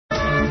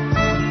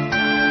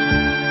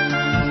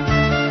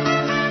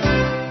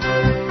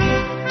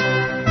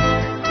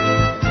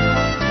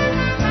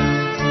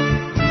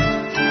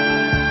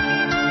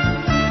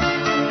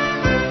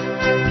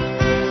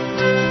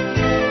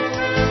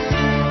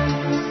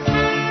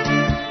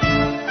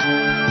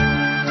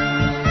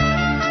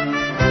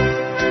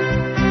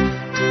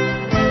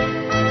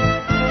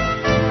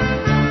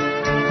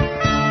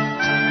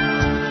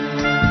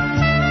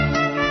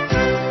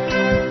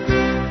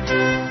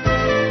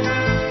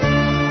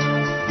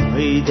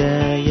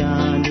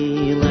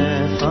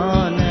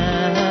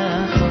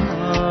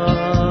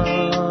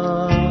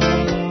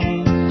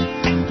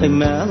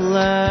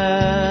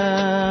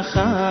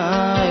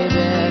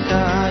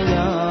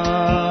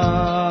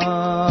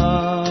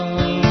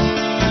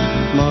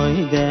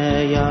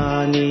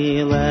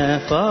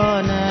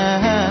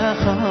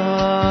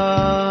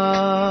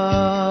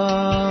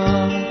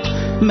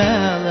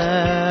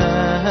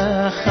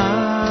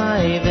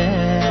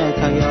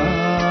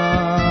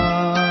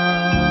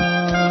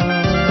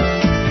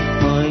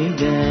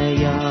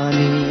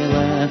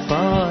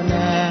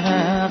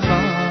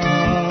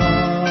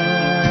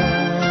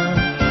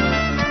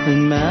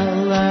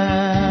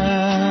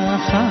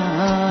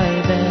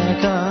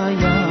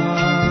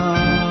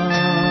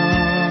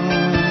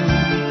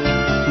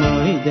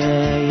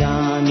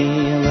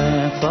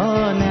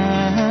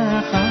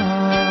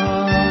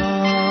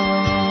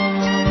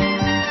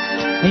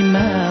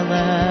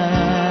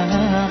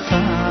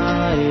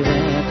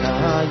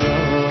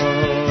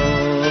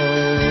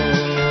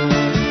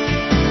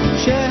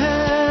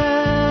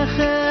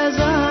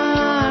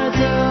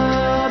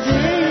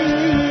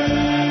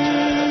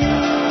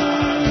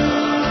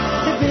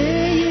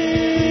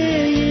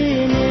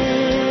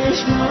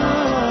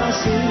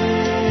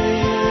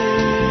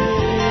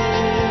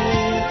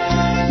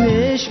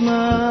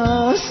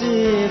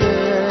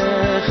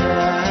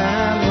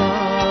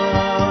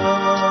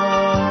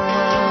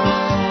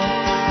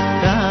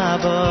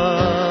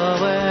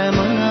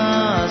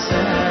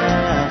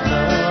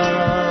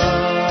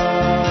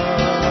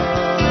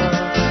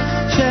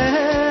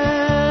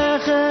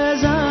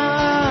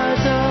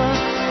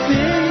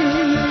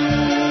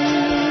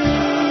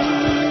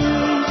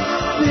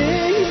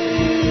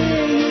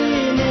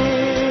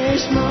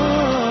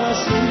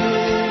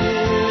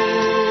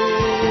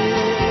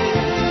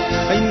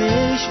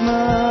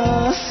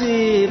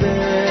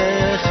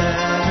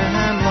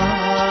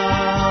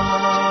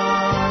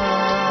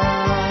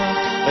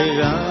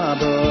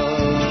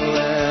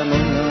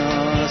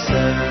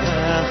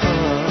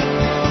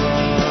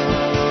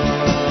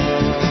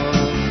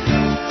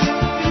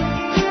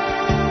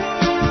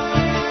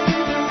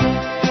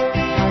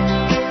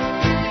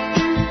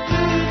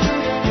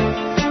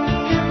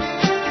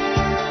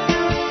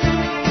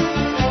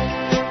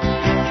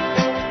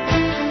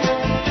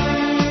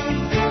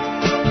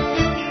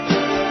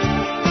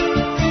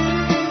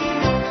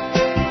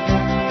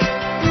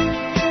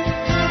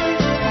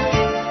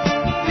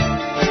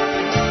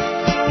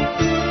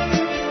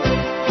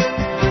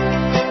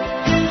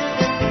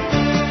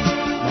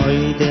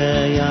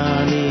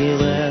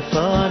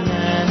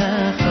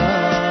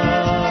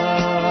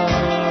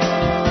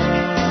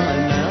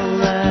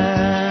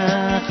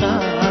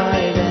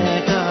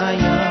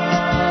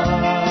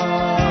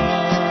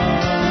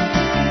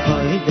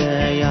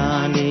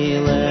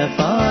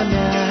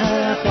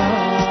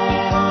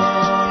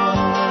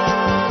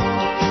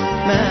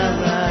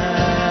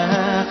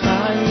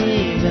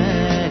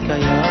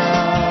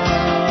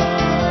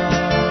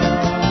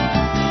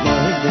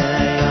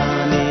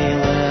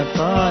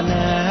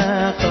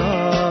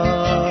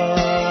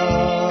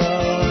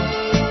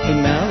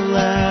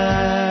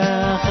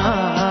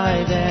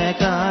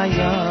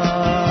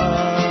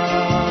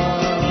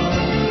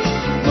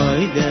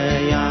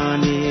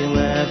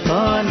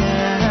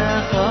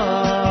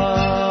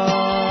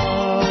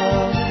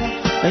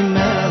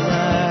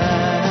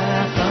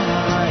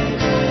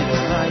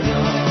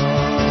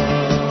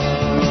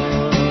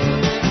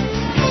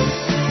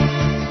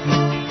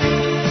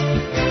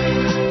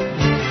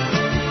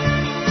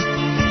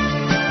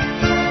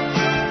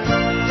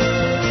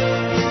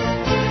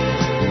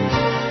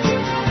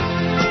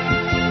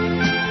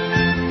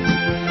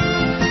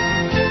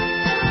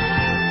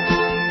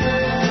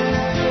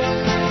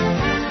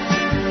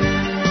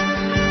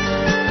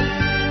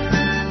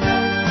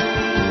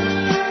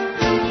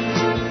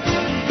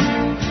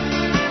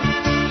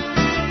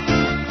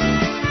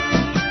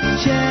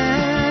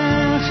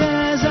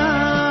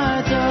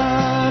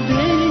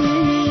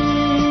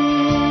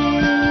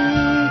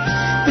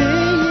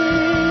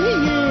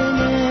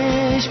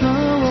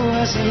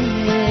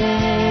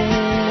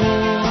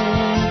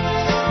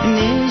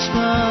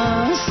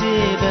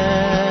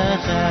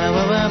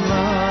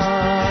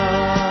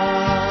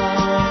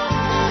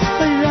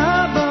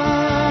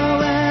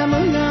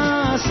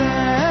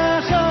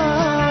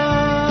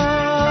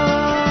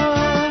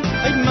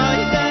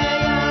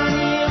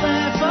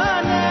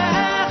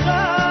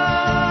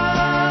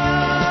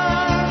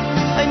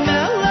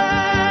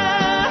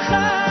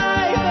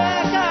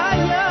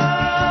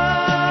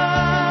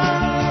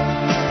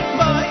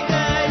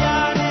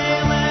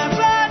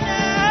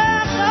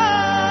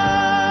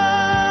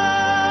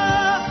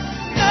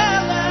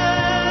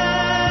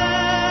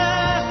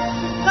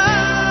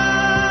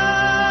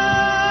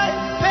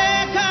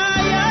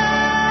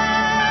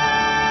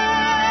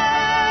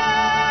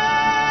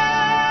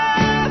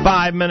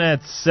5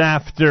 minutes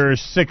after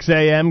 6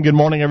 a.m. Good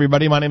morning,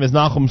 everybody. My name is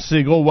Nachum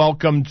Segal.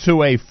 Welcome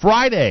to a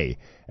Friday,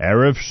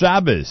 Erev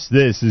Shabbos.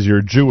 This is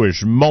your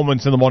Jewish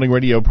Moments in the Morning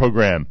radio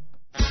program.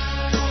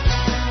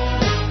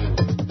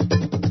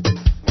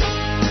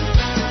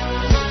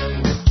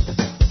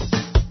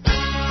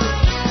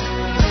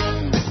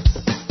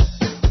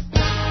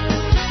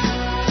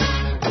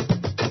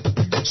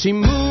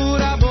 שימו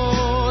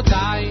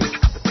רבותיי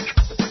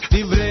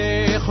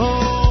דברי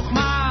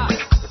חוכמה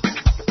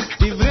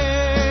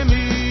דברי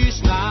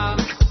משנה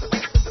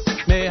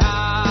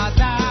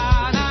מהתנ"ך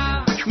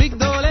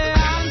מגדולי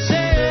אנשי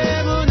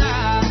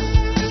אמונה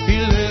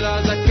הלל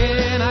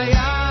הזקן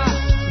היה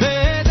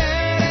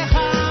בדרך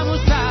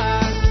המוסר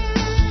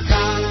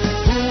כך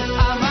הוא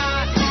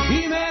אמר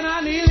אם אין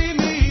אני לי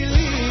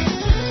מילי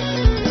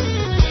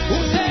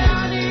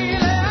וכשאני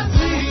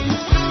לעצמי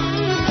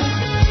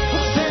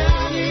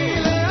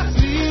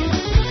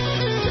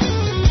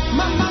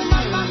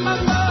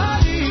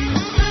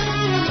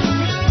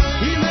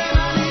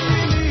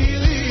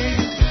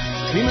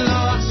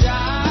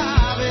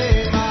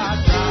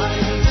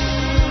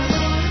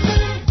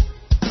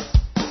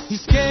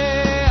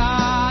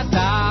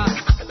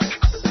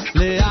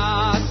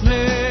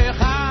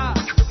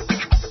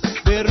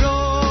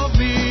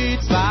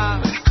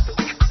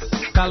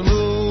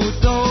תלמוד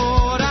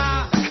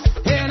תורה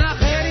אין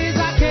אחר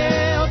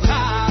יזכה אותך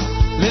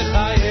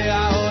לחיי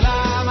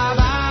העולם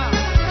הבא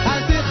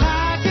אל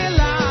תחכה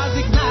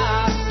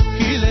לזקנה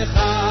כי לך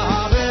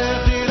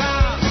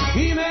הבחירה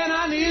אם אין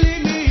אני לי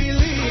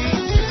מילי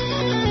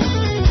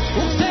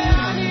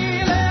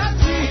וכשאני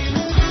לעצמי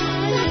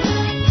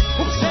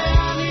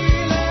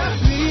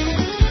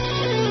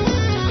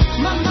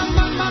מה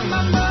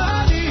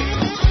לי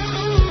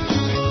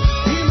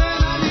אם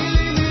אין אני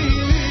לי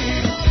מילי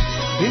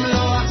אם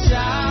לא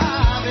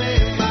עכשיו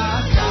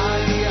ומתי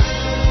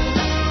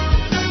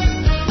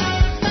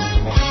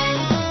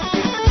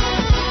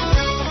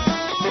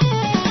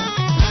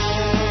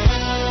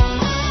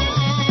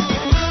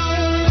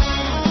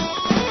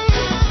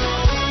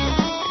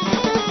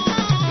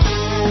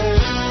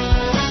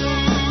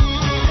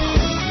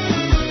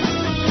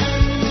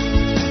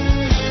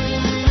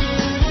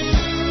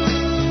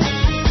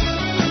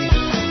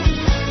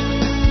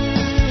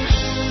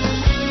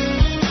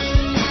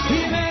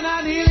אם אין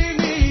אני לי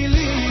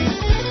מילי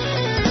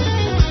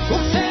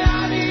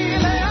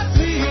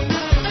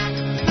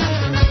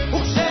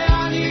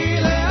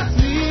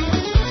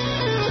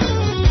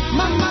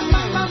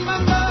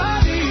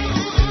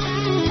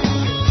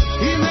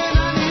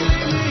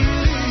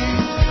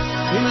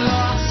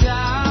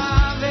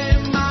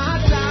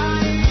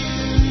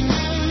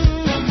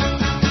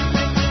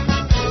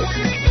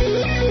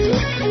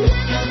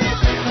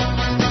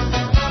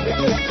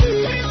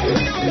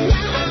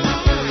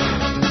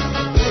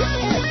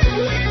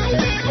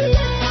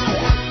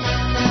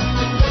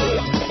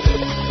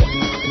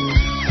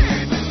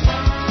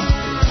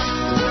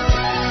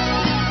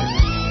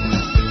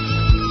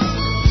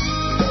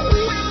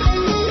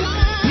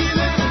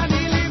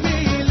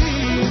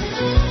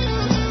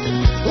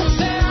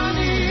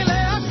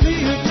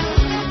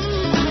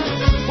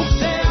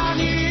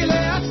וכשאני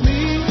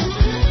לעצמי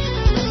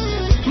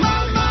מה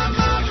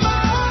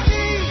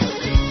לי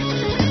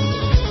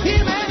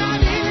אם אין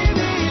אני לי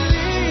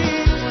מילי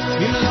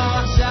אם לא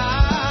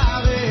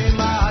עכשיו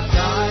ומתי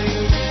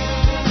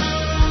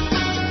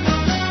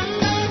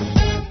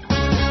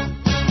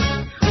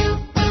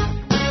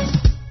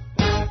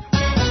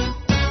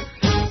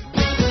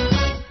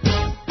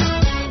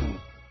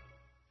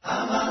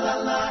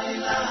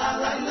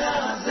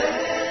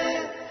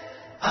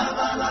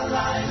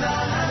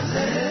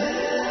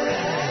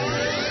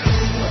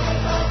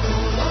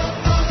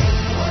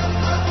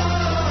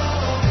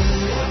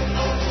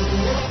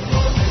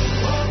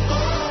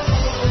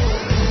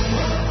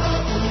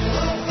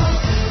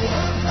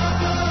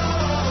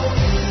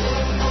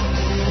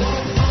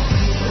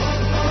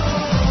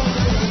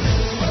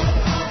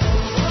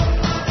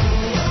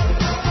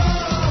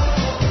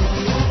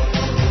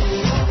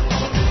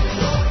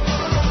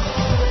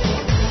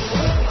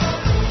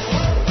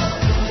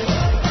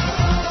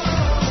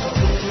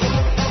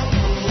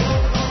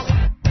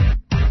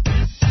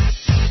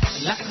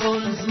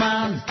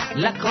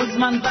לכל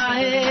זמן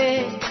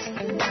בעת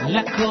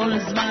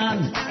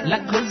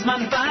לכל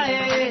זמן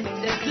בעת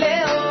את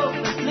לאור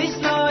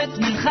לשנוא את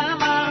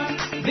מלחמה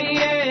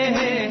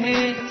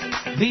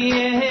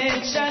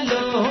ויית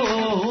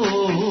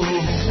שלום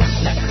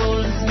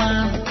לכל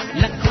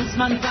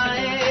זמן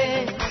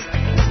בעת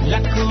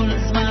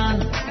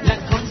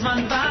לכל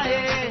זמן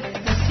בעת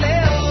את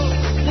לאור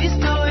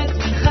לשנוא את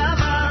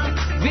מלחמה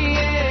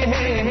ויית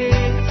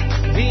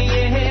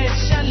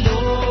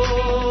שלום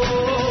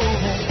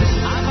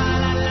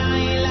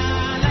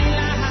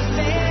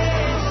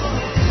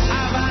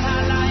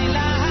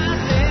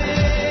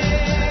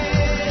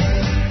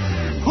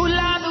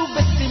כולנו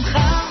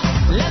בשמחה,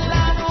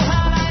 לנו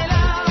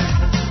הלילה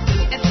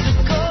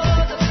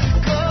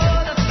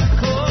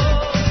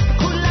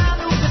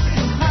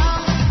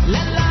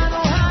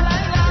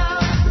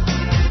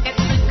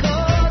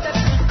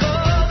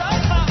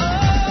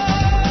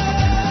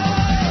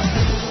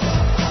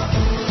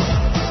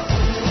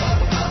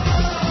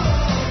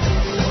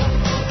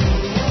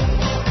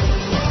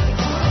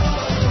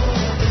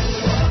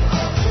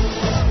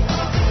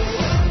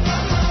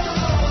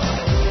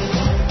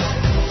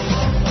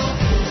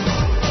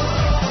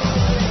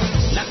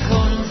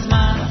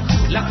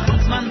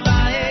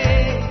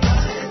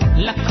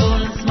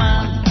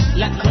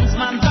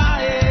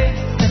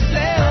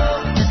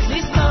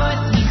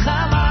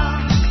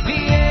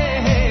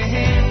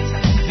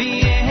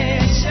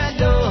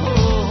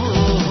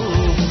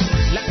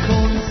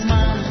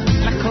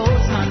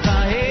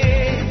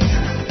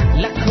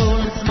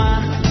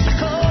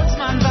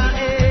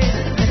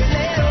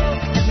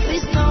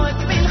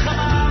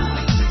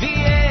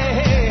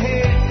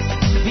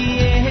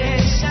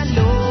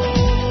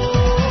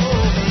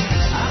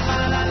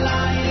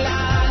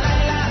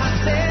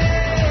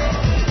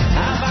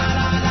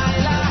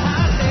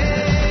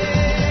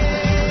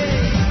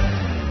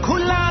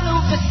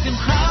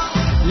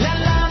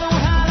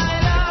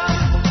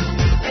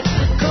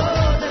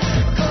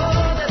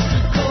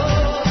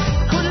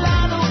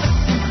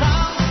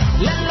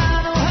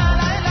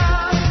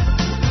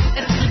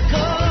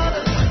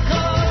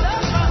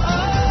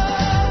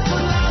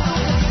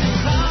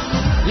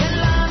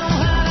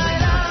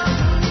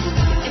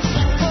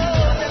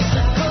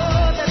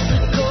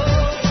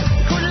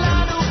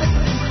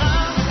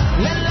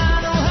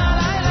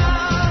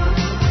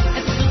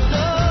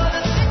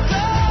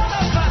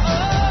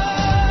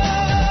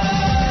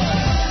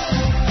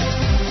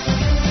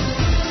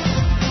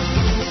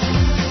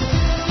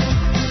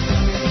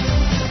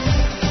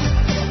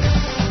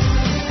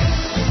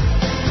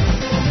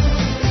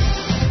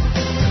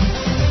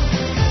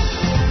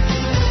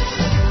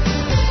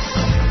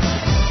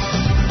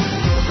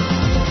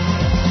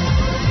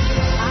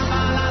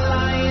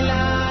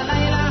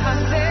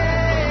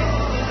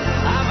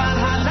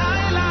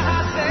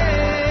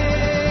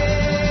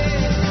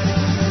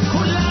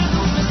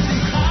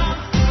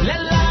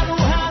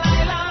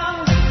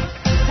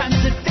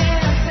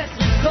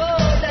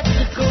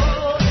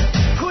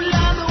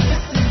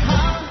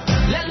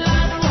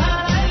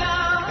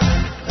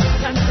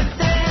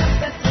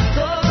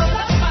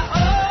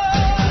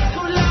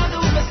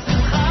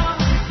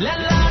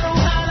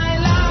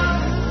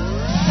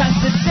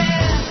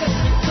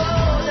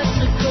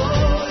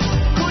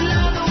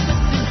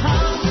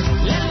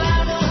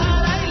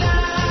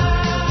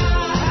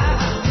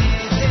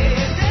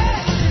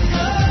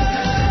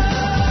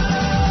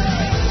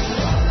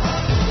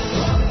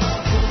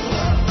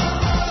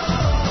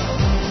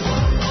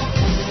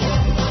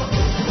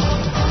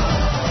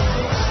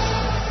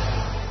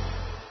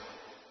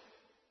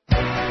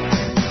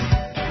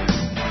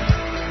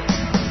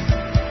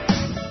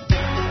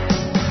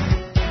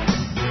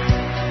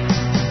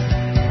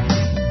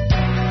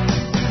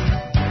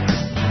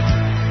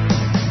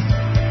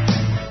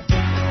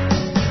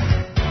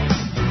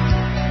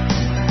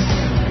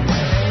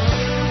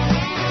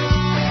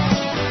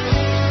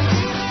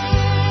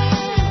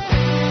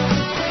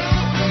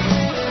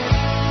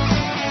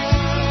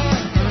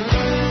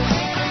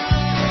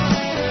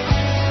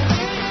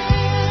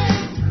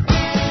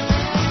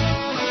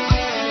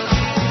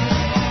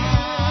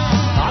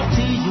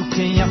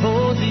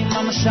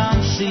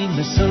משמשים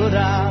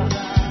בסורה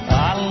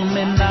על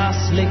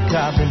מנס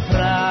לקבל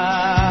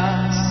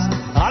פרס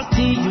אל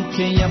תהיו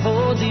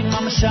כיבודים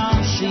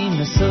המשמשים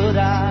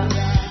בסורה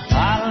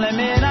על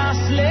מנס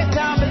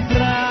לקבל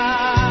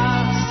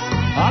פרס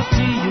אל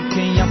תהיו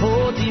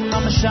כיבודים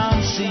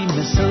המשמשים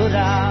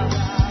בסורה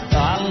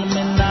על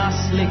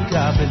מנס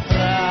לקבל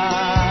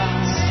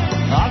פרס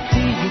אל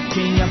תהיו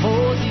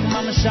כיבודים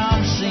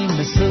המשמשים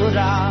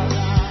בסורה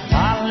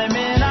על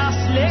מנס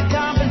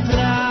לקבל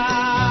פרס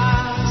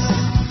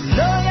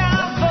לא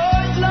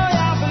יעבוד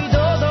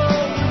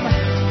דודום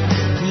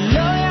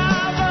לא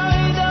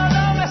יעבוד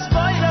דודום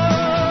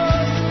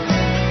בספוילר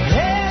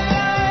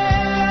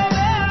אלו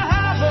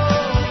מאהבו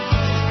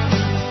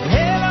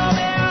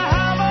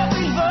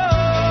בלבו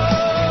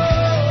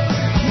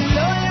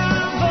לא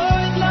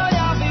יעבוד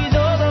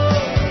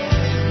דודום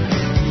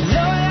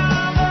לא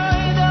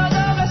יעבוד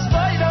דודום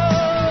בספוילר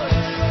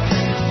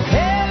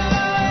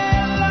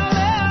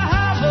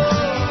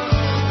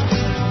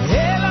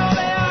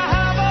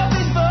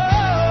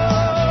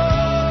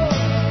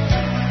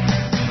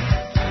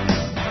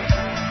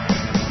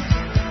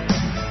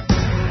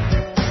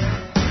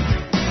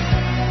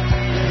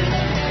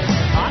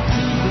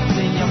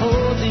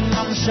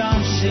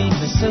משמשים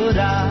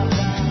בסורה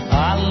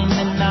על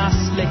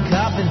מנס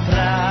לקבל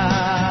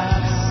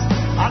פרס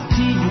אל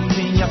תהיו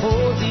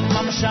כיבודים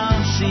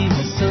המשמשים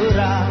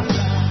בסורה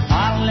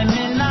על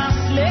מנס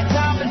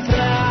לקבל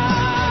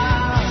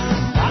פרס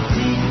אל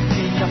תהיו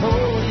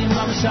כיבודים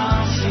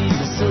המשמשים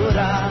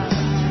בסורה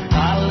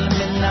על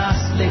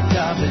מנס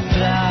לקבל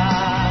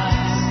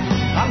פרס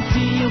אל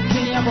תהיו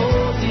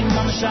כיבודים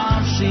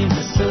המשמשים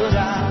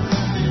בסורה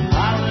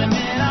על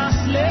מנס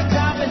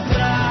לקבל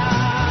פרס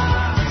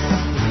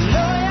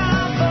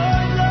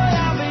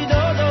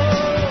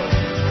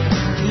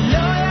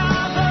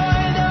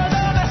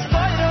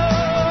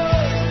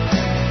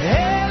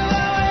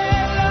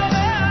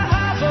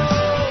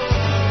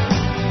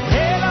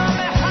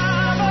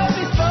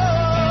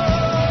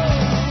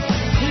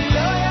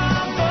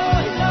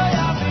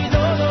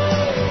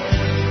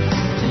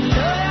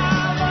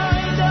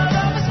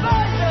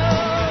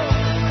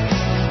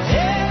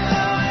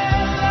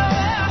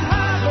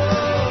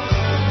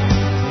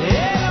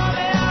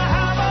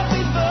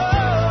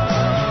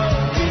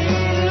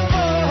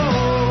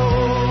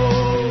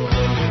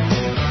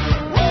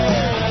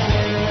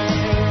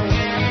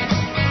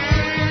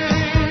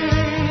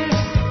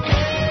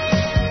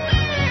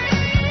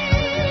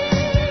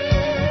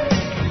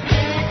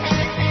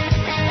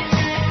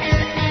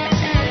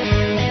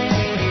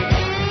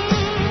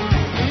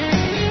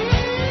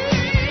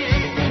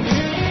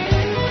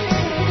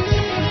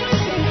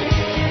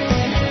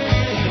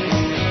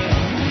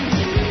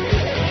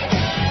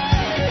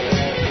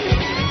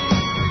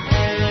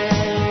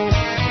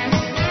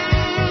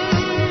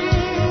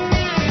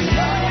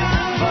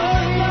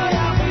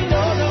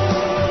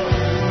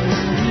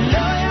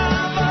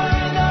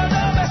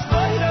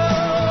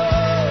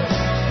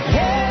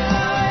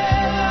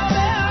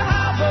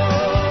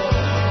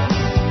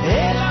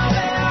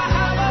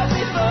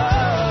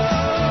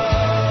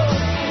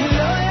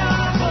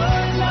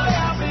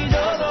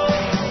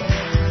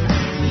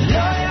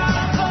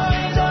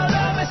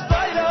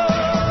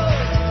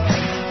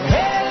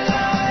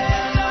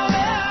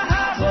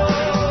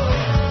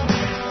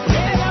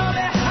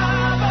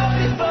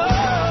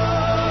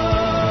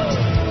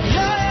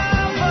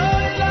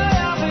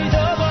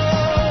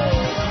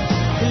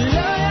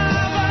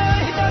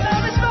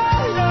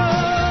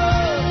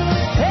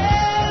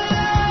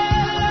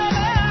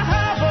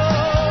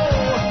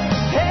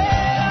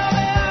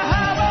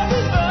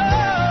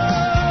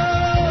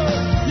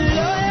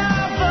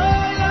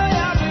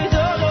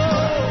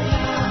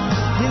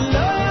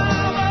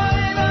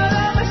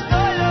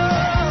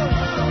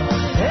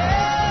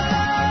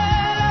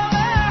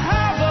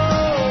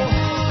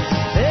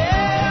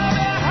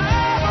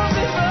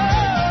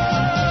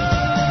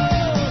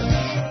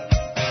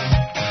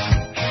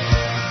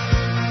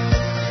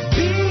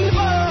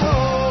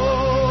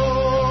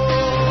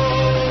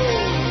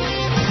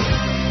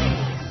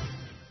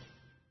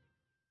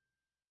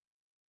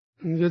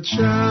Good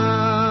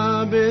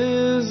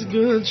Shabbos,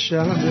 good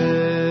Shabbos,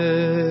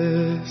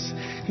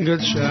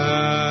 good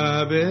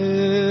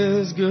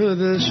Shabbos,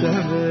 good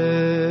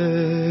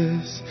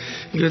Shabbos,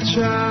 good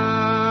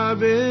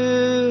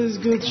Shabbos,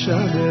 good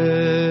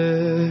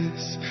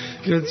Shabbos,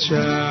 good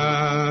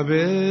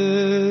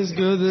Shabbos,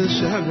 good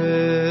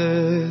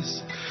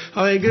Shabbos.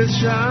 Oh, good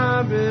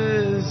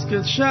Shabbos,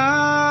 good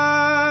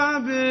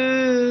Shabbos,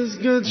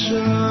 good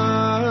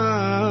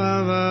Shabbos.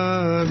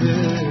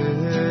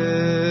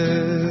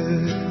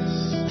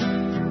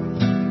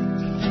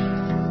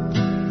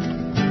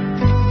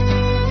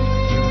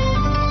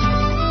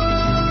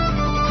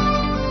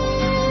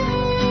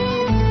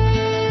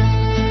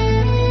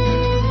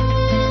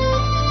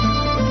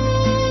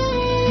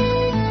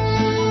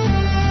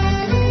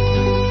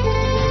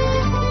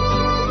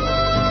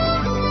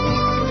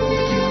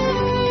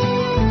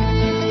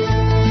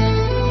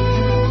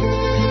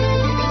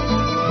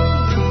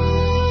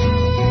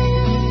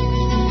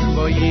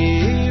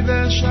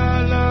 Shine.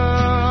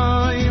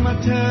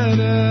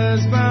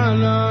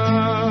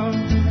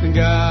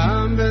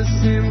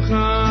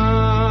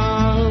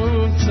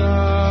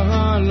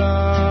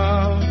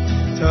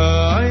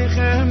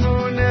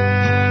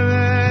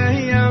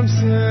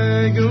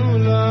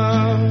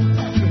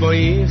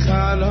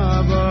 chala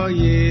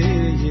boyi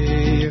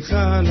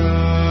chala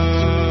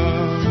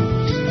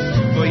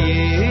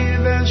boyi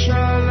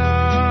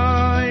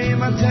veshalai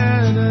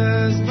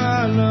materes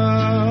bala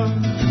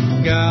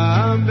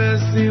gam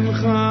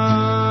besimcha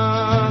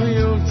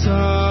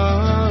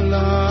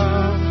yutzala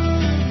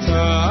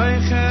tay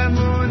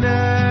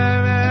chemune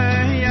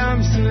yam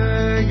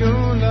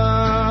segula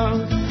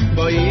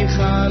boyi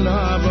chala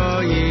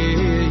boyi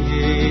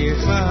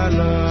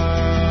chala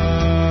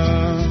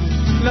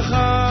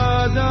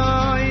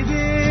l'chadai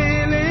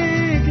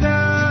dilik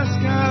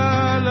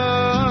naskala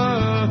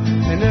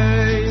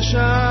nei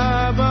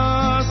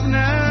Shabbos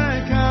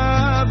nekabela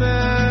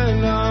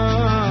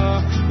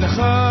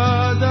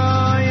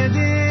l'chadai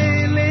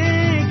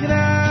dilik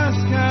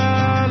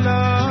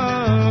naskala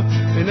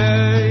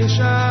nei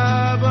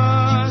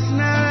Shabbos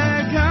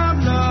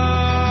nekabela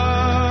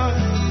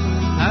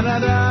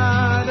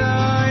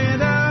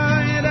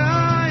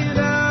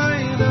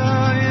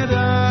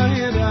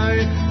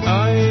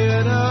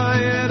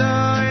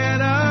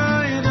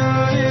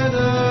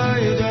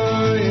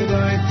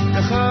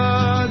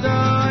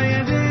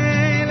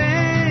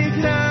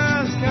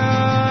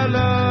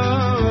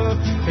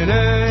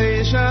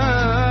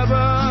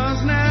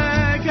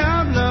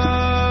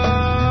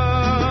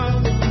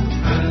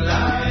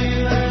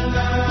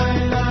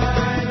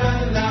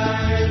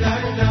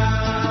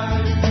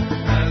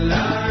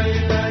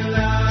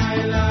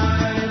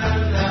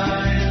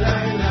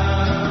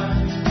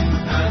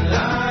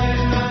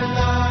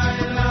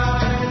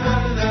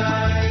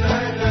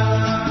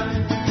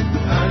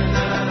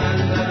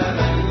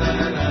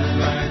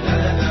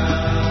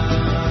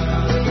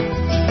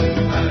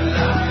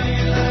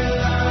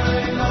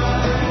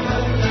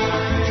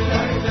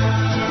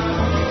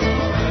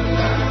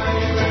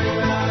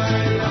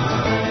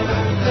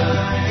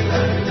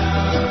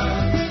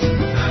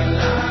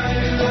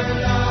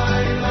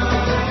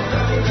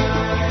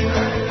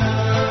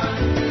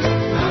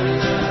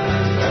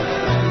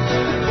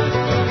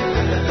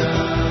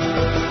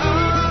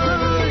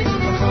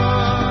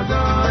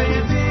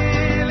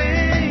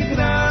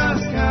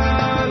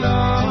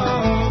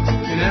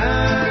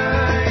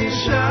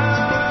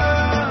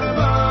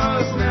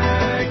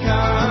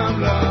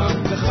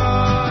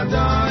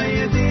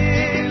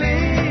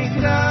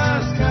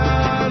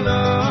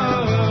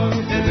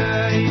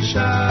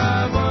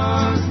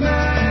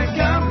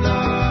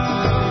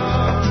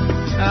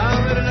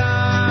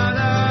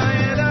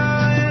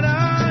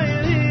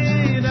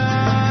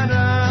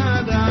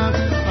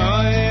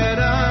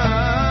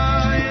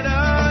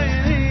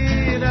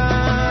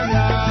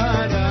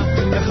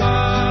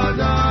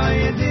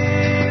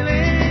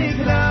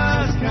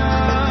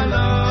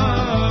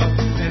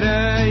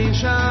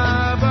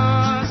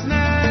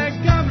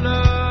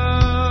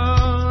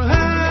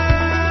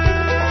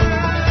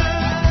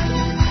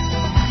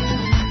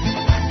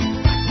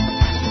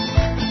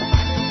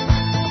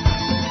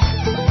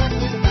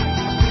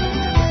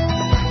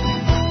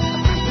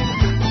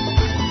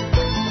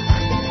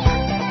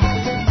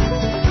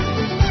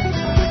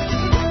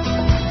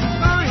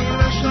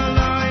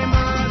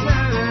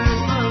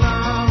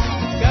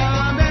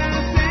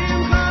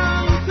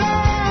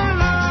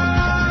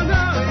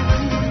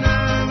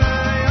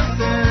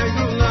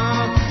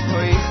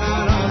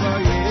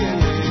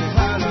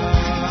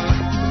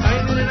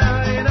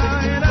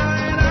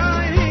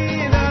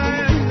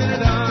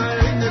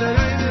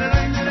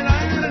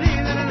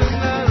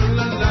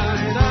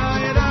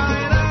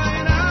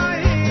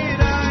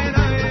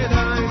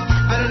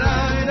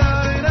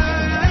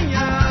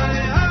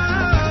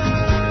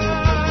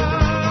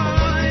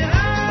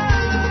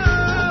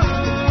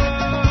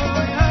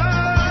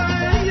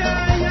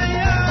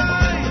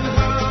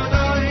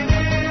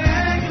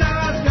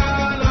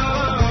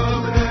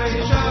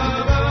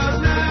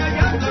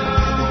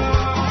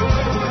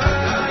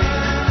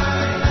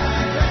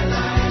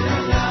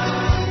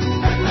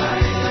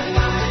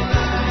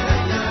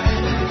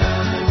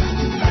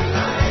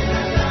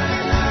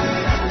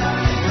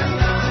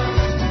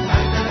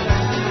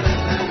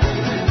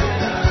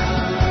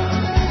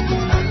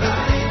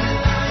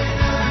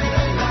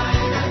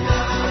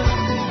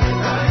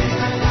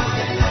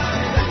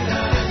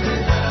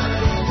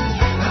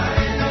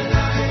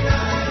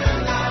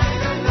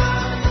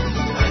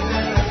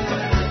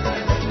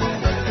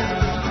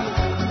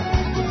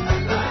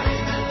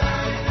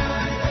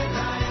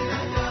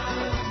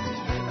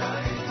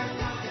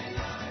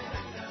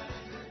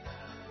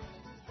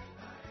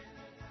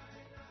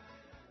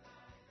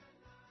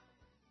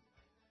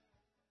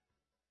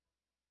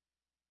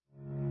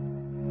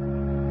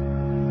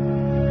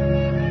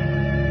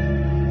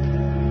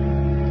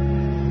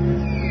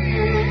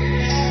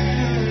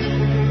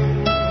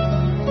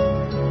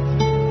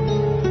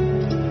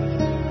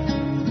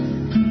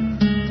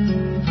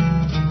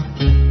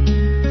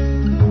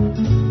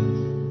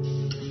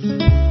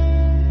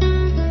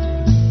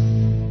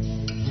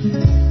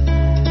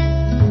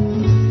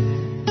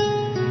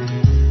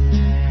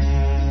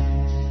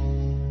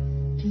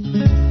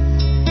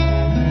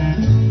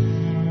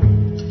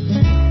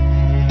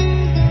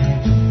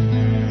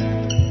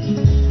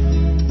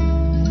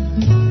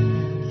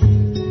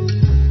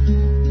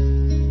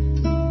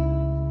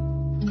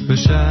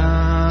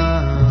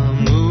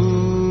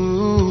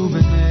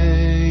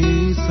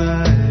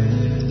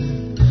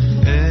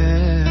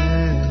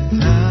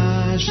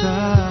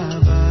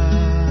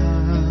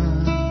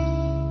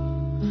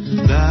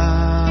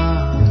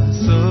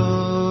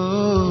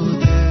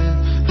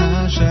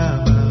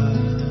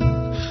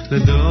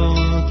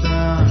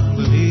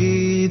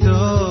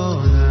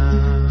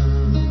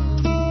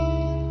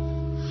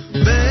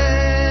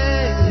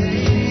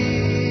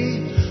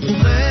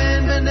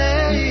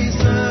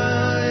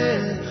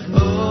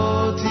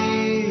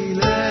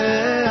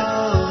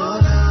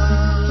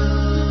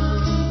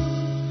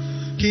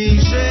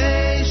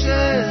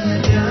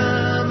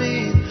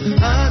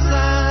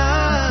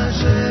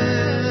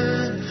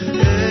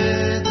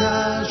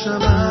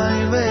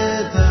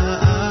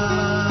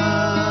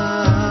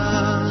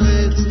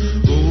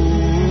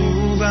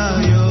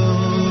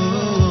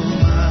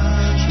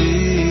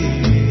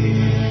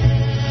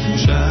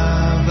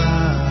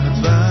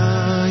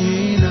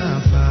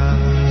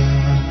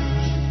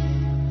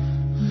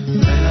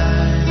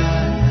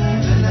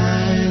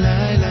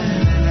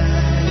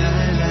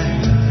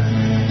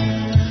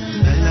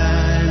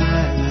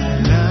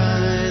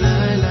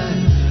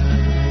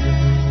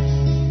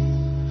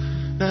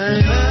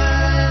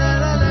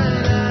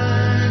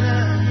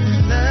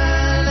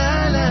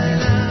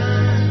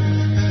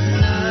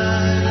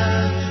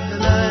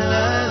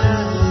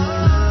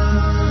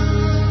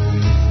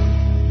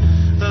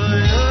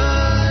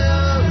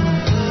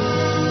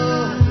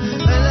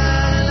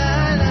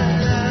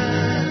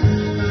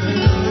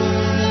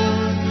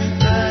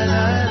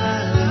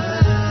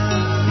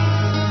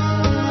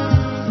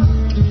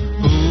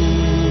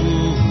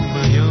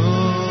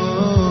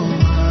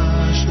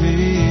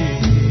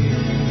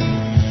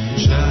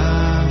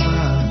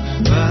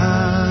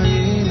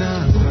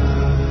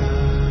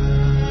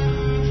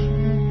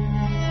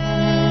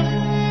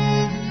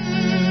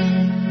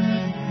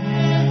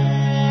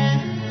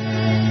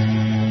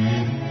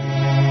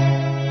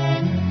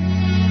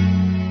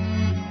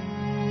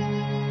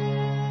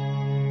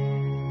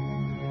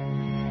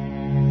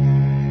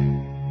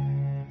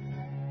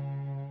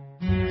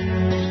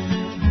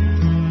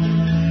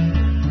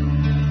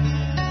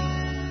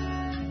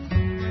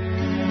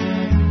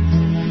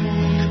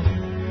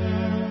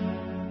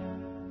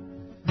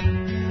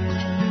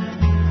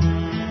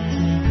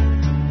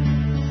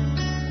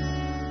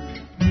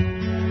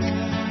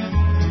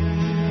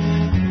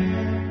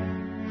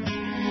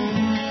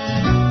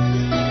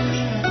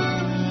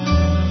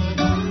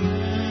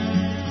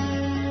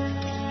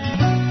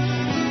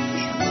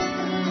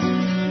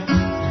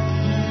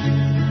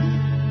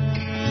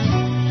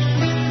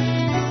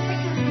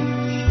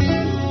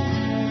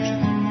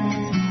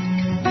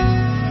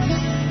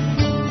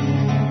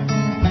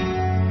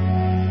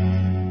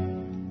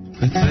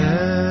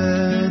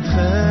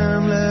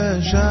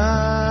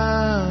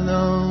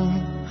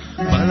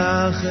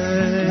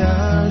מלאכי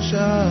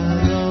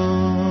השלום,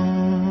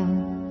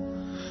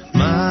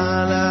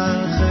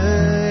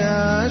 מלאכי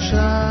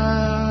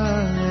השלום,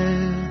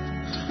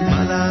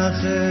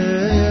 מלאכי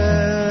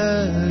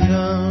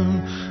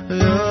עליון,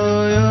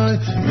 יוי יוי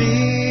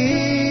מי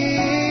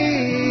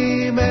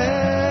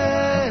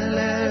מלך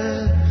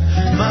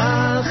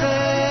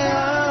מלכי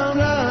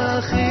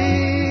המלכים,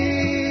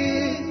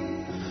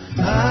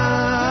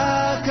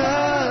 הקדוש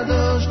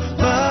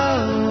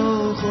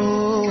ברוך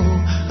הוא,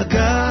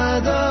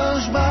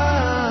 הקדוש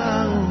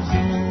ברוך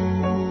הוא.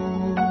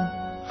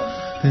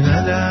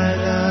 לה לה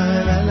לה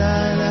לה לה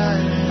לה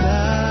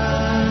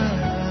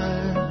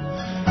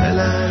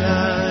לה לה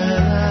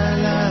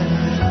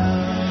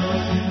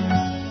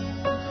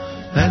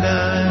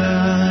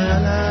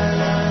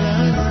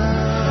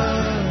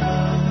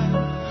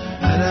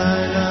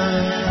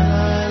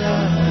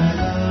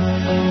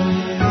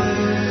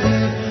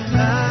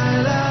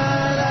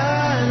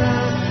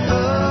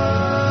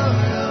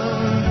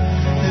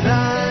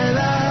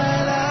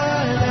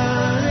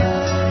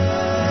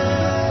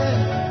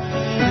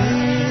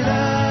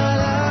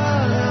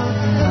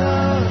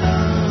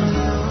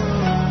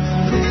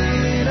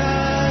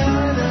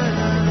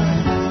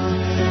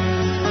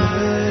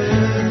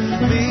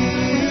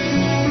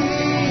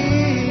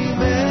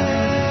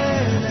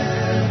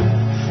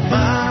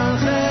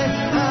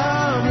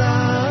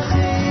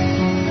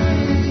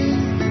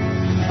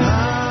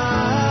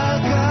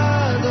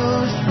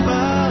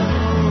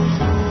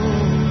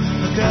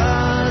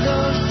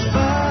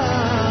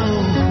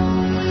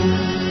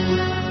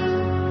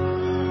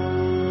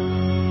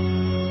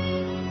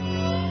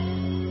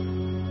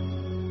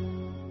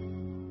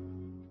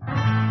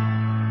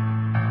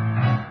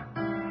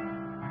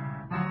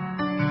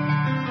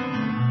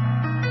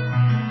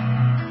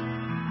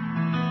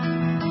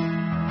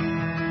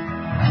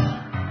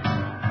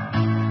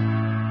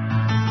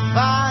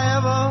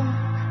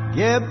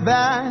Get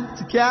back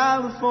to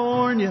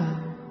California,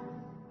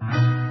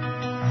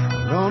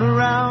 I'm gonna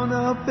round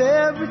up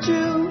every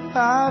Jew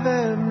I've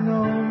ever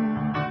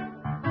known.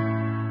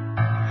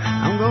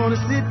 I'm gonna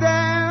sit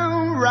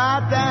down,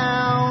 right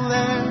down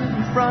there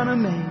in front of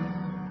me.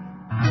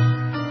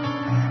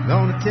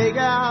 Gonna take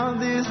out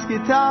this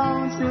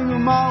guitar and sing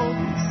them all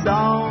these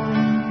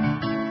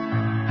songs.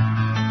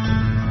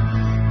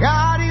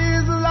 God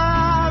is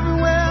alive and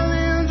well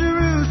in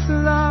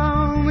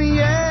Jerusalem,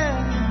 yeah.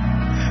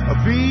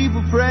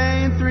 People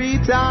praying 3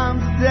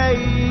 times a day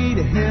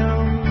to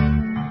Him.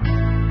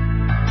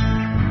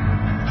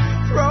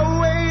 Throw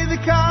away the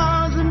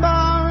cars and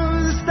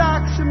bars, the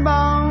stocks and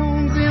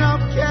bonds, and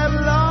up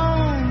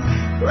Catalan.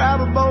 Grab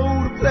a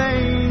boat of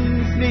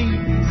planes,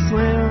 need to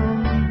swim.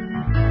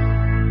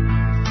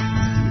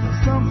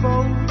 Some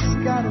folks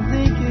got a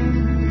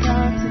Lincoln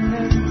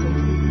Continental,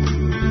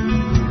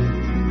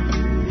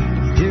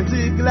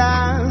 tinted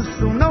glass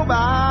so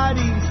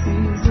nobody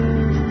sees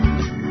them.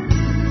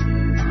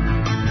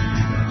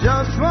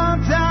 Just one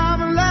time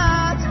the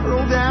lights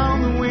roll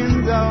down the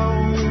window.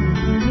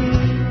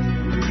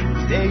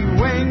 Say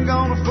you ain't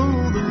gonna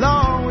fool the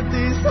Lord with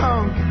this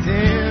hunky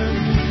tin.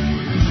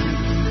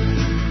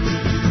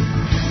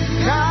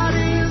 God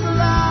is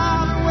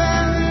alive and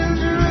well in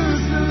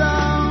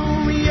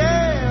Jerusalem,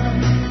 yeah.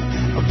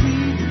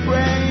 People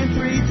praying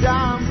 3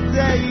 times a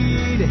day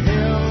to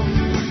Him.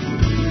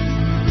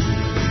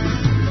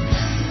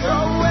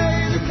 Throw away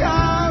the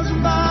cars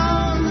and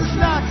bonds, the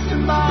stocks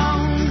and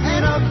bonds,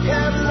 and up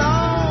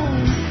Catalan,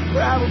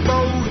 grab a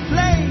boat of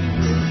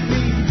planes with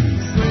me to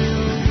swim.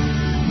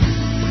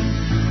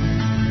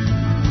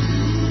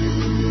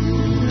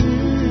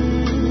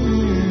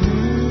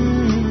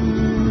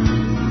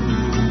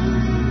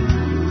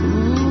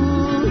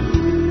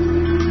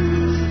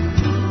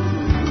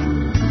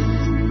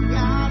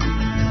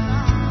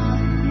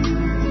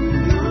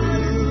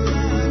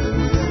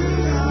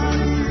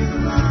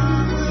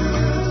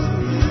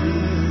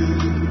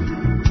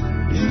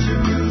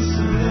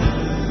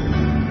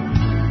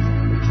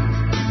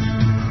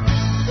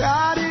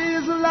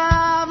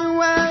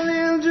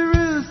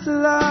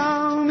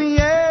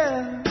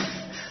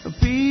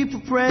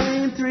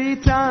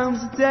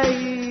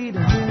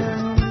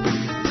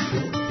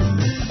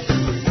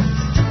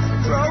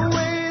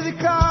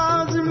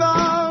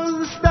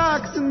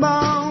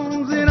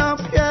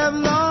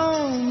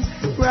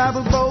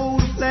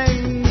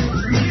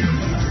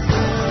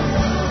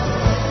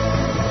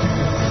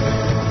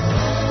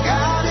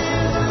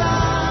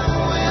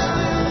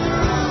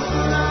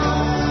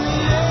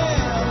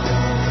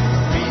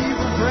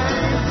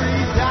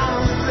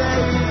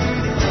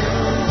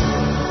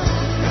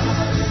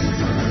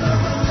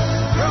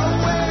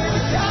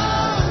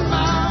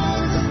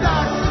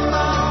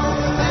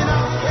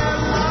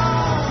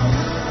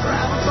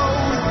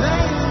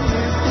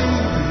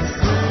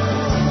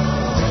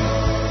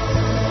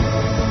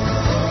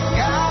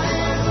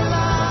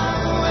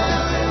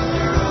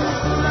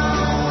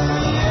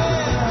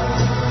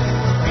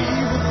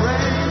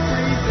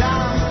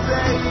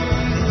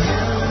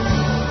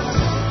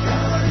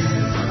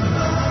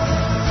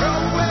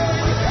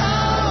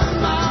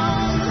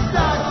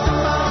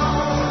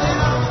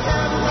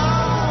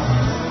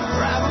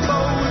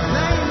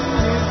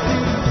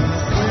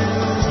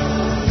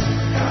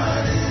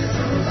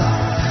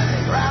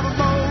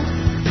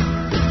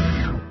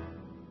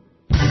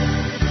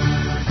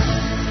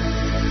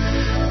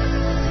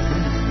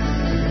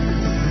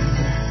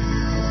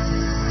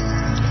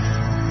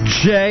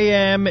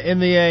 JM in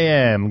the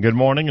AM. Good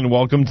morning and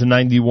welcome to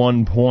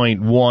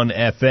 91.1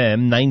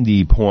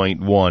 FM, 90.1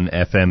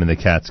 FM in the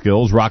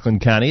Catskills,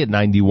 Rockland County at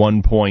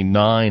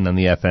 91.9 on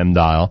the FM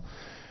dial.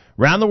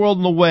 Around the world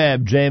on the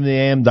web,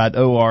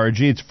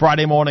 jmintheam.org. It's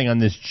Friday morning on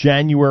this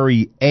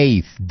January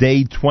 8th,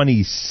 day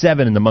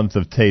 27 in the month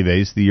of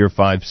Teves, the year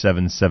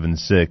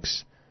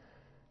 5776,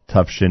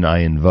 Tufshin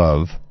Ayin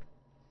Vav.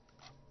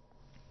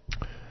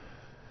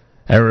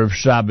 Erev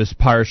Shabbos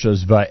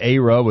Parshas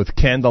Va'era with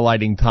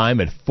candlelighting time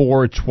at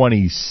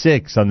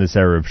 4:26 on this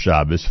Erev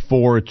Shabbos.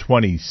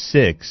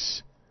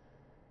 4:26,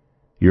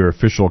 your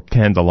official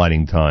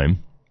candlelighting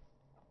time.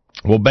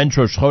 We'll bench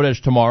Rosh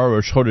Chodesh tomorrow.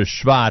 Rosh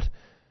Chodesh Shvat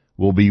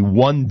will be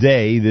one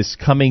day. This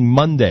coming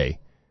Monday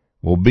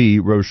will be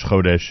Rosh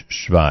Chodesh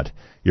Shvat.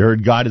 You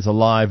heard God is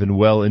alive and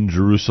well in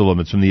Jerusalem.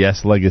 It's from the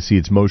S Legacy.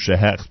 It's Moshe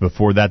Hecht.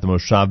 Before that, the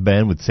Moshav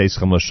Band with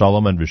Seischem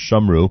LaShalom and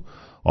Vishamru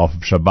off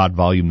of Shabbat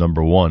Volume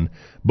Number 1.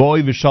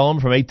 Boy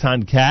Vishalom from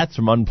Eitan Katz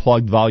from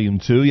Unplugged Volume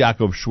 2.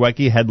 Yaakov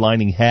Shweki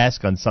headlining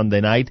Hask on Sunday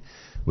night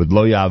with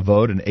Lo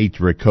Yavod and 8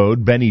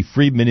 Rekod. Benny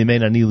Friedman,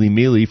 Imen Anili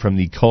Mili from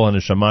the Kol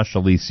HaNeshama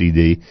Shali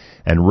CD.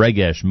 And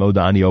Regesh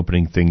Modani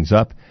opening things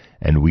up.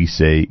 And we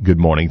say good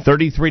morning.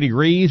 33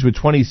 degrees with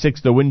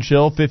 26 the wind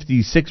chill,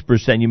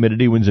 56%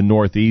 humidity, winds in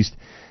northeast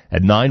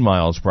at 9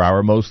 miles per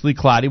hour. Mostly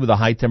cloudy with a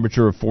high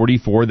temperature of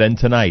 44. Then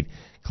tonight,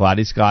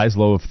 cloudy skies,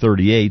 low of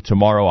 38.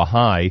 Tomorrow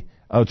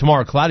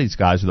cloudy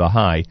skies with a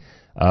high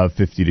of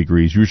 50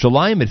 degrees.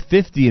 Yerushalayim at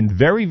 50 and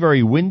very,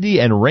 very windy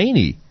and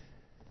rainy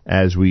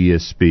as we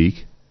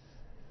speak.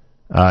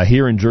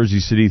 Here in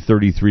Jersey City,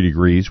 33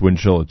 degrees, wind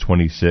chill at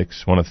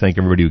 26. I want to thank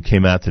everybody who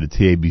came out to the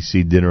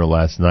TABC dinner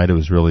last night. It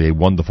was really a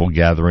wonderful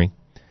gathering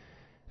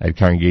at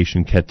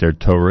Congregation Keter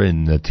Torah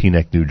in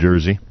Teaneck, New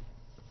Jersey.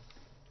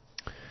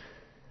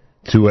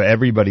 To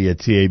everybody at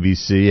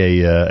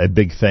TABC, a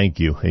big thank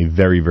you, a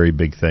very, very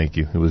big thank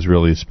you. It was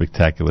really a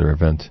spectacular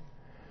event.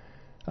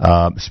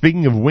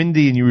 Speaking of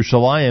windy in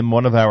Yerushalayim,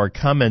 one of our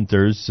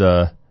commenters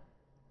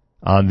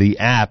on the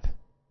app,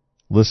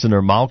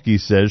 listener Malki,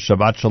 says,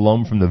 Shabbat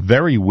Shalom from the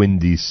very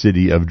windy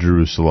city of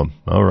Jerusalem.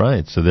 All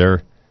right, so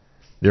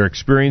they're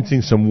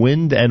experiencing some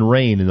wind and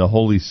rain in the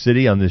holy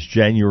city on this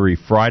January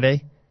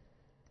Friday.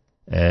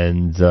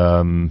 And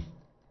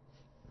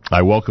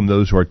I welcome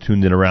those who are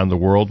tuned in around the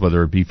world,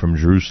 whether it be from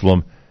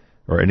Jerusalem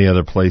or any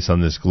other place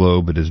on this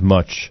globe. It is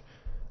much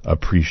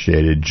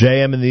appreciated.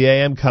 JM in the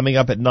AM coming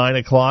up at 9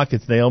 o'clock.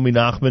 It's Naomi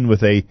Nachman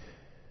with an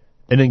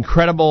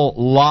incredible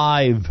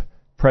live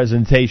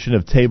presentation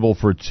of Table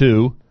for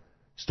Two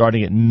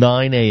starting at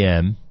 9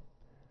 a.m.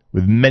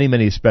 with many,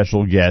 many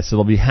special guests.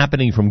 It'll be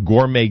happening from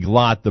Gourmet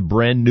Glatt, the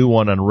brand new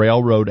one on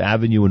Railroad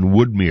Avenue in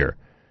Woodmere.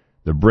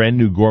 The brand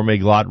new Gourmet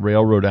Glatt,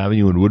 Railroad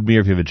Avenue in Woodmere.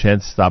 If you have a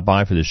chance to stop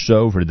by for the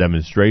show, for the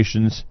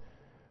demonstrations,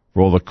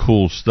 for all the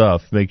cool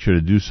stuff, make sure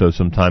to do so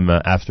sometime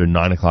after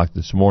 9 o'clock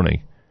this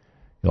morning.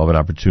 You'll have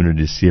an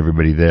opportunity to see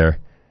everybody there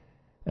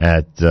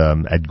at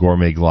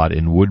Gourmet Glatt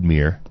in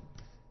Woodmere.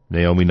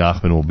 Naomi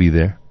Nachman will be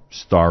there,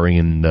 starring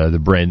in the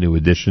brand new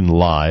edition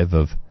live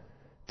of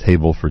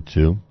Table for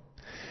Two.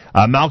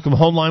 Malcolm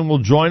Hoenlein will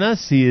join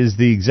us. He is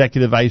the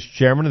Executive Vice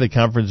Chairman of the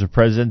Conference of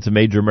Presidents of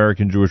Major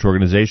American Jewish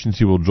Organizations.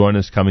 He will join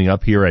us coming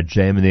up here at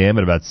JM in the AM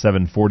at about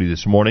 7:40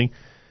 this morning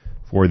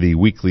for the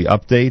weekly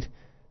update.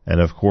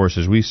 And, of course,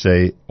 as we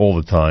say all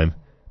the time,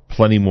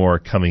 plenty more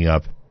coming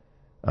up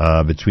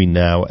between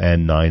now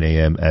and 9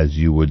 a.m., as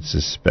you would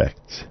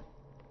suspect.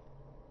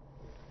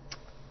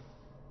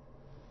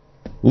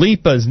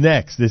 Lipa's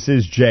next. This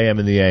is JM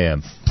in the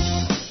AM.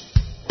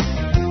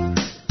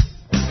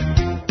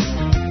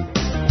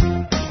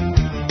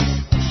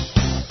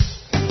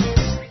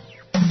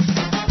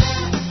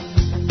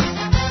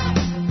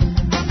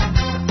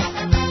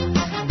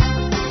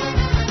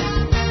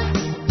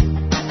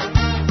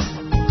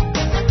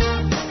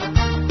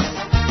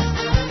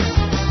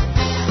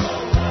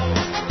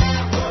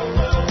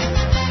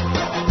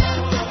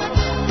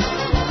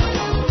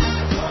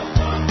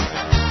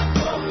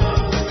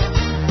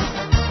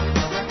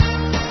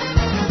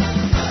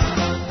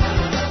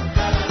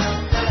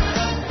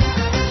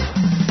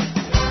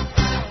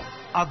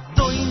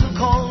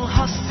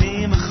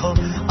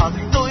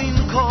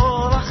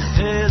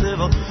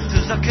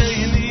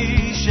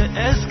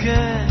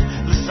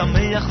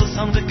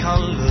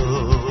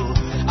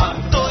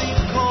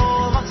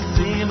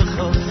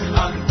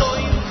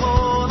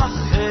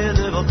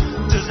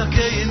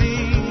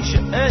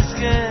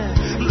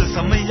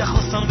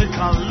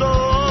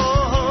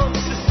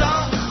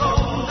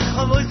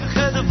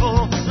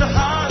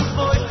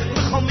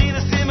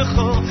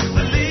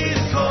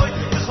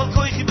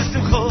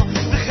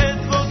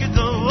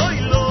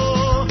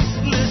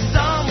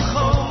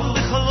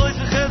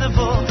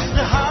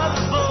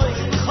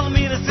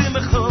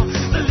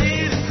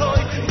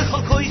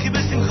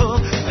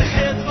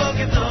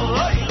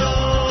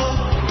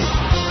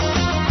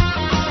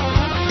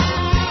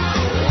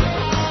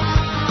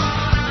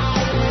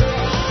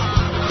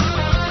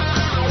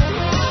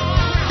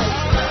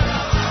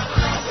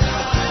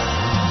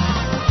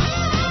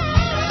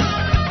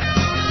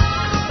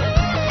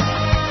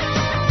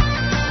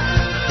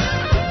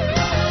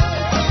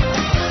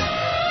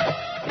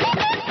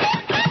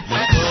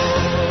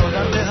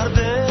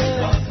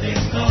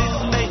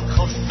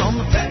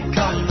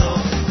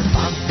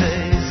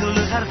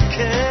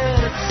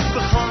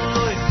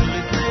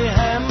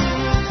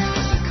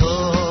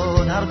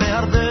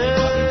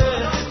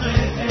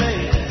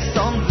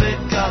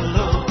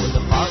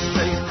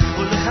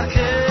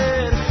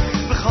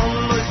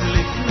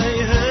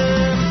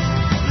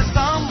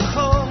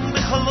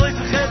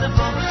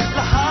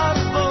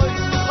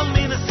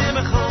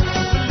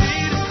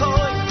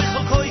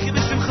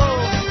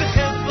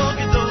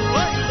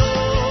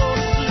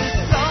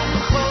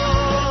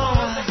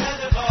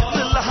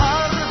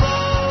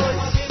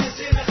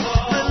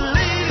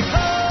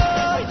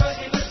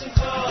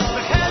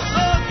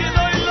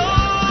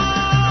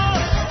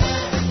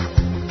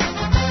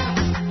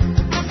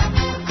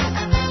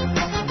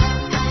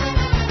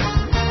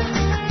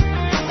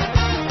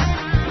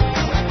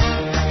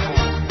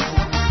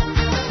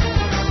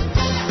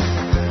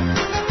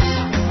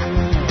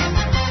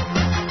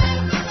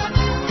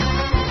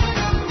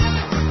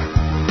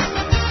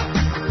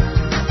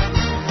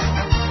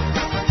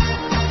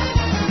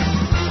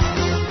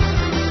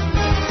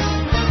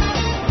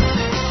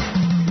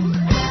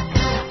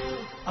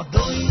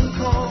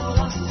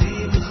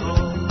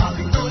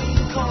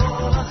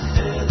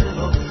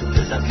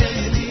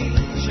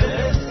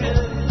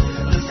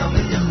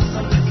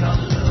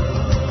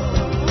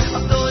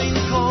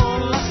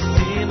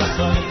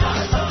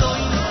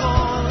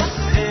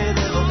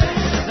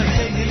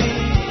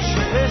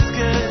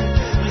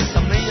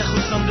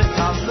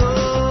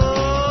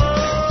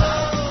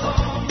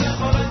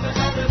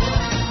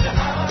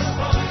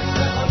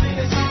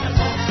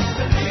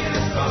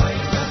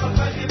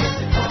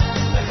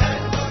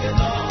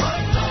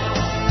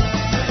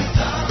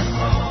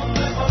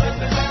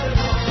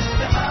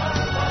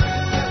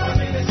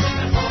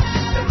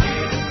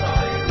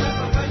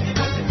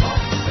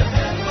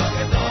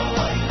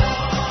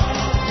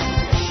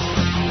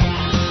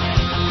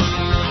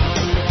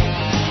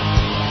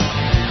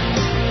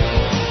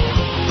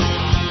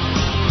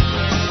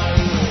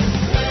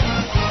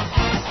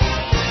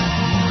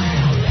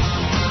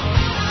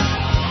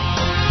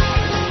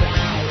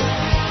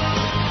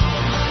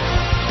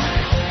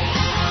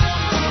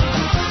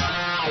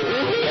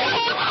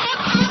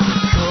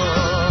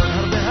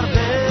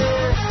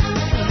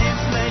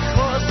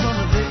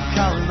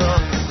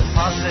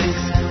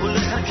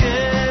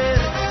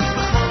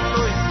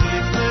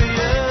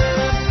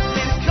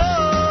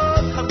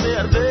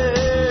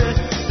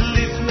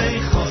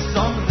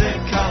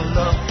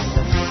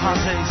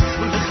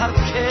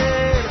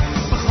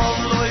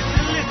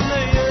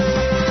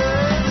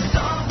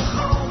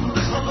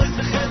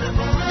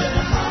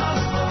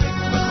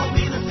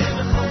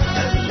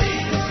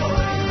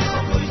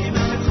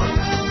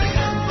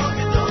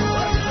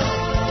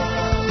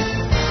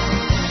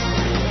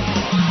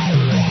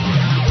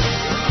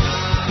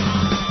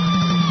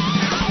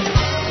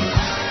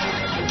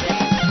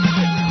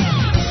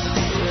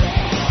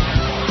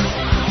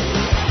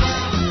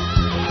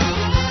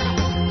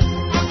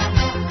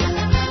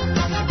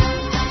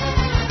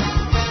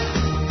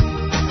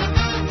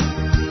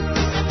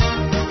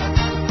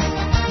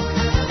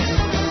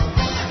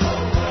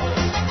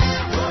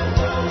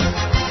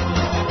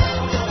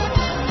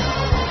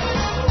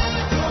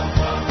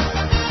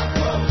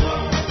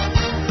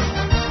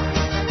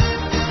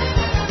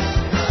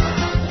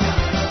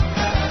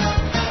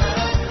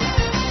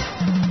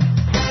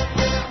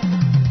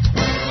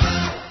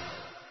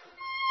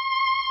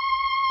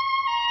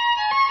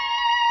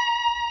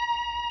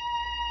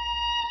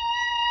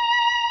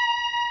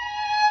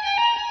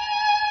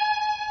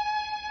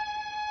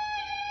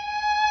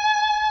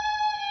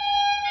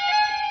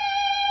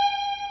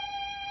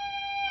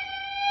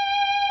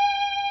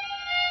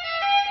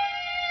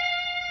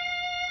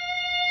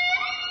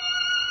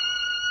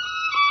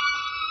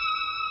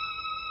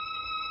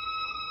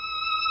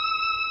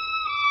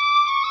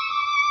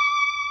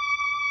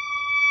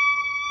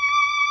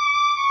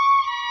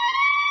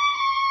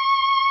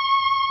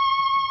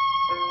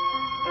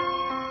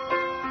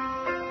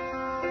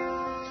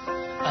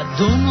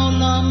 אדון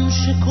עולם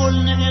שכל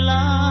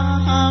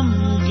נעלם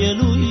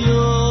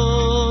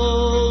גלויות,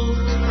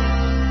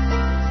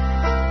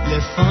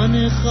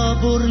 לפניך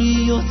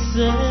בורי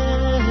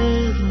יוצר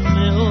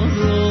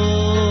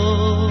מאורות.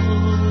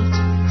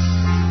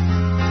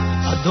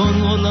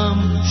 אדון עולם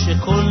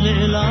שכל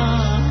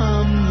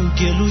נעלם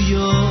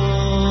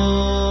גלויות,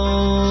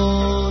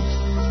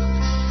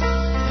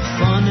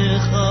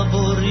 לפניך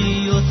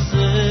בורי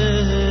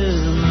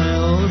יוצר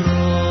מאורות.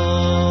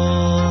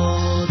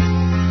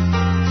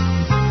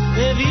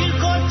 בביל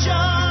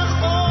קודשך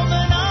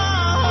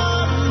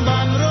אומנם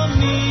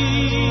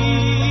במרומים,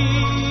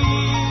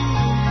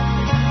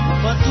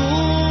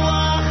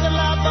 פתוח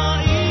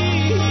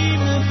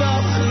לבאים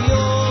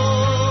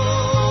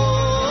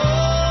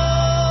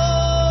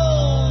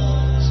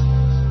בבחיות.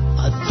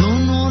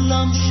 אדון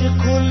עולם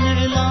שכל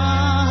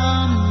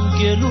נעלם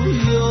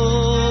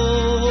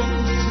גלויות,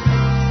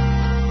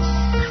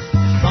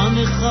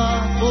 לפניך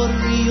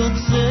אורי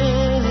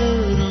יוצר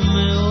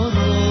מאורות.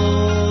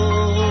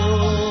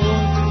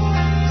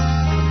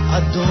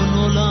 אדון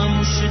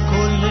עולם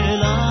שכל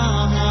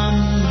נעלם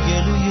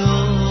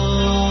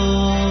גלויות,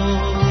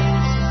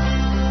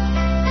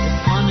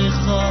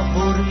 לפניך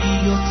אורי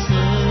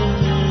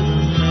יוצר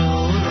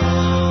מאורות.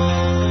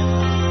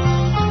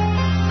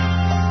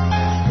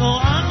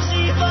 נועם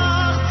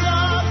סיבך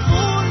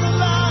צפון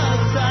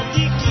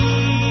לצדיקים,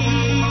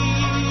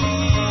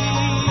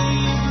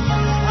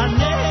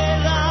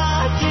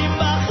 הנהרגים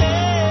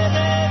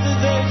בחרב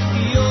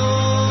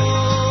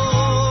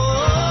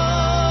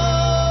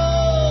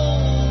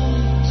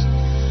וכפיות.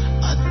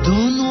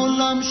 אדון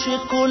עולם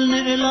שכל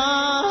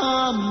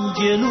נעלם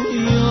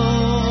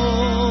גלויות,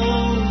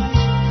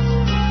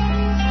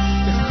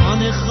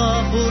 לפניך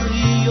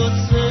בורי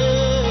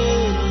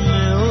יוצר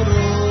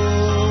מאורות.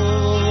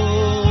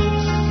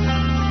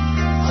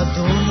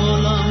 אדון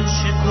עולם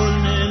שכל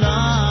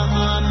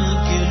נעלם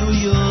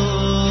גלויות,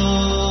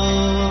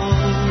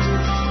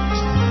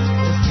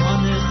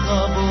 לפניך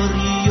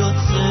בורי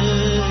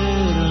יוצר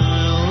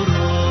מאורות.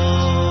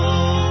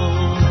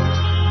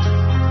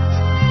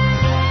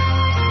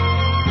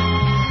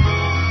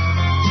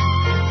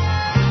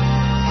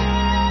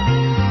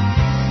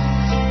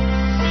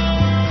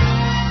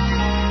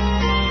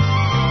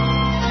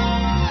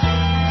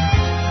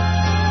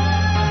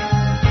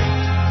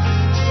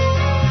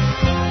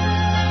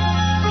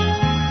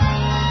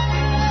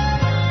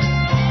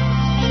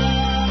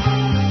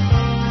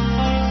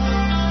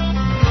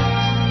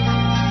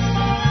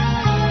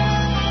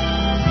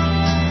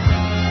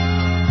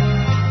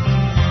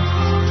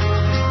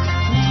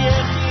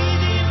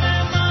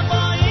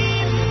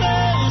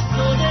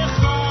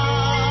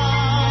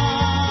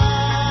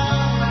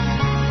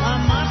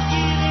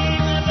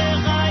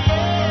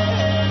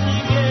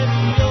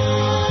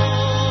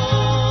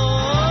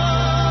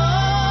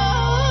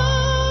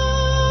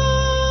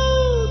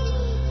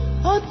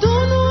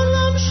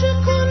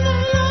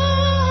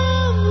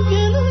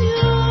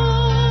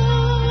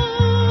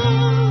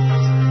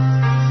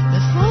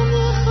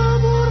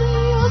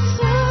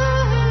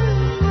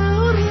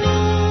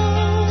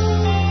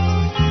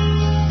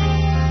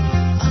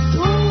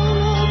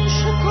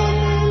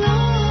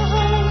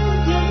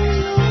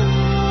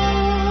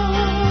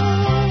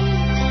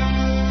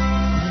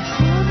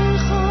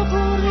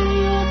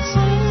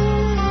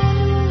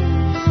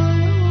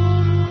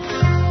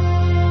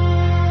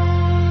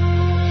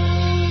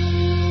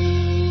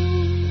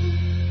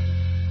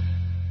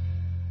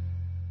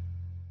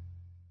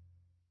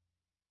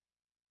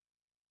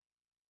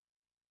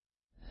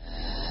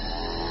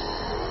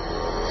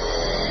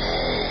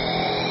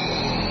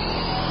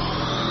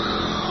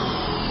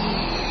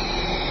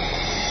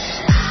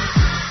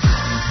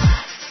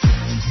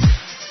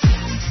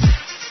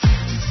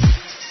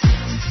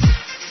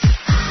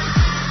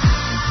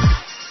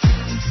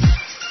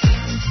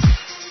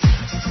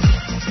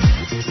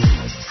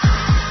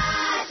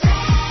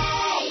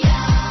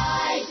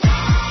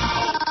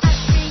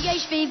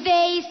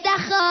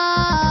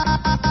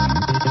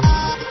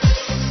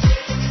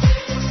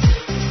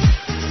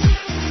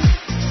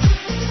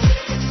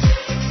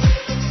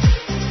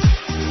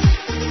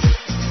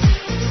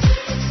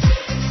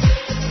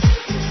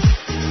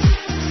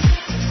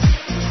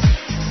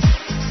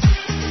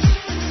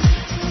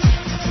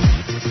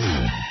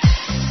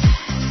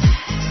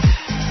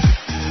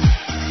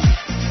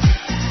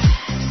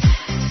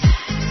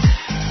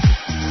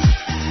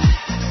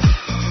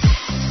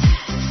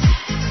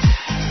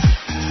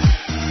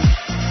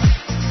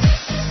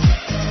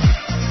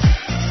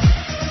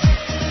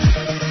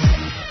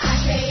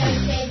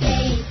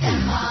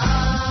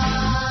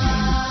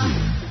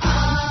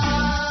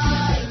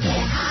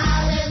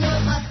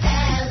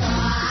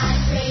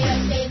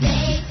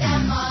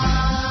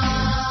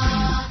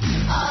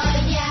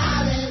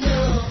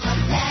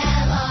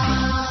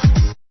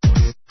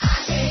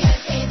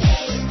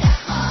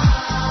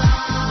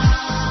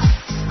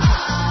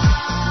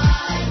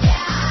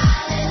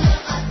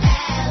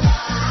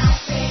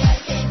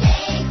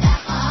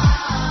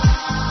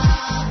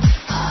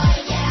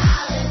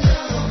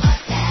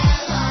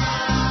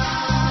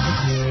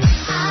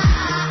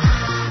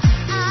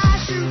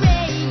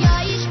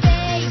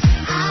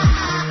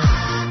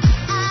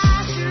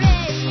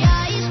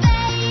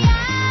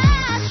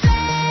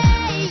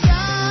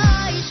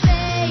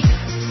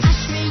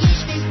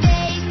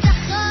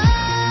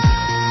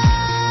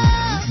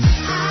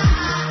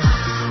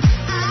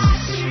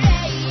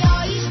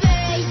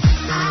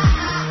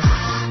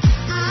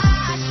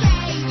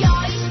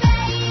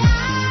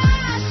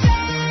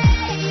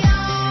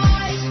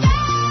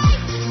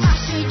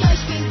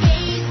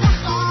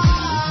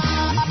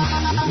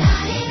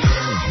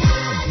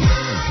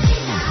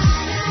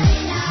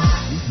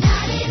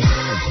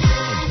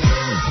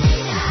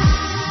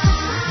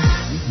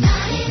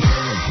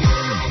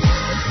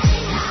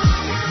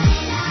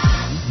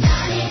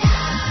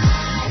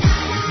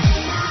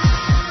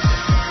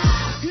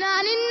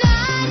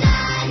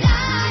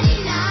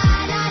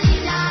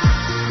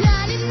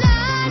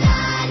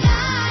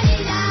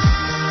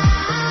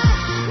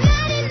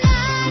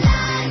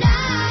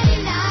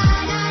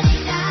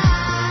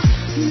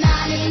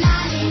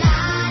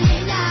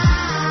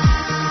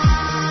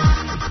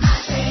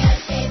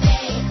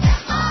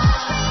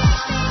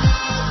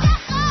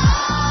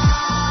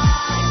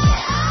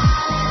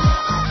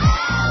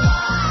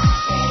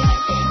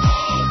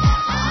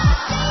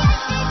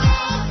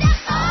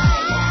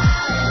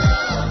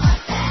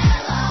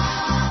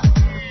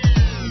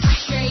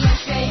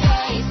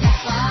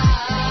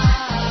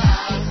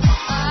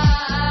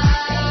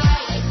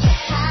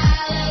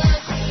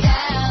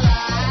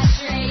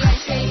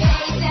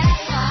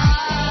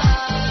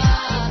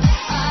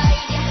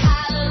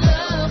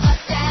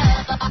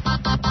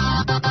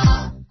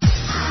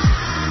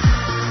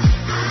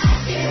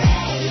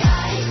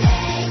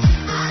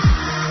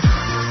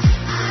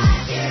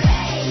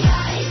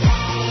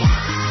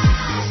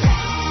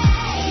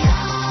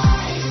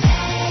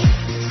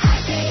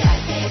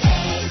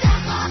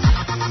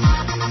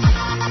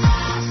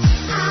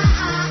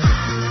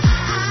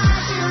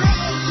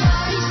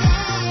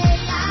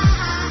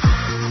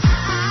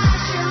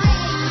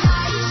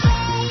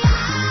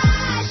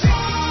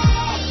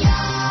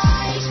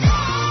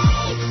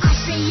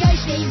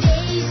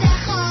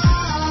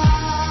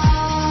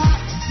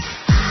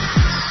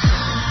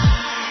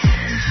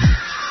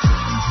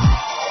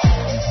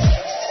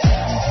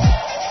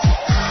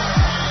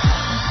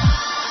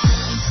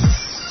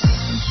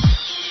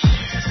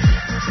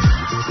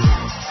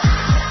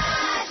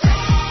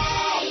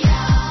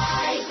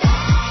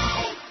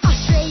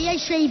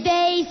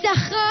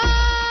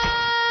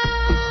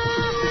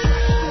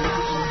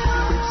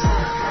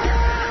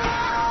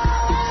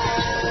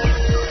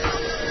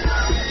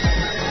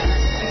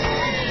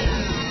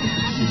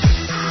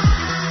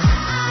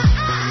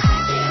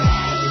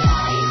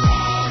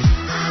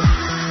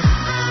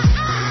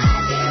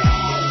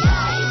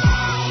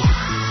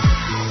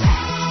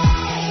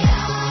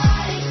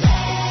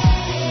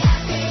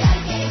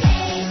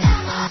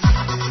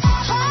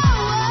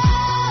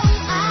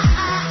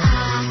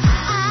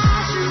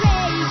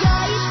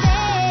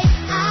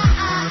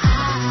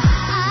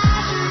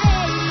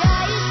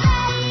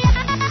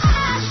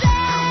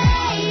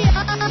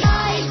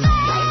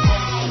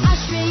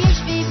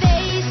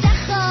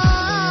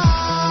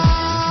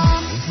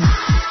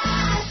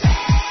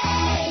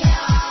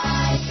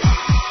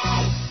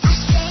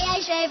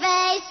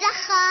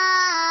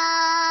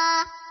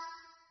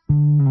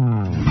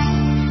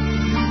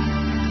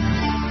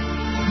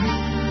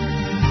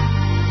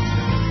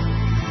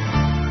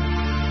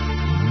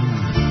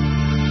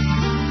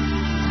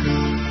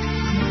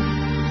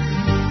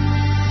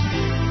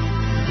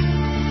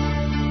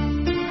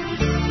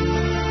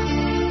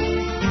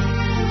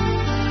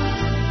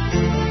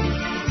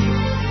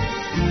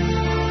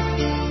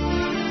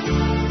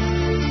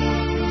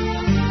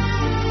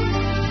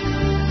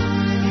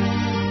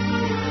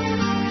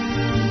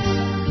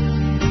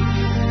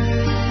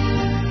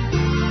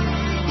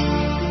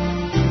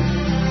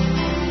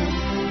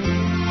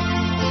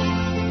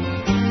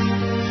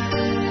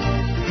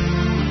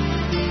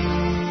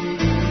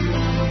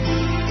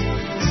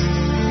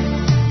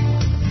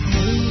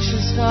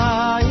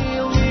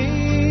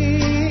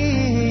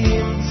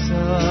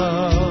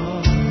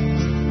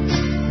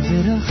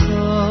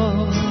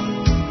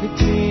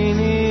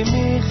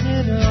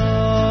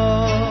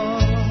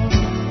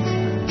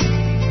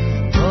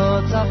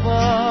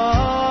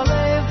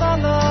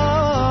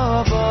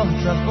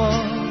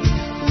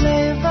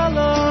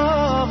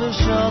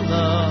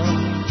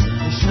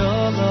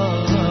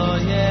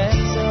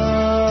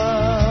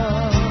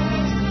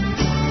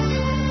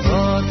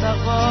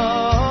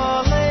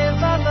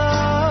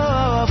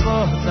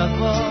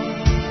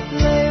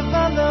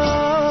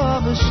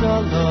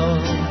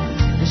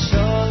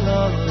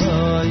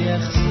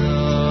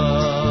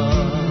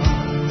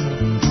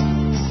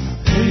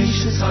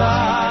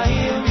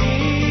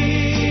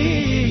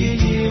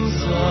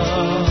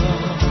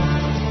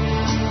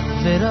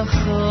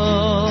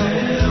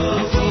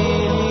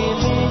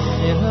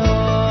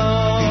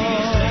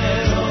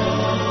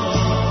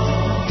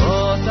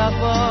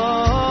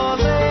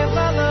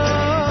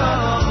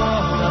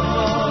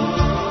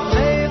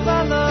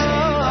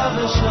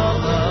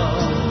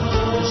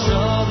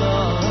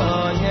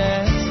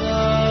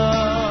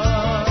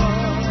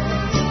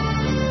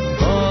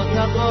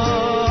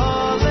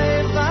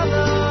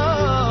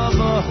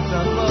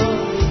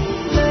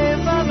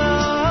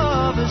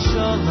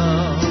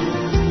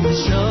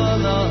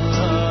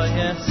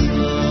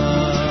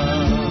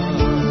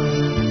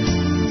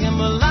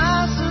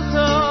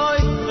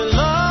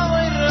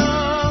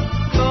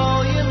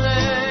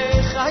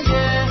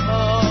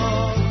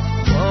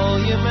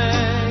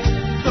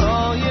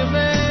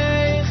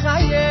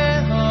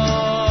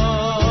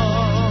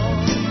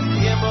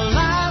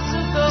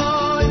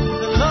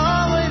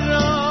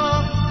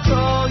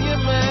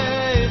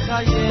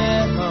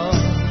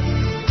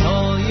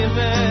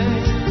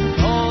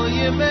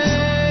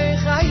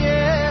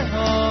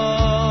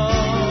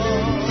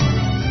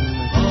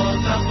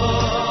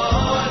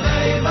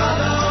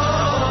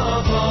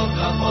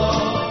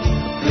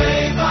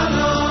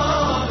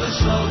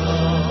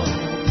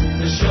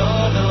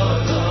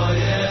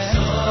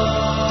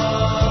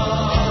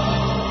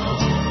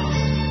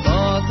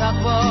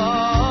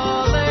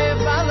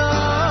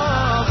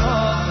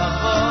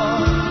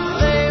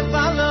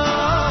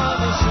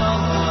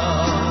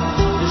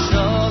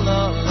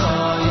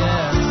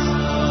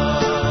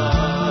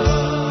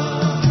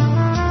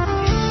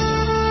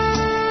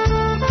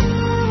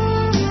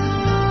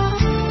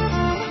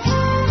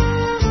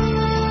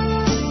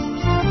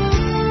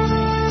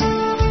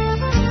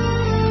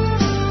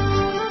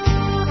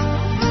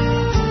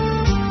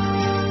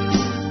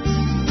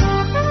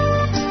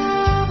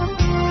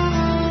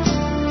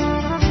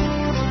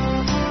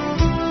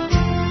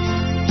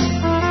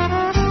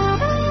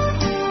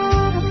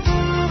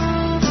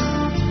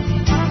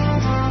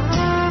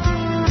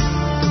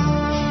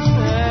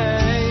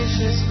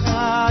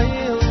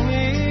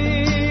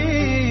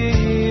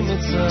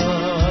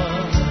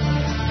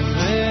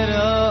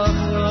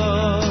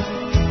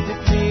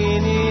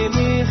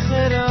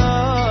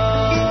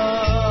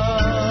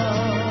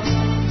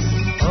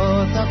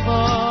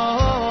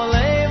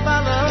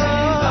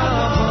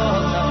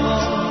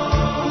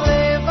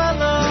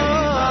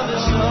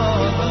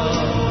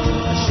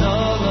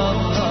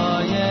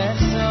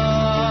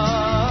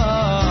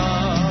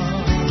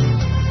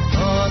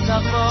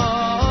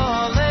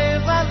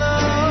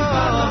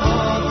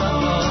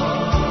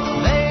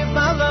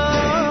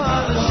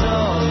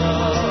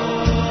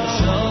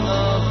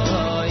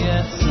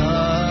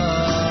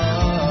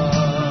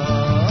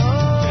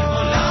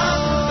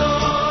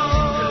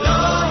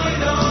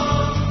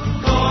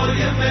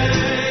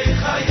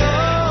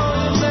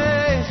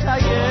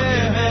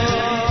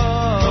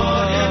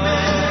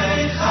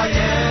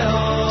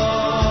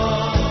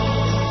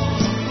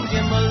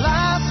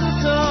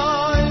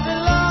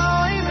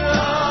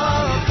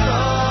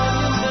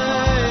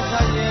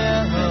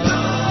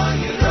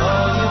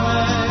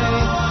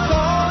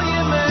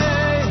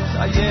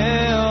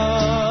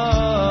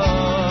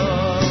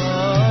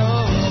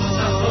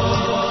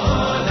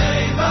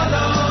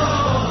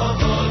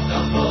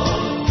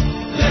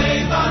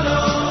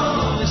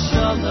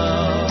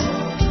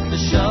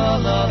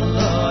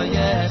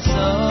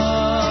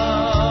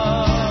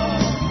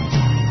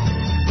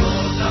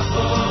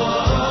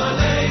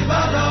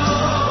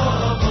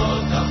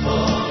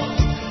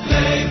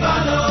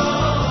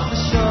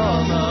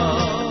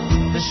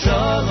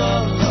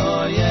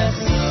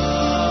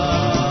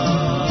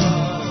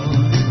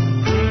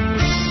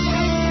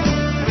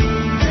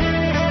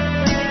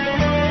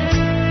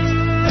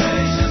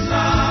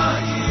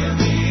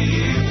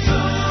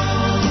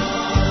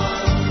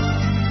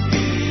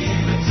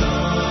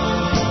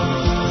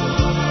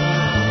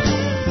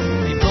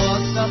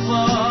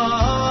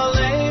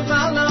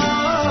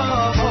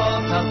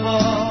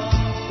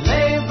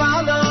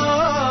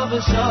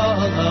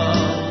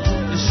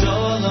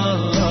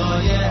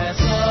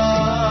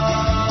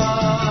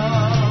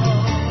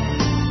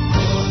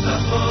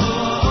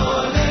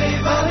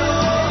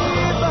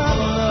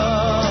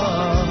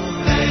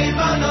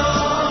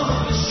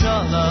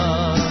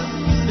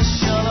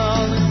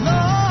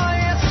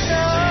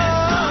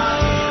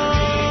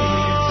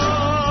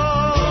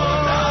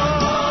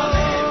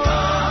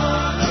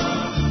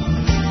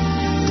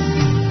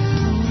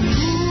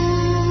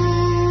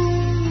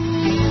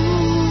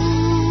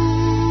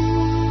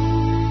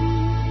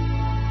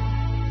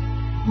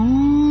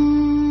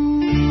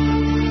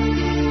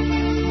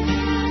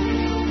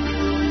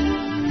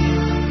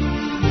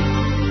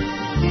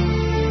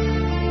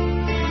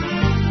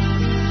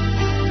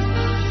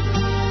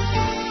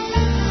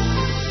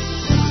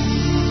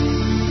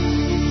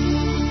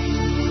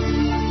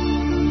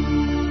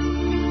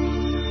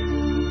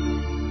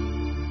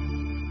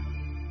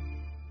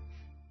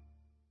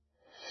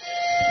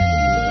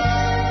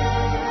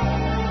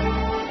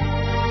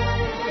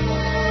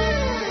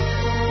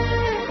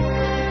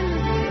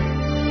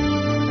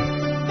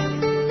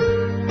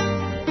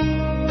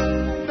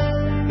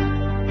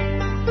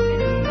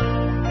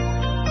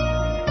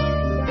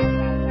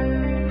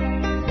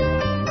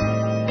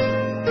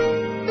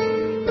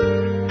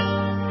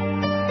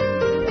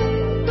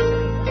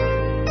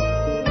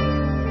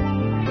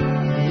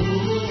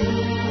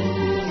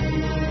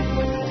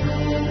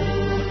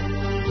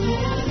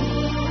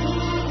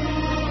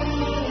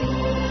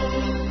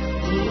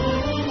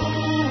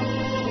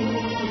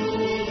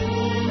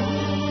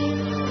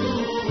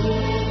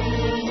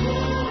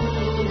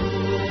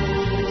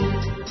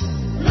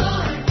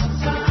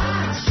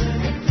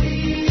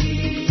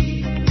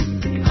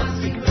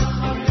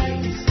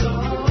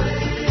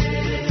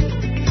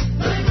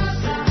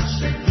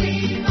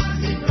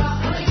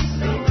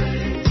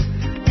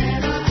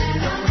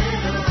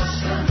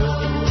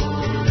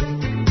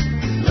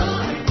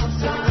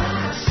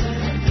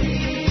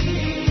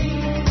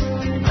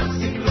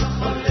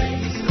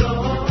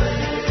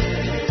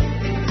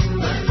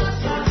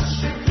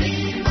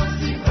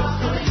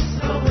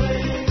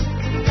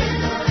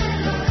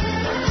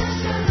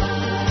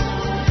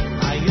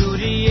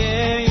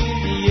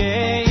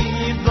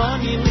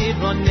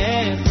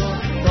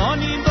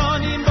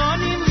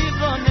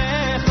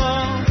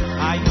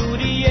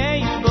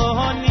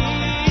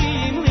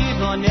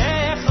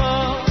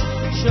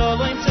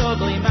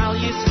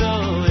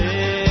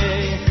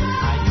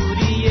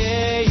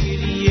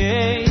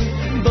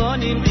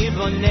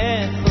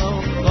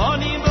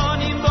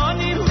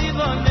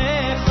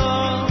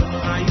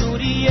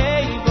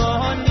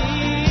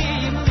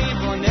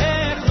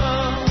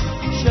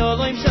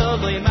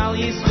 Shalom Al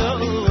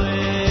Yisroel.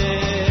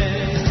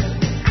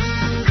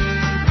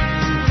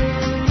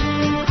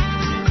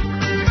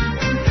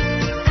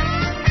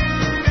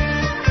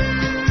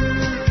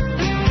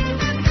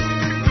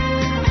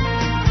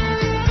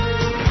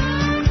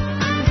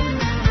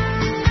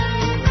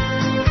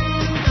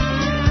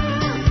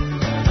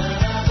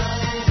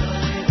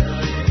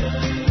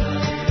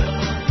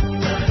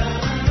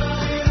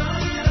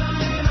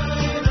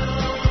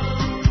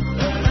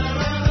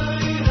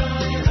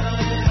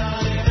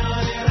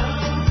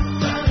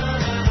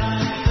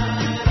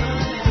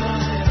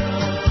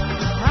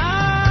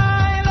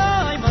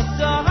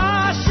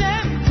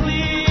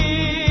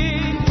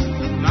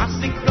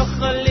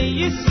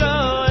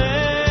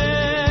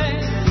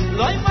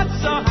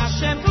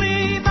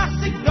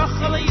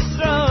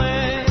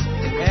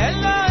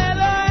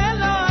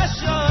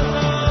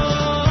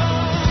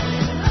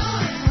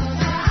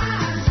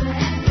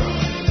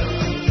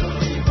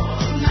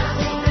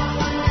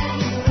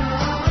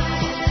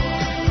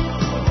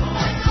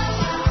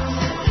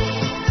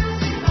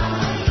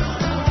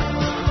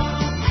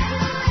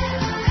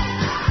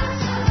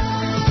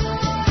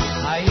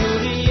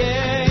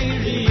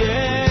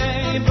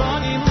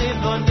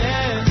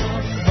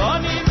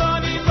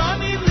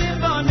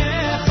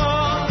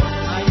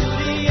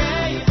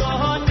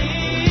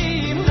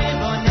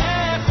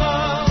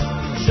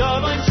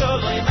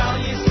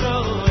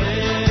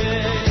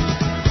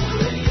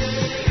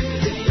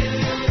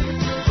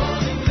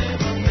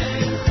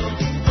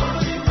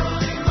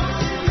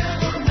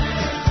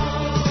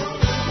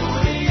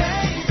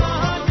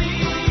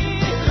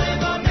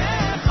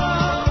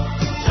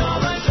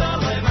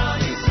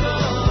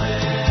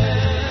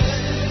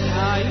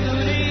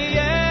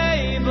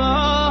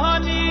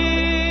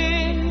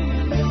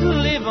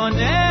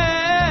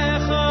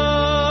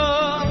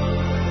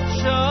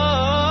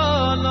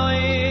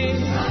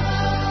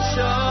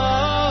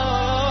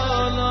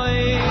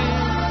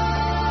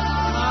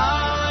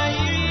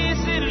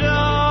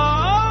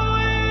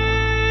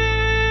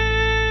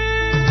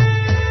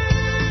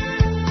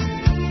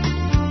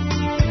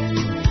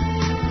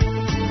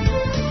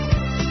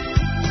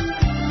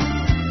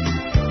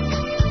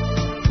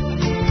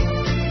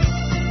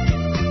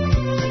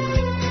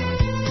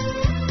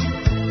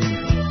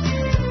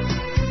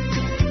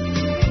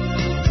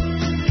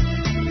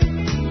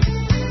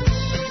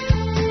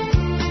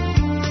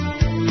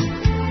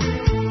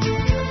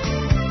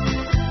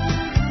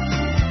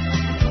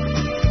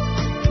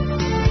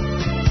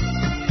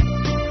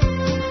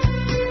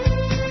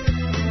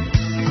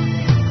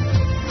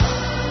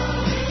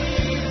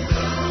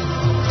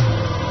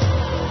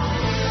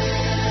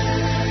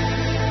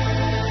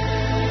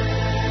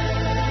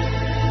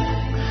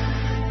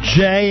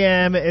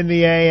 JM in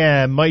the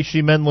AM,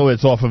 Maishi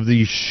Menlowitz off of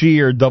the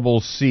Sheer double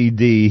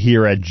CD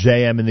here at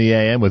JM in the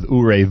AM with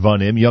Urei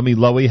Vanim. Yomi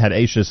Lowy had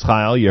Ashes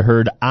Chayil. You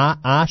heard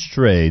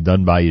Ashtray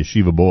done by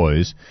Yeshiva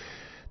Boys.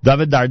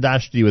 David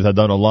Dardashti with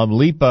Adon Olam.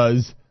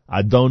 Lipa's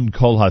Adon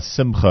Kol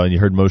HaSimcha. And you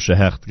heard Moshe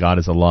Hecht, God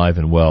is alive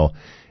and well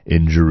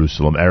in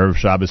Jerusalem. Erev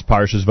Shabbos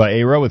Parshas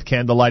Va'era with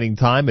candle lighting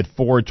time at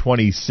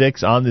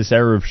 4:26 on this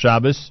Erev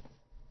Shabbos.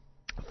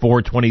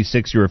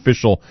 4:26, your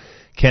official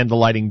candle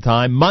lighting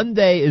time.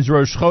 Monday is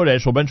Rosh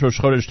Chodesh. We'll bench Rosh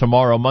Chodesh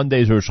tomorrow.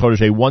 Monday is Rosh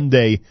Chodesh, a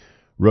one-day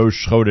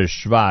Rosh Chodesh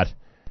Shvat.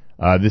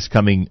 This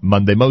coming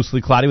Monday,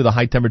 mostly cloudy with a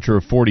high temperature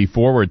of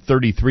 44. We're at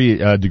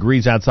 33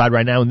 degrees outside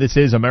right now, and this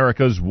is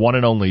America's one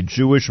and only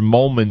Jewish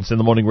Moments in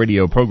the Morning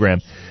radio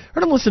program.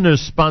 Heard and listen to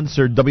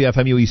sponsored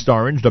WFMU East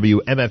Orange,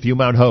 WMFU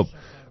Mount Hope,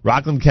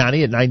 Rockland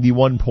County at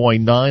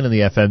 91.9 on the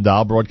FM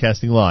dial,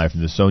 broadcasting live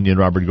from the Sonia and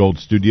Robert Gold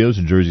studios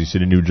in Jersey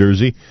City, New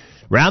Jersey.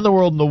 Around the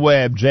world on the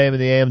web,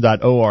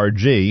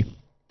 jmintheam.org.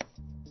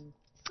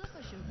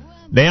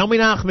 Naomi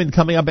Nachum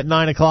coming up at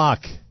 9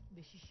 o'clock.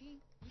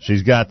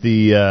 She's got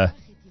the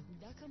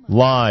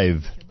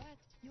live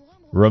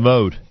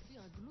remote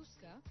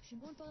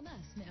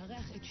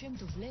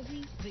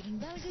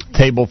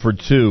Table for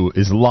Two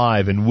is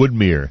live in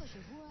Woodmere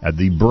at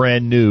the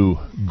brand new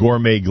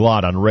Gourmet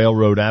Glot on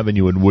Railroad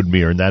Avenue in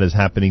Woodmere, and that is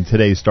happening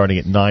today starting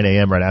at 9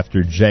 a.m. right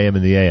after JM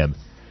in the AM.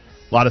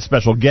 A lot of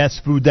special guests,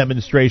 food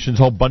demonstrations,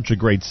 whole bunch of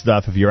great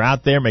stuff. If you're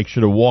out there, make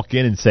sure to walk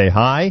in and say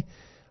hi.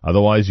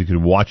 Otherwise, you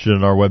could watch it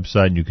on our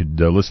website, and you could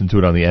listen to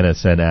it on the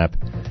NSN app.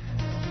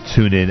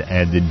 Tune in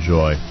and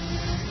enjoy.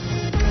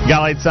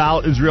 Galei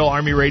Tzahal, Israel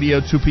Army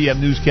Radio, 2 p.m.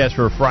 newscast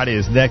for Friday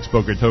is next.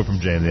 Boker Tov from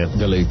JMN.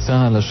 גלי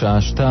צהל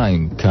השעה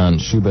 2, כאן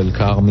שיבל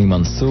קרמי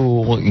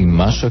מנסור עם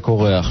מה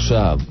שקורה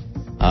עכשיו.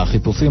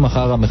 החיפושים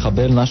אחר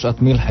המחבל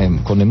נשאת מלחם,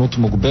 כוננות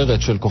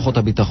מוגברת של כוחות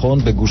הביטחון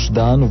בגוש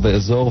דן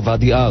ובאזור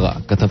ואדי ערה.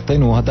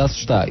 כתבתנו הדס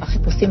שטי.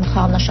 החיפושים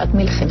אחר נשאת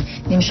מלחם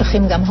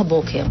נמשכים גם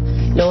הבוקר.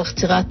 לאורך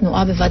צירי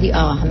התנועה בוואדי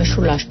ערה,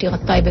 המשולש,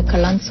 טירת טייבה,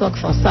 קלנסווה,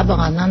 כפר סבא,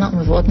 רעננה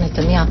ומבואות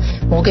נתניה,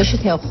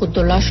 מורגשת היערכות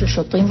גדולה של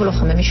שוטרים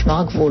ולוחמי משמר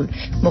הגבול.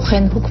 כמו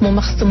כן הוקמו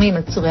מחסומים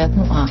על צירי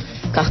התנועה,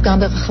 כך גם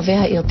ברחבי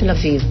העיר תל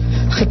אביב.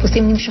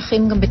 החיפושים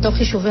נמשכים גם בתוך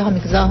יישובי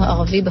המגזר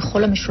הערבי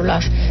בכל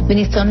המשולש,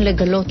 בניסיון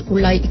לגלות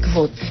אולי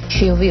עקבות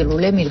שיובילו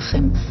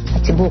למלחם.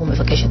 הציבור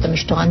מבקש את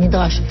המשטרה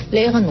נדרש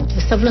לערנות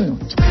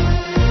וסבלנות.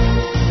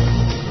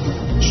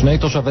 שני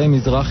תושבי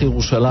מזרח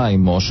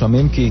ירושלים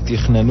מואשמים כי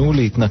תכננו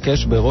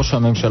להתנקש בראש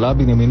הממשלה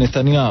בנימין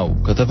נתניהו.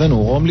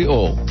 כתבנו רום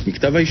ליאור.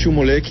 מכתב האישום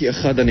עולה כי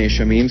אחד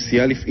הנאשמים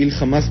סייע לפעיל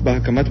חמאס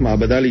בהקמת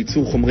מעבדה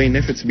לייצור חומרי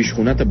נפץ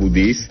בשכונת אבו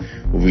דיס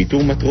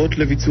ובאיתור מטרות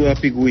לביצוע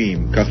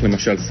הפיגועים. כך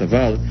למשל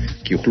סבר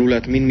כי יוכלו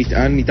להטמין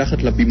מטען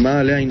מתחת לבימה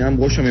עליה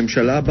ינאם ראש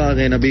הממשלה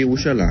בארנה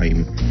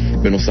בירושלים.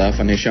 בנוסף,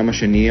 הנאשם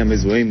השני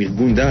המזוהה עם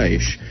ארגון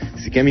דאעש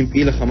סיכם עם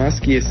פעיל החמאס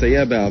כי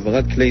יסייע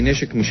בהעברת כלי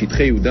נשק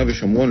משטחי יהודה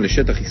ושומרון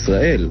לשטח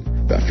ישראל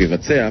ואף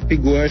יבצע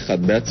פיגוע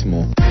אחד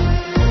בעצמו.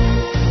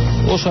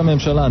 ראש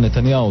הממשלה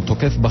נתניהו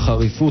תוקף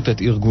בחריפות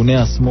את ארגוני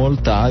השמאל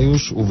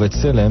תעיוש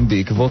ובצלם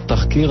בעקבות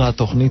תחקיר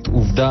התוכנית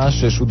עובדה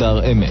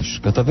ששודר אמש.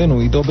 כתבנו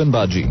עידו בן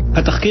בג'י.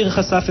 התחקיר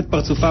חשף את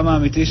פרצופם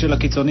האמיתי של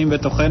הקיצונים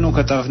בתוכנו.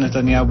 כתב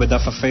נתניהו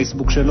בדף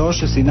הפייסבוק שלו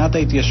ששנאת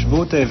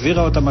ההתיישבות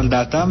העבירה אותם על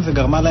דעתם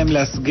וגרמה להם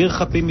להסגיר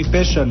חפים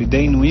מפשע לידי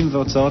עינויים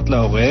והוצאות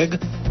להורג.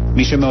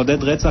 מי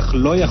שמעודד רצח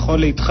לא יכול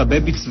להתחבא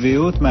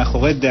בצביעות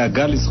מאחורי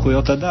דאגה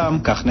לזכויות אדם,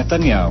 כך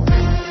נתניהו.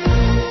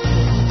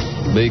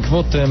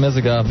 בעקבות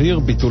מזג האוויר,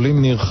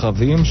 ביטולים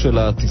נרחבים של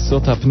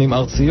הטיסות הפנים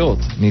ארציות.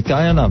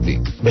 ניתאי הנביא.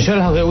 בשל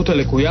הרעות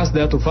הלקויה,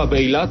 שדה התעופה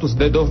באילת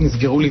ושדה דוב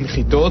נסגרו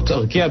לנחיתות.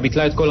 ארקיע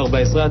ביטלה את כל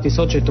 14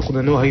 הטיסות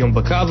שתוכננו היום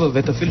בקו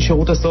ותפעיל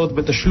שירות הסעות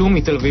בתשלום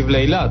מתל אביב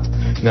לאילת.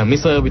 גם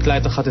ישראייר ביטלה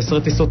את 11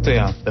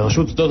 טיסותיה.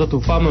 ברשות שדות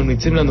התעופה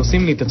ממליצים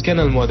לנוסעים להתעדכן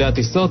על מועדי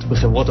הטיסות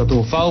בחברות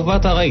התעופה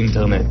ובאתר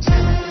האינטרנט.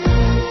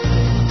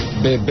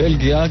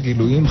 בבלגיה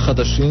גילויים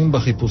חדשים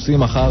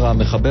בחיפושים אחר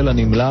המחבל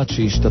הנמלט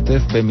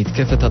שהשתתף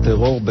במתקפת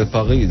הטרור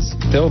בפריז.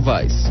 תאו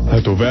וייס.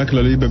 התובע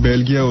הכללי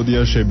בבלגיה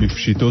הודיע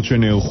שבפשיטות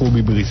שנערכו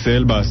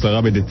בבריסל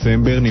ב10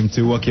 בדצמבר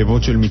נמצאו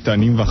עקבות של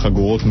מטענים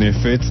וחגורות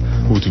נפץ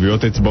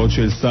וטביעות אצבעות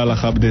של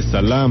סלאח עבד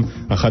סלאם,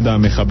 אחד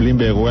המחבלים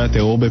באירועי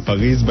הטרור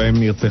בפריז בהם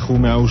נרצחו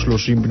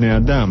 130 בני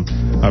אדם.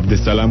 עבד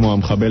סלאם הוא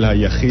המחבל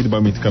היחיד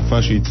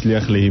במתקפה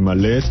שהצליח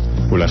להימלט,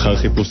 ולאחר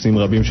חיפושים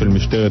רבים של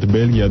משטרת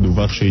בלגיה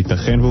דווח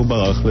שייתכן והוא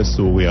ברח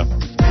סוריה.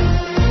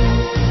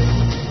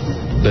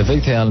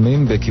 בבית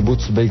העלמין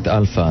בקיבוץ בית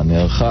אלפה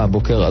נערכה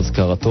הבוקר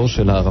אזכרתו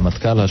של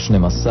הרמטכ"ל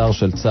ה-12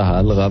 של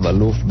צה"ל, רב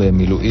אלוף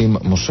במילואים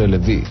משה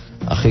לוי.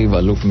 אחיו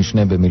אלוף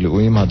משנה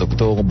במילואים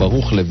הדוקטור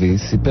ברוך לוי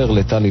סיפר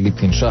לטלי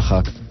ליפקין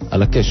שחק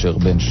על הקשר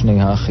בין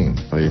שני האחים.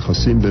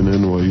 היחסים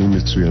בינינו היו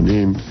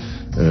מצוינים,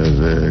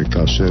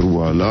 וכאשר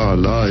הוא עלה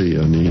עליי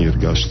אני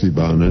הרגשתי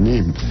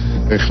בעננים.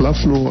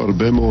 החלפנו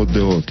הרבה מאוד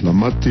דעות,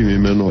 למדתי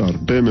ממנו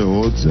הרבה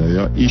מאוד. זה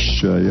היה איש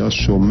שהיה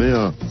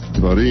שומע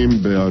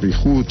דברים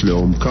בעריכות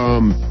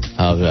לעומקם.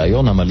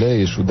 הראיון המלא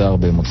ישודר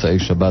במוצאי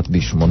שבת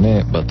ב8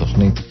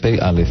 בתוכנית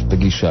פ"א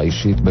בגישה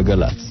אישית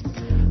בגלץ.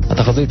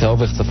 התחזית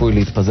האובך צפוי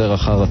להתפזר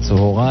אחר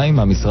הצהריים.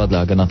 המשרד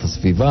להגנת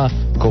הסביבה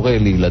קורא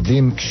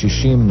לילדים,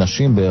 קשישים,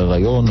 נשים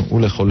בהיריון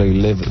ולחולי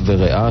לב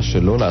וריאה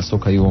שלא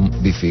לעסוק היום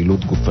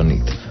בפעילות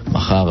גופנית.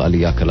 מחר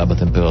עלייה קלה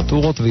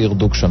בטמפרטורות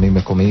וירדו גשמים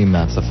מקומיים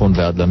מהצפון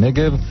ועד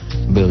לנגב.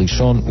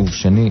 בראשון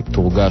ובשני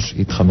תורגש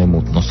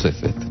התחממות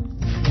נוספת.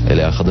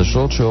 אלה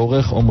החדשות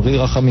שעורך עומרי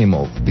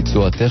רחמימוב,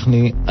 ביצוע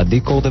טכני עדי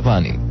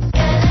קורדבני.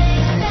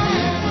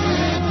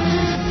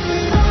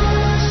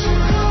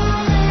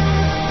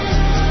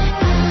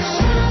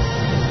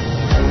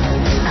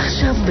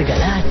 עכשיו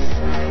בגלץ,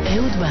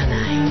 אהוד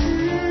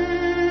בנאי.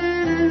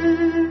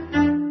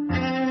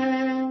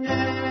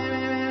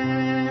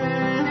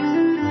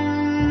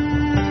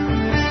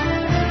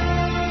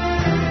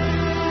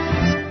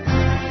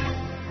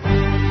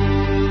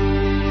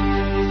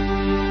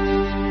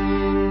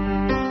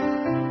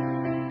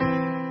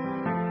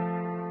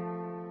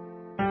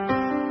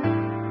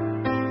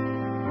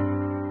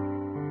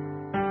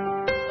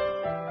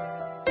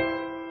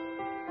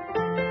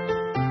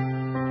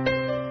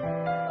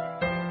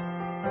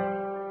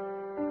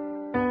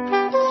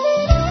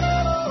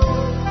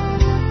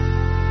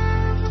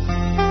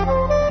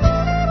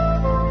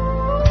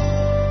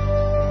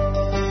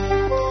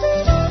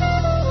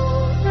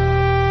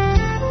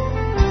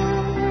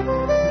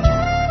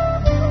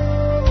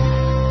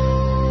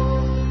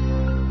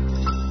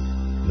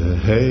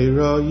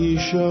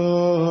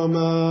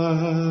 ישמע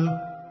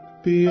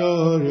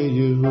ביער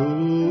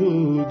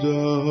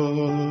יהודה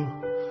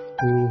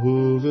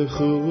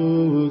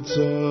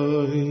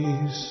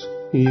ובחוצייס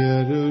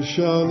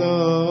ירושלים.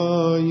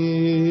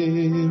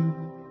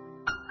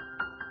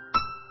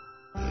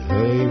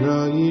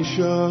 הירא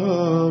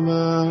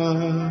ישמע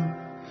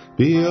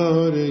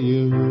ביער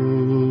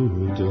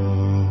יהודה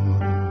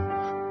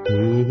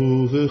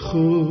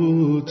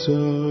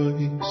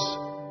ובחוצייס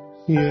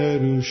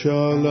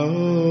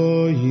ירושלים.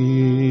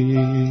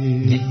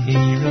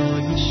 הירא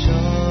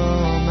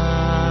ישמע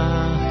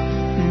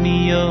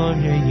ביער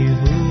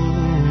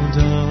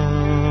יהודה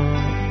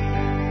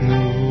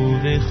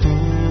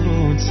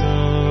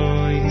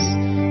ובחוצייס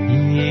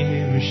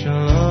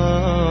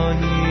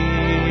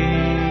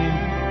ירושלים.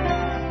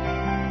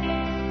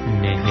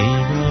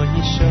 הירא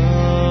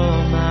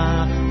ישמע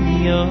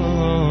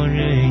ביער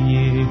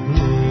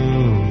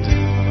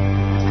יהודה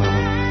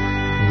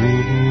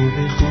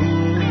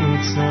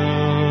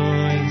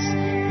ובחוצייס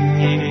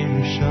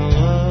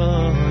ירושלים.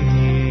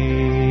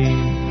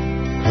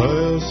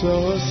 Kol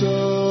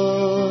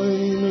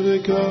sasain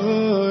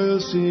v'kayal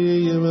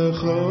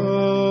siyemecha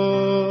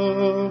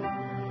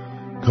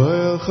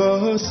kayal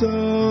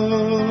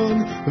chasan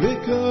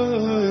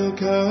v'kayal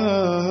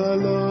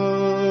kala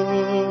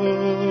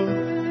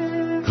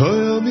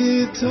kayal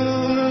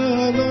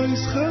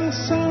mitalois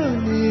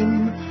chasanim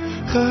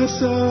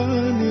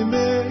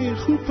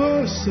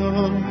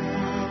mechupasan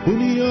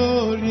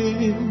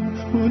uniyarim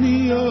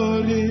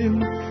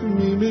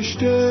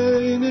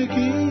mimishtei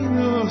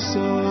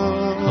neginasam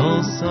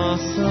kol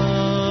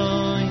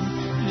sasain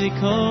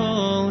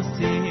v'kol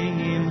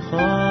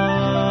simcha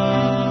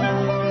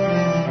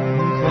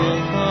kol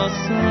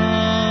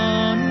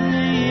chasan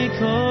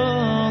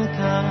v'kol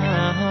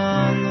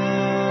kala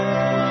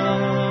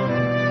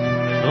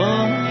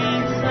kol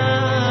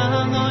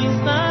mitzalois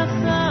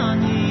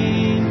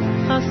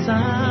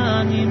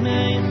chasanim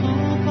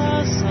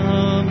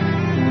mechupasan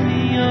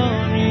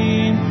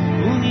uniyarim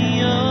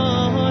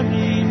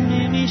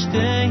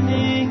mimishtei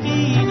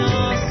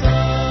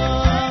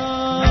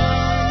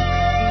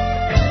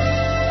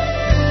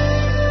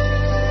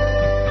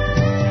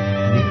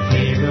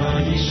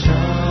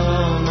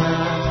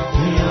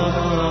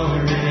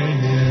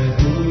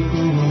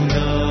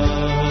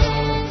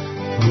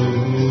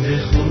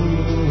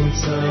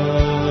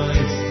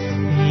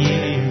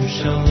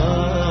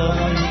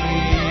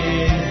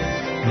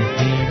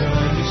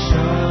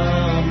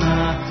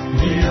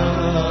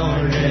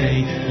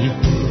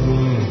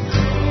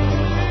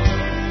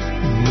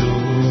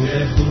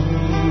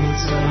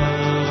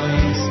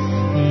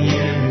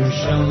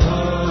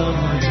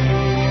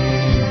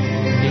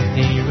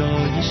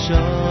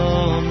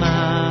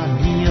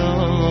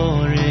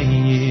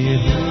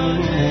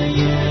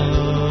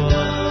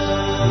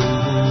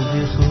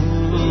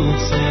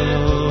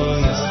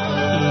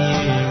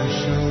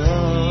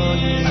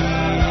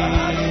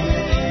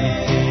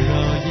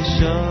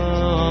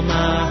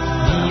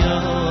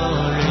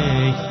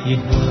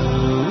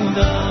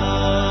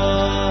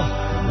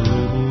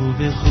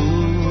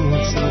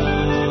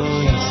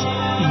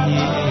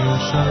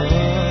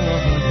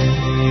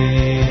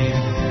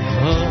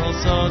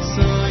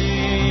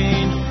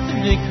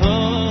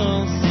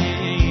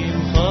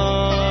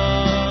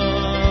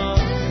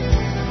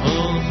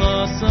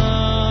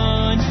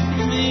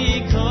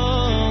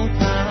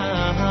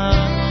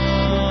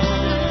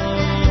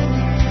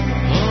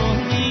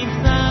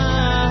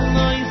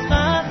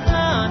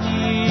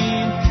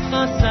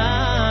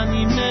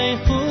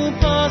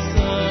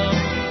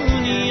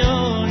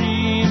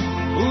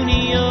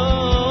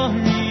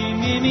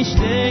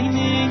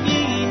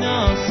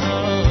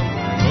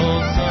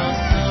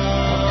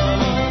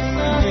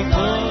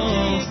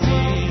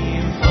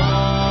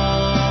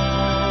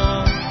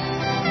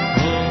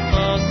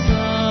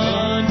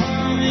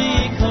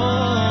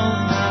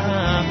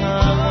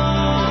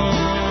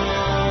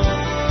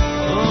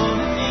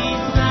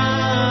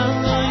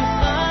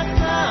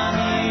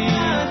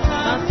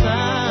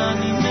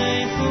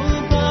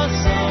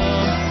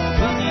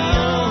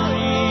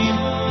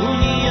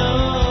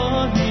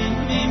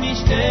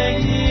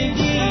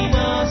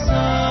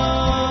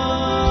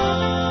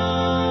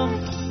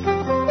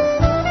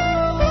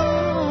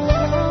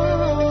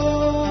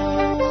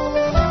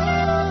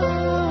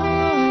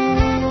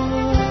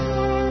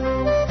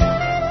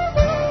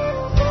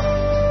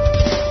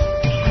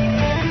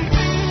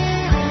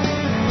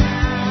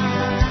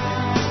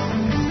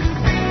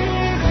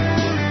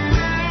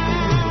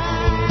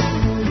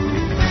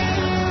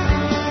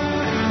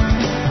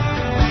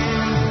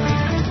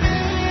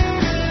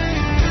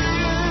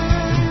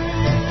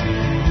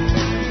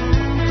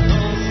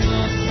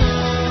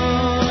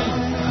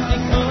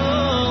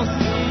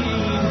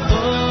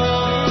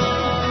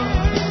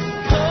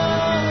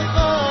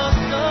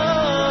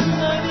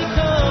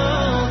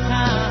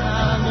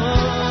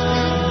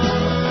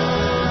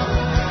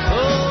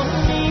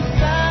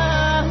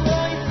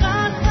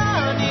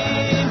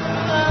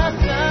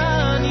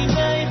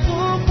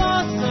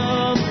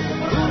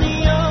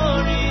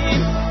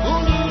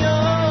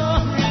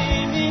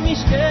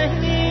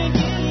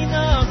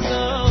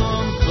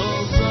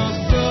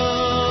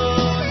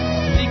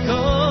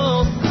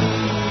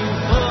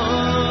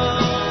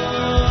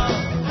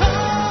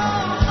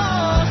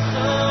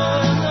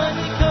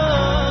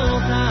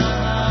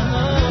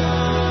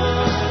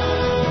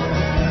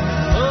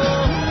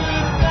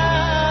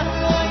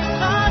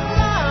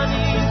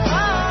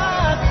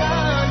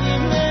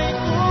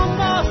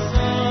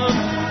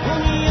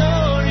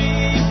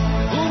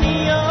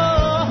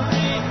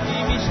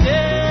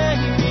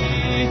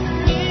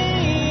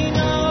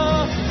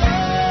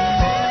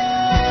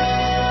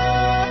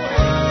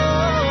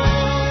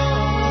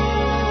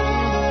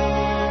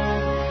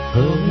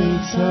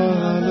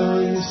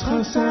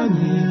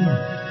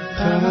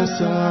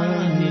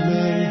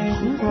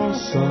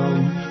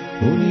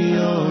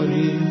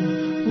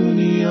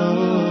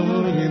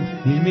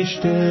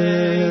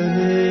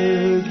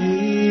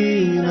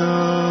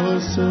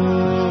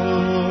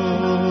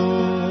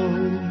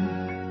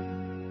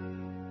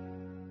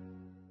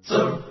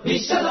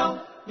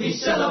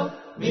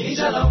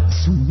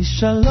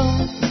Shalom,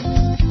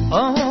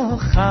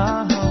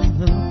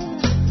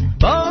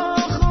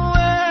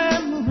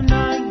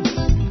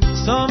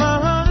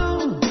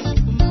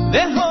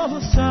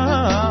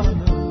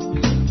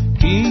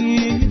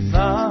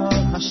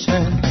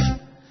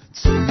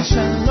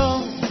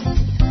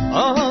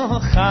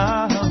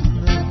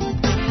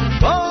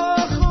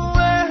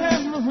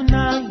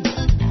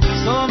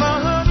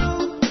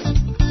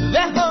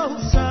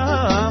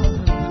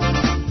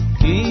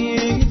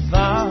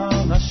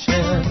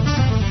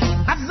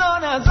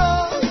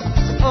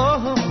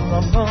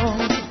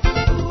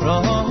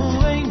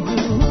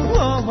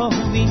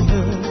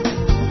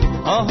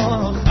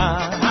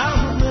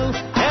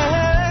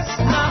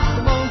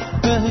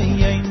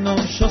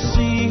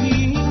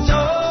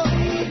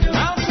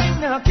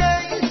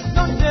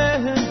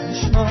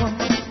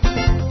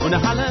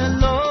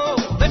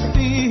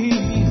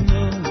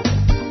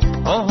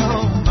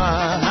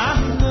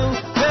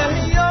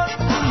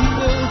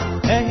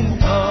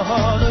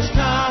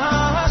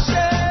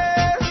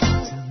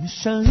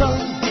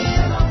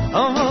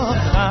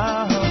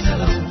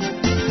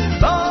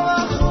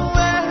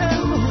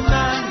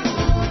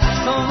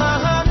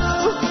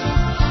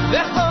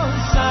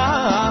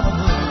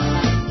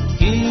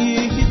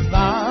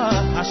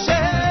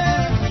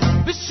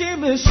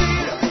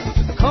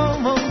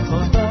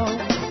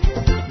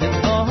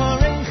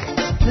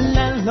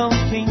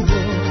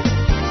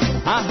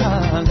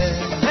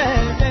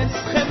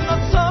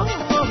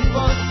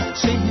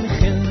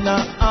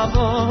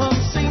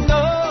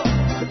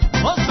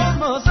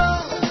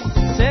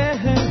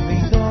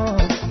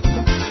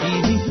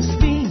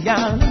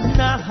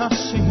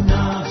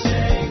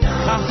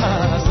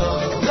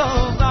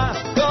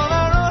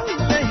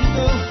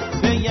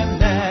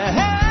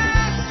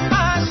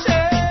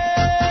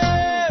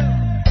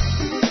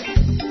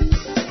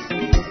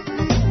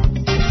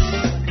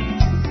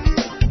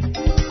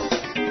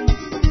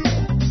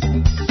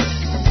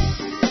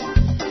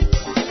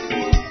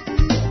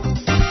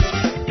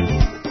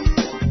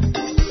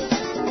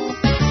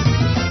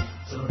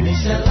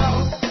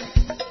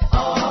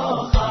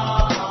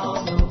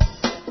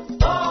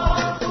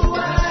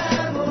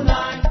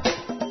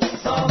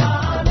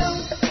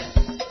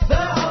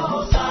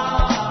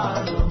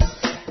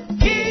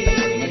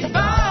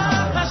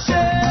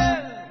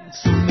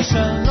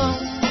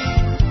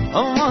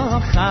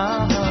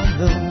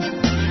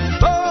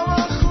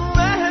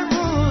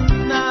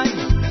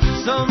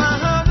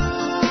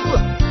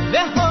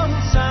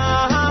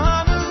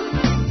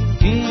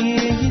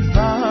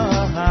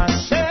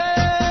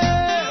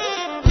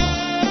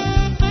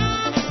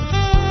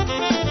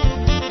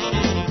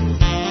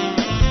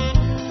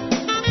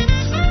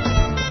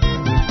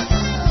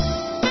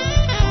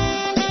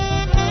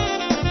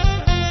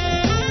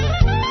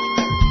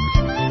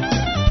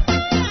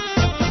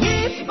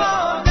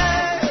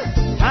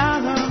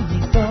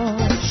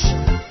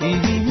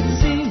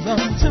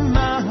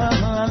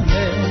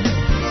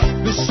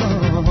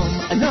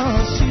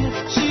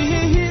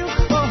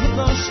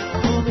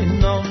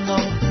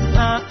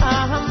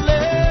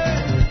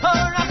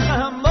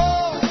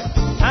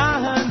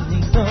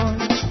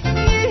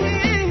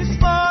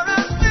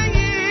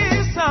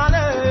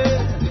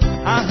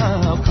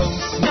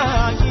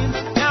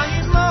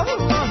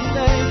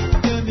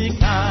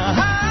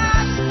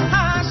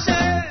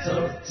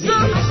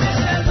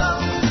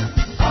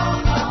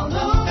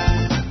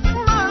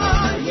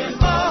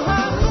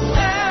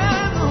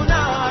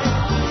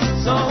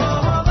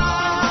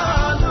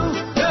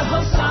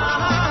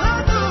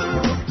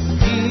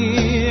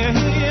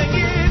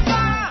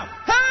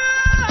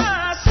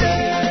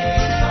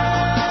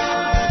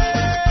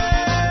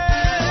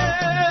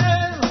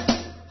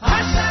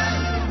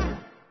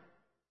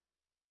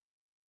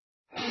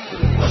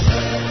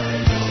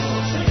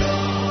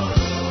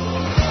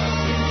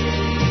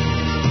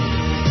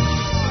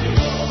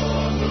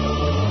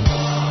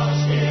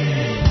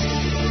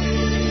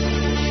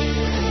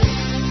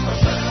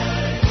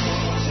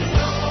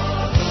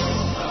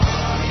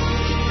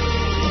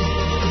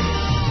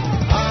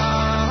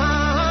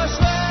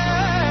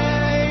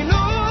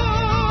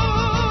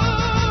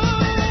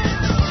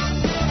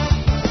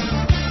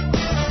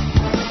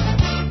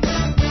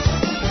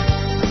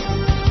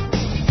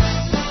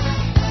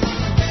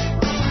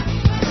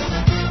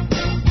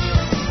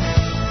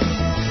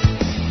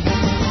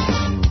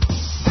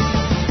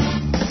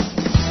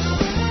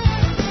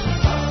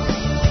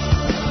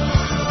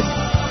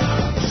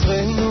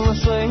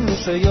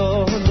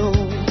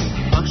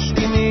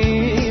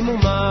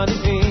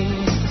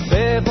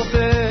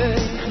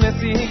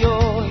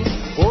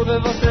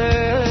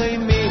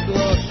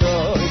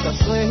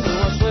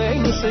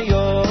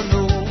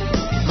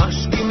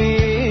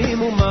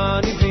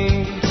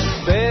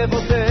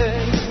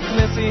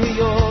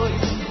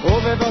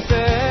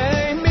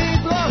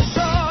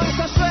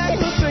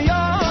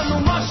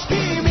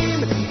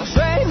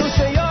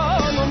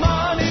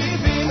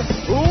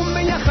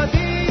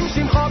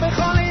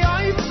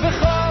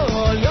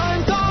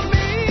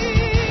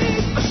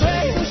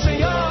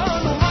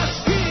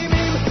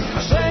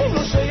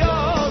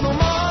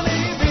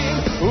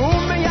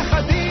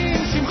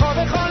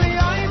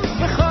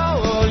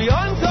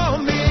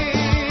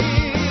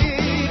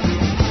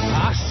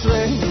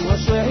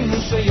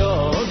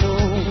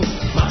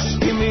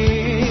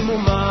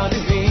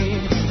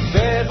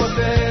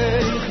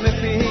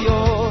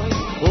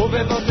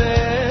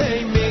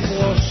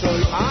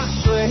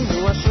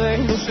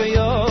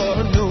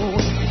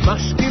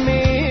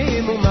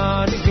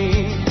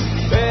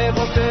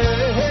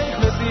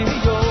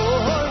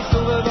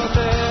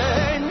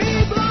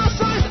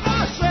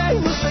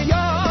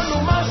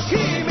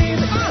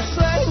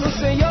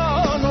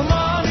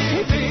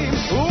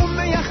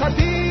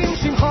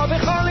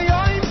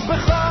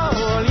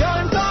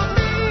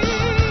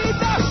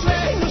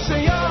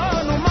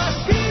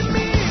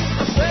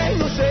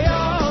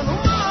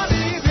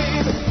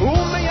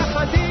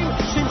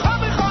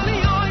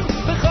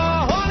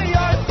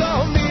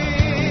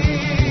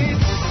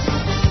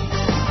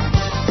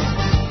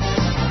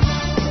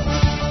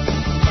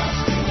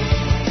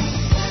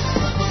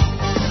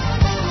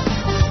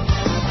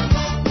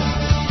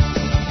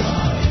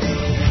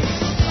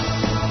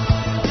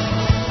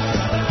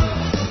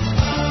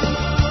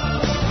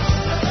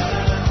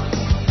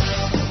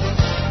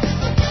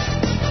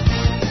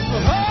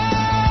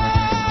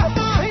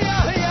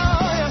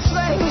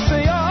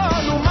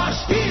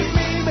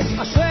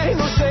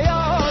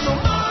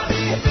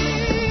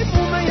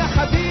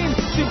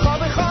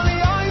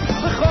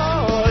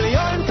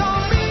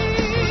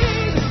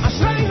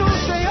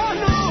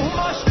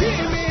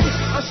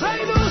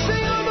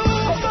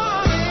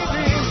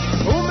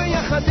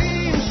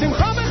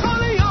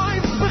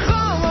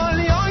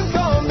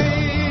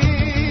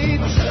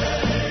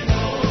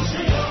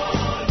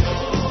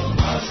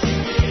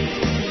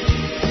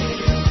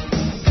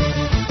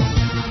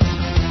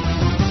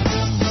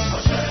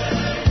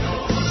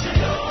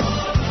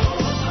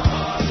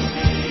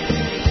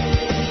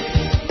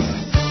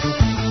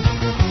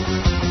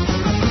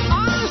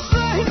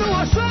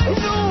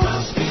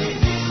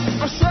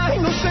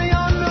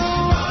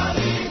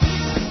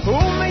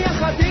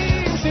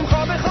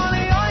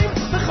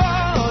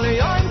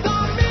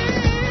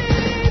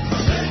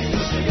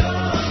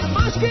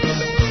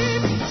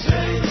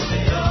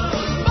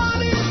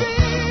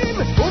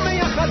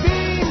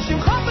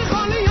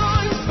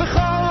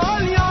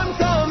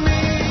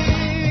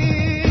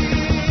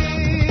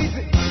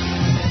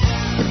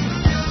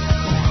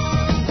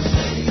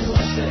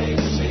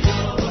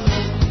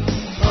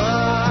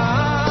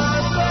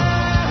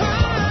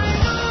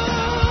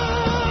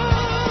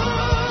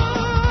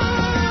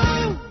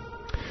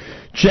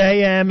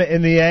 JM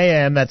in the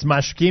AM, that's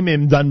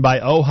Mashkimim done by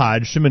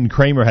Ohad. Shimon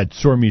Kramer had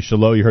Tzur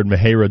Mishalo. You heard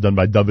Mehera done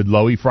by David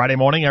Lowy. Friday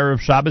morning, Erev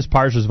Shabbos,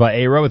 Parshas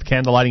Va'era with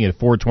candlelighting at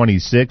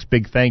 4:26.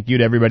 Big thank you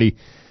to everybody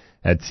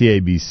at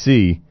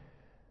TABC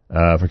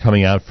for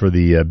coming out for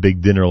the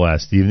big dinner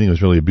last evening. It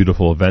was really a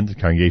beautiful event. The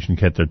congregation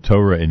Keter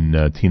Torah in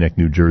Teaneck,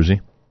 New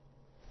Jersey.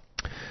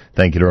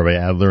 Thank you to Rabbi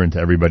Adler and to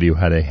everybody who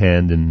had a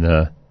hand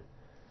in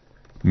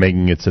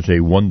making it such a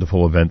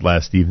wonderful event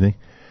last evening.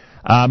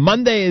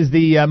 Monday is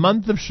the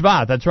month of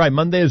Shvat. That's right.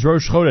 Monday is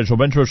Rosh Chodesh. We'll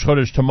bench Rosh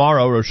Chodesh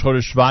tomorrow. Rosh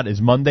Chodesh Shvat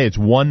is Monday. It's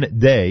one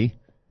day.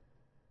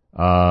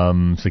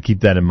 So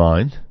keep that in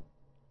mind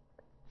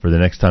for the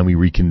next time we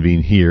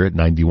reconvene here at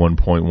 91.1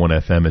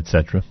 FM,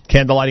 etc.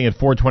 Candlelighting at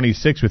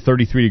 4:26 with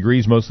 33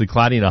 degrees, mostly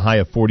cloudy, and a high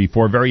of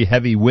 44. Very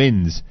heavy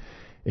winds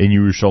in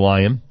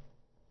Yerushalayim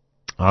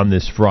on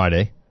this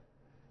Friday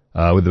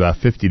with about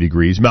 50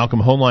 degrees. Malcolm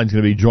Hoenlein is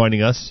going to be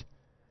joining us.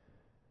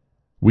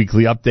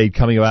 Weekly update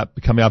coming up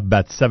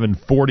about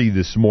 7:40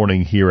 this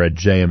morning here at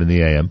JM in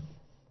the AM.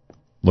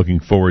 Looking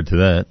forward to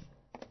that.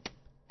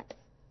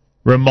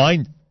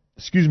 Reminder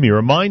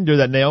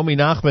that Naomi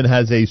Nachum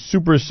has a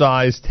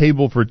supersized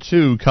table for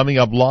two coming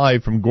up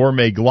live from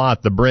Gourmet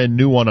Glatt, the brand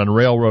new one on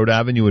Railroad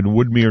Avenue in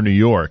Woodmere, New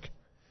York.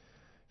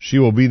 She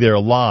will be there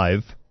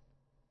live,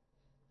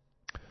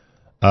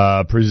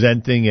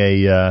 presenting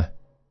a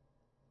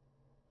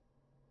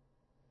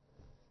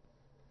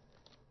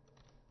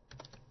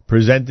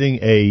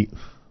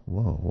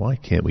whoa, why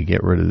can't we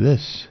get rid of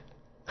this?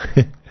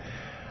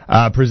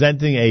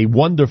 Presenting a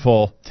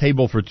wonderful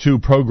table for two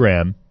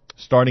program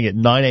starting at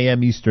 9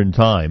 a.m. Eastern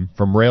Time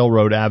from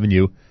Railroad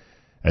Avenue.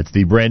 That's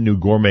the brand new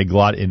Gourmet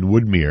Glatt in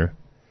Woodmere.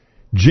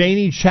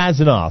 Janie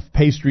Chazanoff,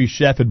 pastry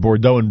chef at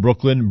Bordeaux in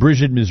Brooklyn.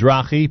 Brigitte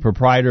Mizrahi,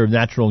 proprietor of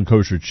Natural and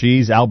Kosher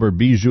Cheese. Albert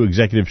Bijou,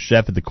 executive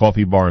chef at the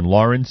Coffee Bar in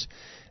Lawrence.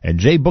 And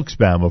Jay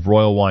Buxbaum of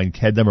Royal Wine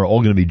Kedem are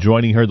all going to be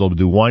joining her. They'll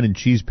do wine and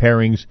cheese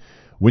pairings,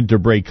 winter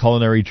break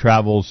culinary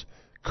travels,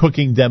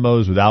 cooking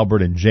demos with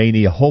Albert and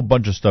Janie, a whole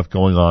bunch of stuff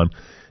going on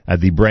at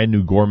the brand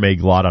new Gourmet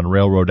Glatt on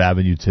Railroad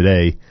Avenue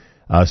today,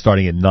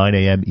 starting at 9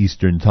 a.m.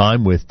 Eastern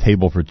Time with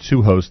Table for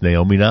Two host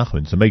Naomi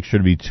Nachum. So make sure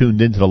to be tuned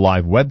into the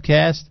live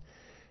webcast.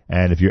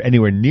 And if you're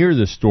anywhere near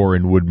the store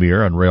in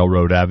Woodmere on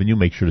Railroad Avenue,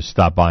 make sure to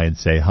stop by and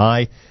say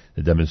hi.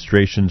 The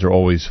demonstrations are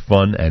always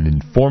fun and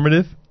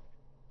informative.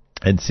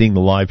 And seeing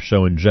the live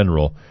show in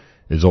general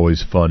is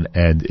always fun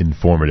and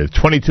informative.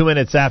 22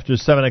 minutes after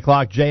 7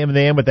 o'clock, JM in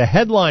the AM with the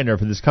headliner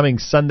for this coming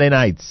Sunday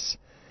night's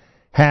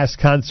Haas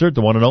concert,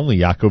 the one and only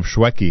Yaakov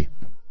Shweki.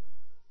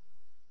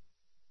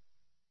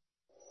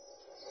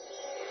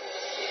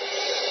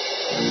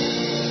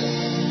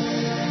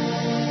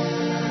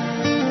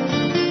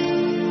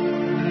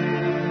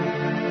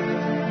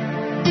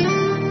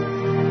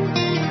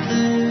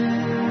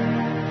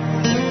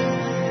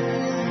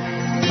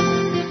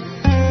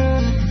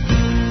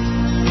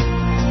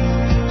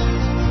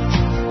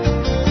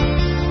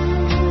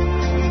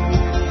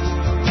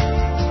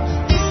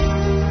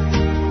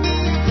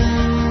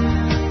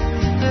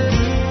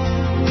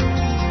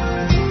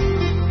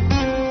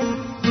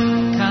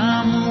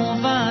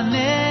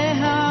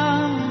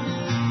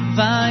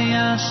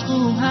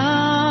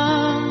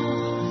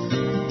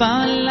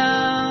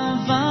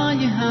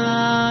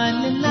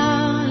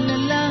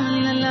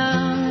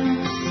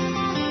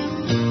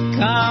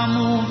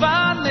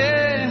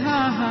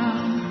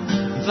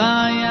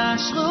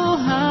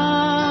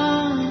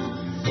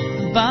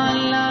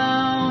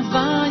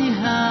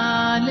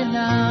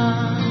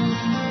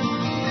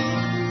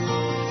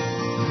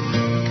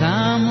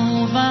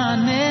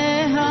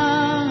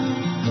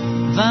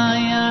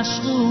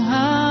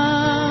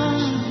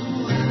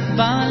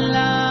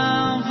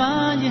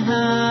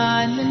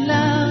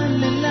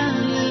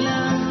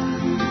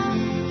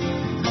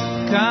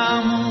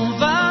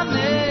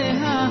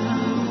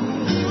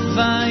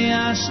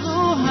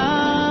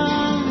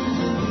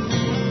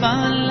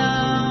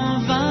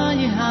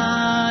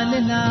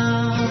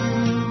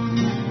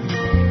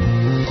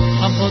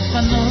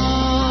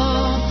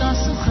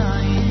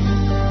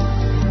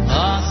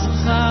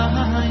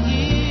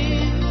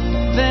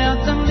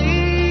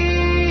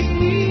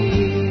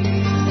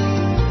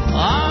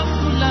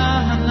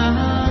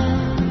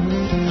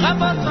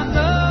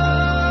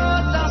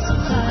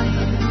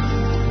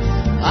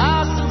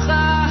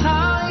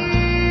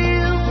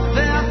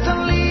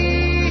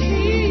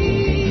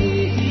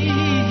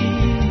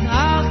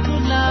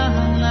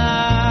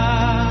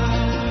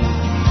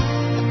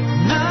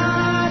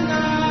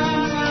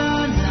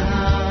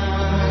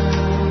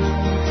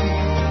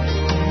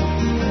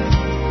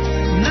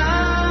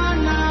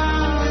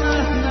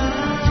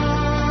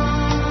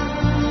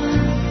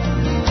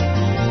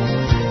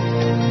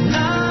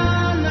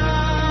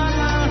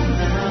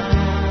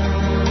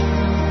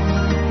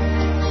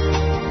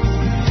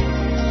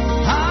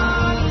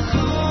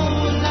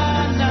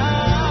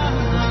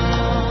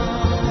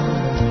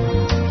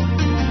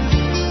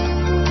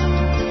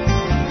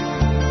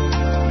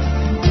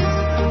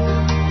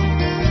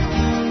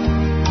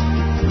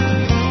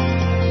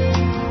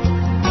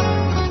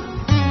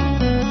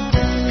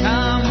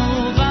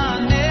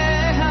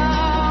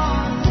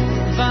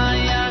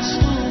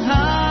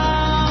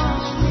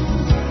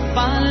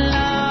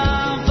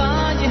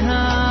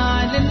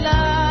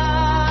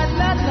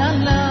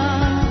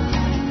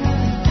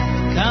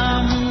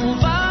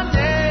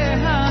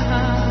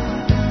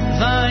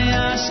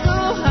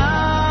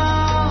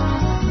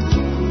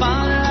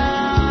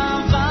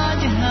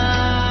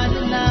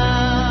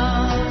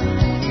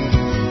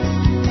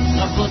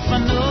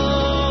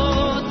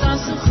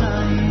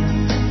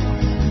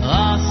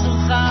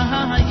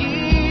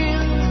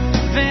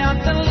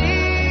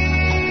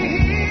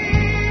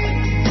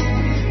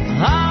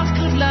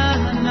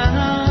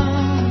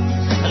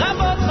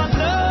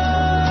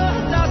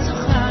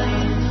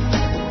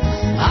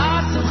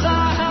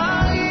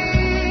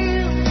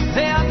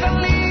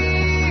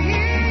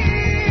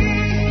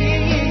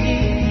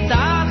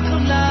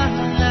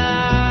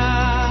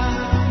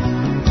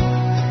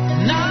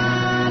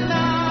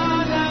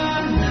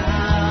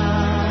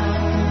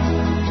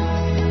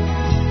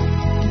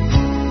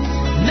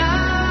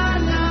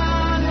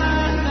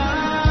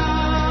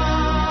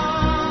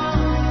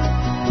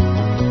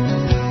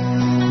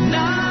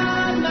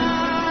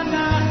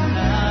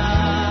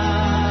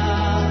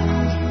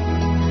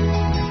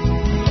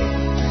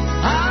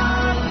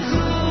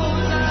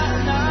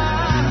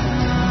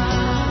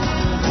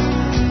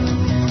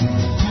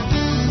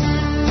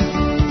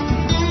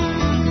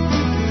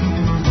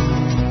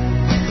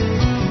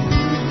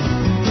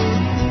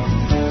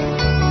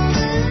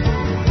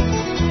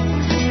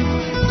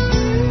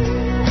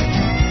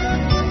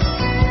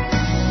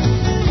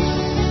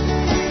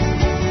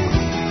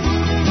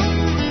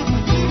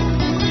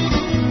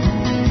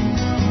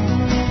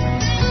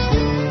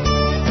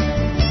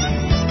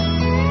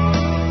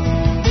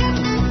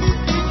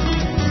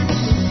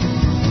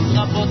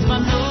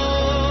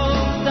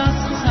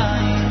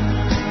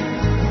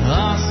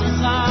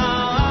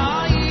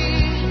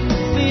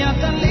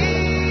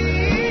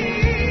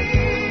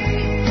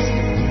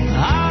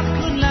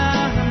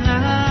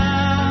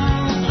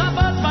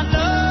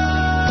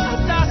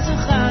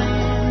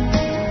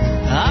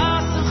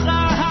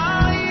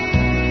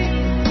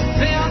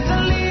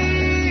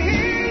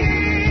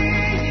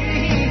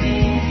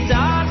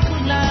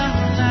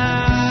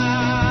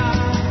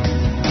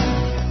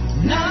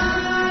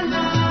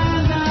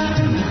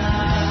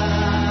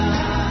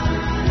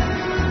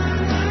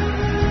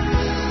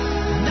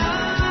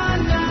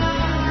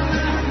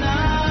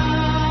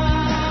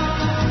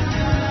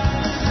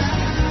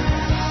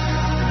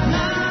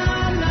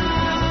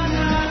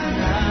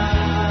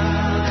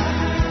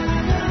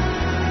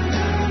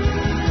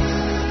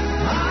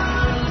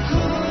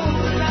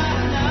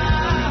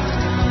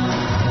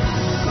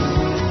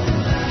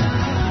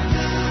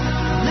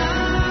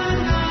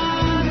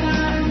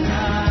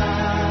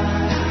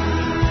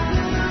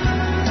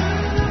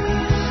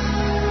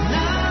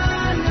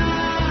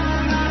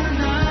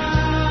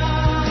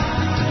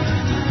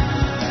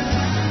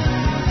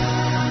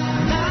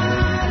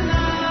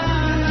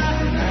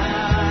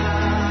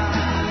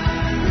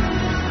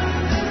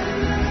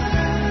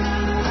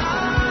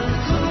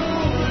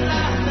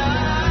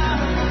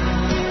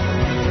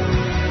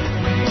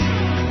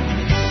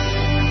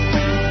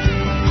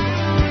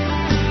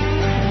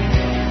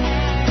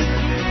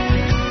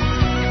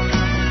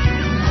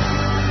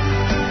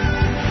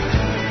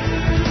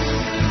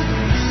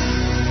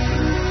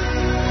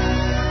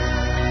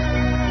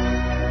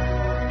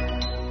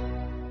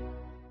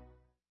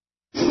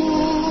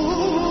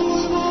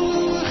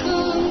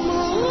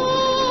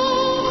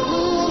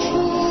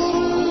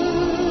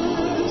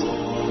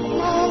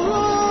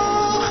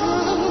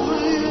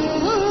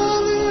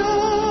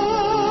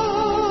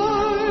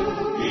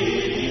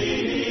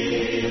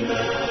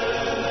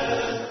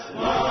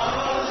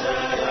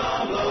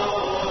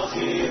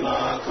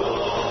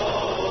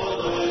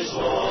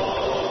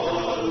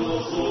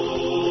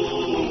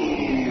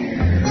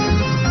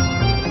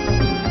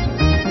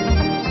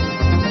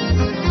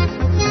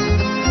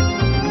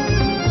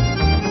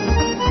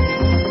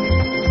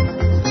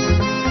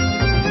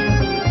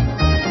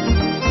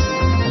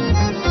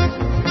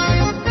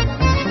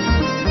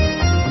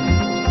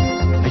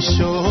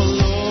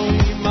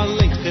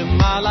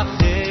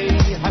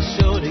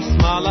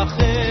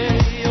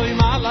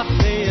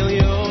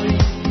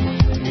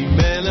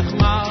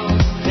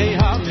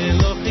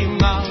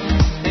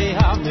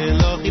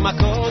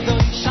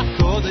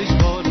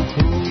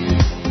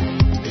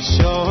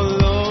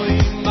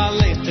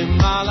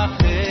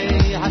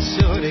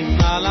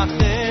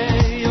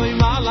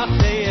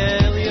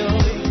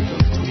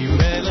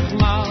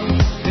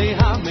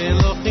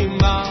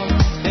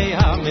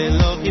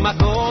 Elohim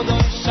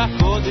HaKodesh,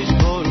 HaKodesh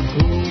Baruch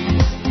Hu.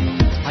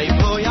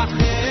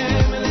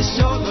 Hayivoyachem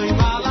Lisholoi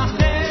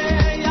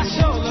Malachei,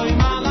 Yasholoi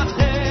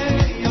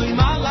Malachei, Yoi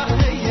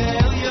Malachei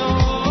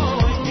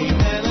Elyon,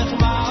 Melech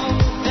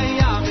Malchei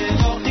Am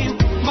Elohim,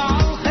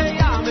 Malchei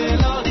Am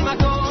Elohim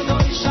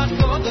HaKodesh,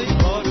 HaKodesh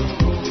Baruch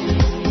Hu.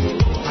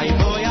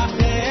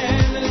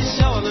 Hayivoyachem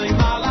Lisholoi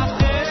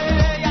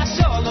Malachei,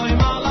 Yasholoi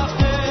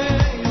Malachei,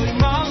 Yoi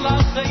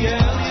Malachei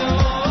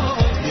Elyon,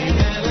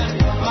 Melech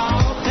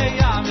Malchei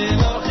Am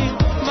Elohim,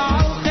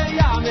 Malchei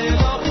Am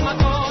Elohim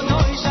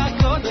HaKodesh,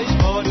 HaKodesh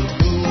Baruch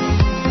Hu.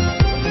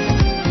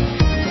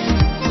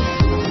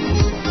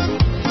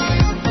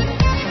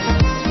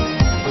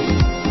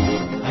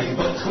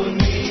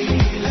 Hayivochuni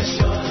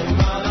Lisholoi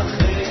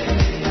Malachei,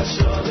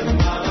 Yasholoi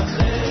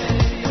Malachei,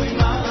 Yoi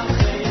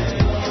Malachei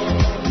Elyon,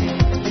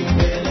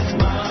 Melech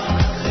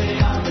Malchei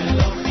Am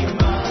Elohim,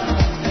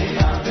 Malchei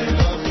Am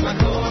Elohim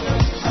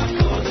HaKodesh,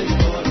 HaKodesh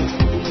Baruch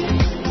Hu.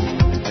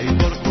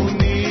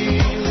 Hayivochuni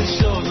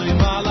Lisholoi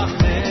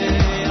Malachei,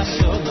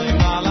 Yasholoi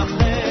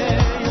Malachei,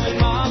 Yoi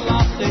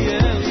Malachei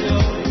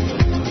Elyon,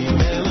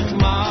 Melech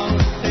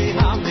Malchei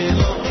Am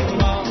Elohim,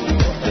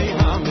 Malchei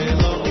Am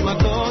Elohim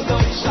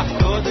HaKodesh,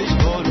 HaKodesh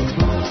Baruch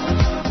Hu.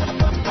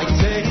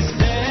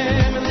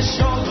 Hayitzeischem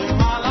Lisholoi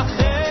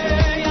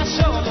Malachei,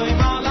 Yasholoi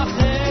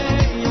Malachei,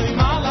 Yoi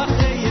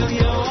Malachei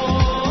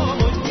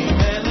Elyon,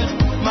 Melech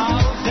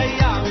Malchei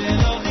Am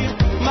Elohim,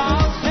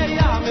 Malchei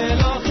Am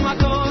Elohim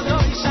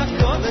HaKodesh,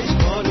 HaKodesh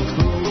Baruch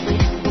Hu.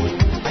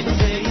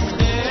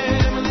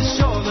 Hayitzeischem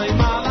Lisholoi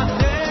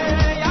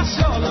Malachei,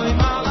 Yasholoi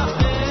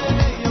Malachei,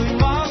 Yoi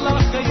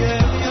Malachei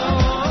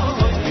Elyon,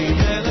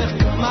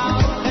 Melech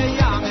Malchei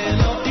Am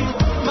Elohim,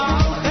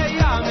 Malchei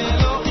Am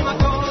Elohim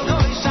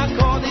HaKodesh,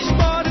 HaKodesh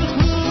Baruch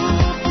Hu.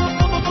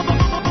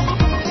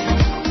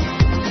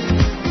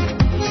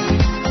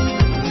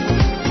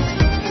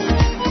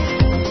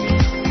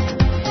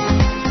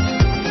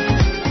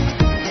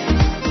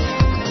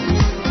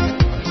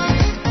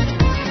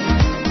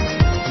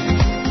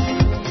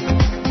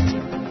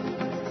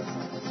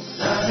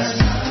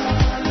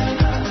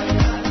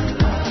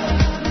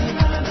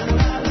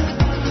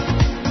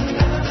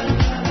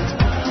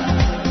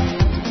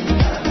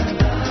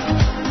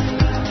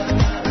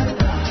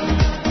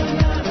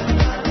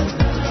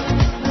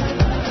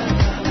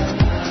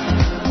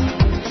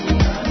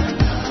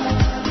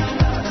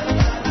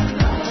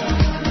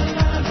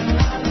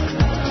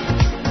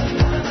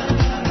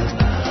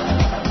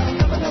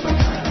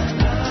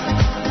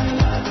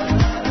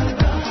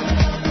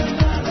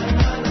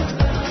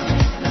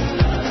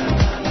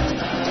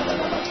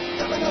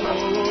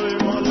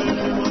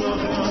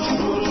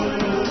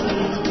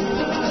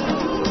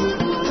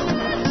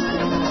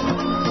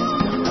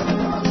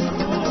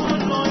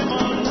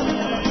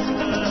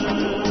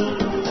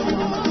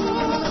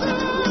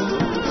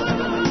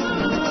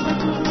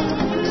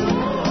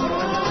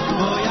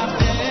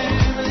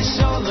 Hayivoyachem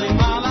Lisholoi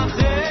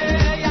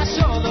Malachei,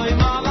 Yasholoi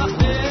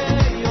Malachei,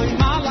 Yoi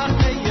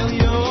Malachei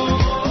Elyon,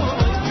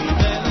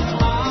 Melech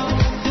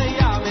Malchei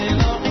Am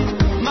Elohim,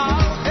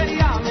 Malchei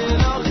Am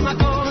Elohim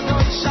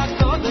HaKodesh,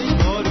 HaKodesh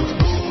Baruch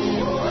Hu.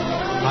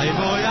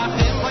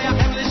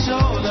 Hayivoyachem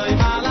Lisholoi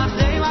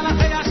Malachei,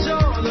 Malachei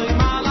Yasholoi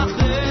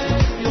Malachei,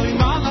 Yoi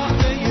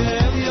Malachei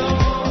Elyon,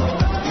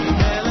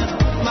 Melech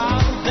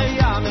Malchei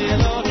Am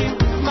Elohim,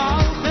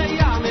 Malchei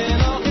Am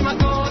Elohim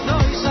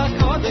HaKodesh,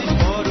 HaKodesh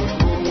Baruch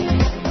Hu.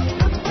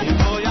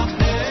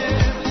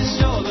 Hayivoyachem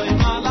Lisholoi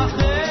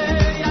Malachei,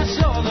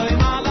 Yasholoi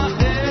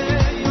Malachei,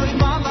 Yoi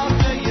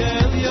Malachei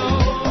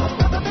Elyon,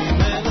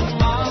 Melech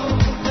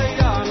Malchei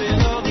Am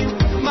Elohim,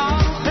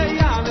 Malchei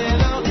Am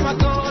Elohim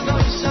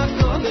HaKodesh,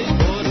 HaKodesh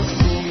Baruch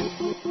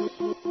Hu.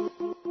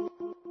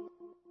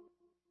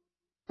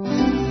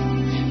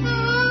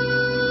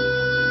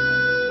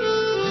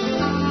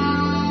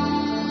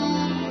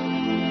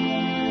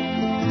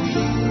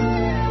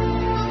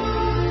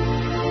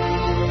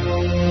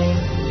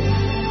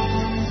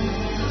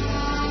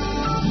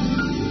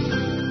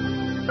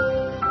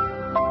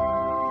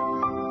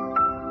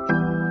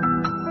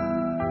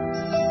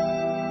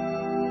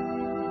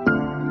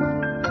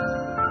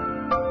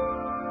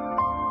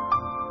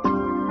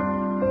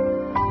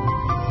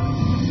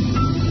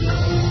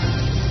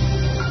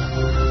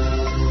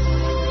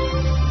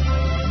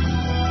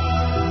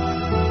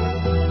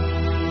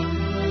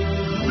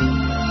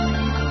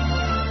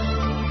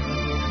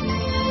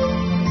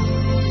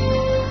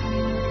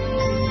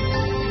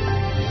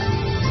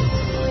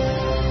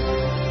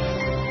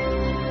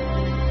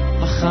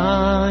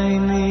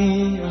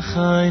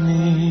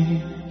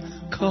 Achayni,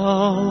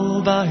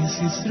 kol bais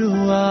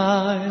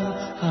Yisruel,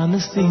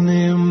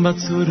 hamestinim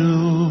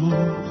batzuru,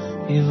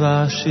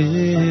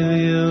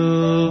 ivashivyu.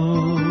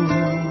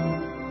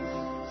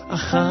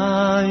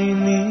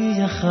 Achayni,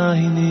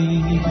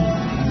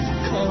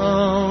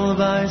 kol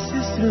bais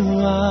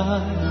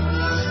Yisruel,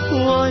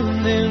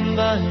 woinim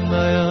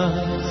baya,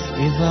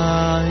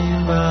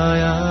 ivayim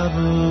baya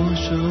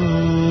bushu.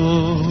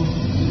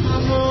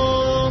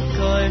 Amok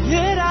koim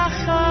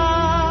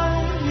Yirachai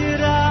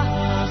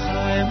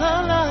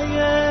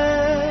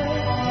Malayeh,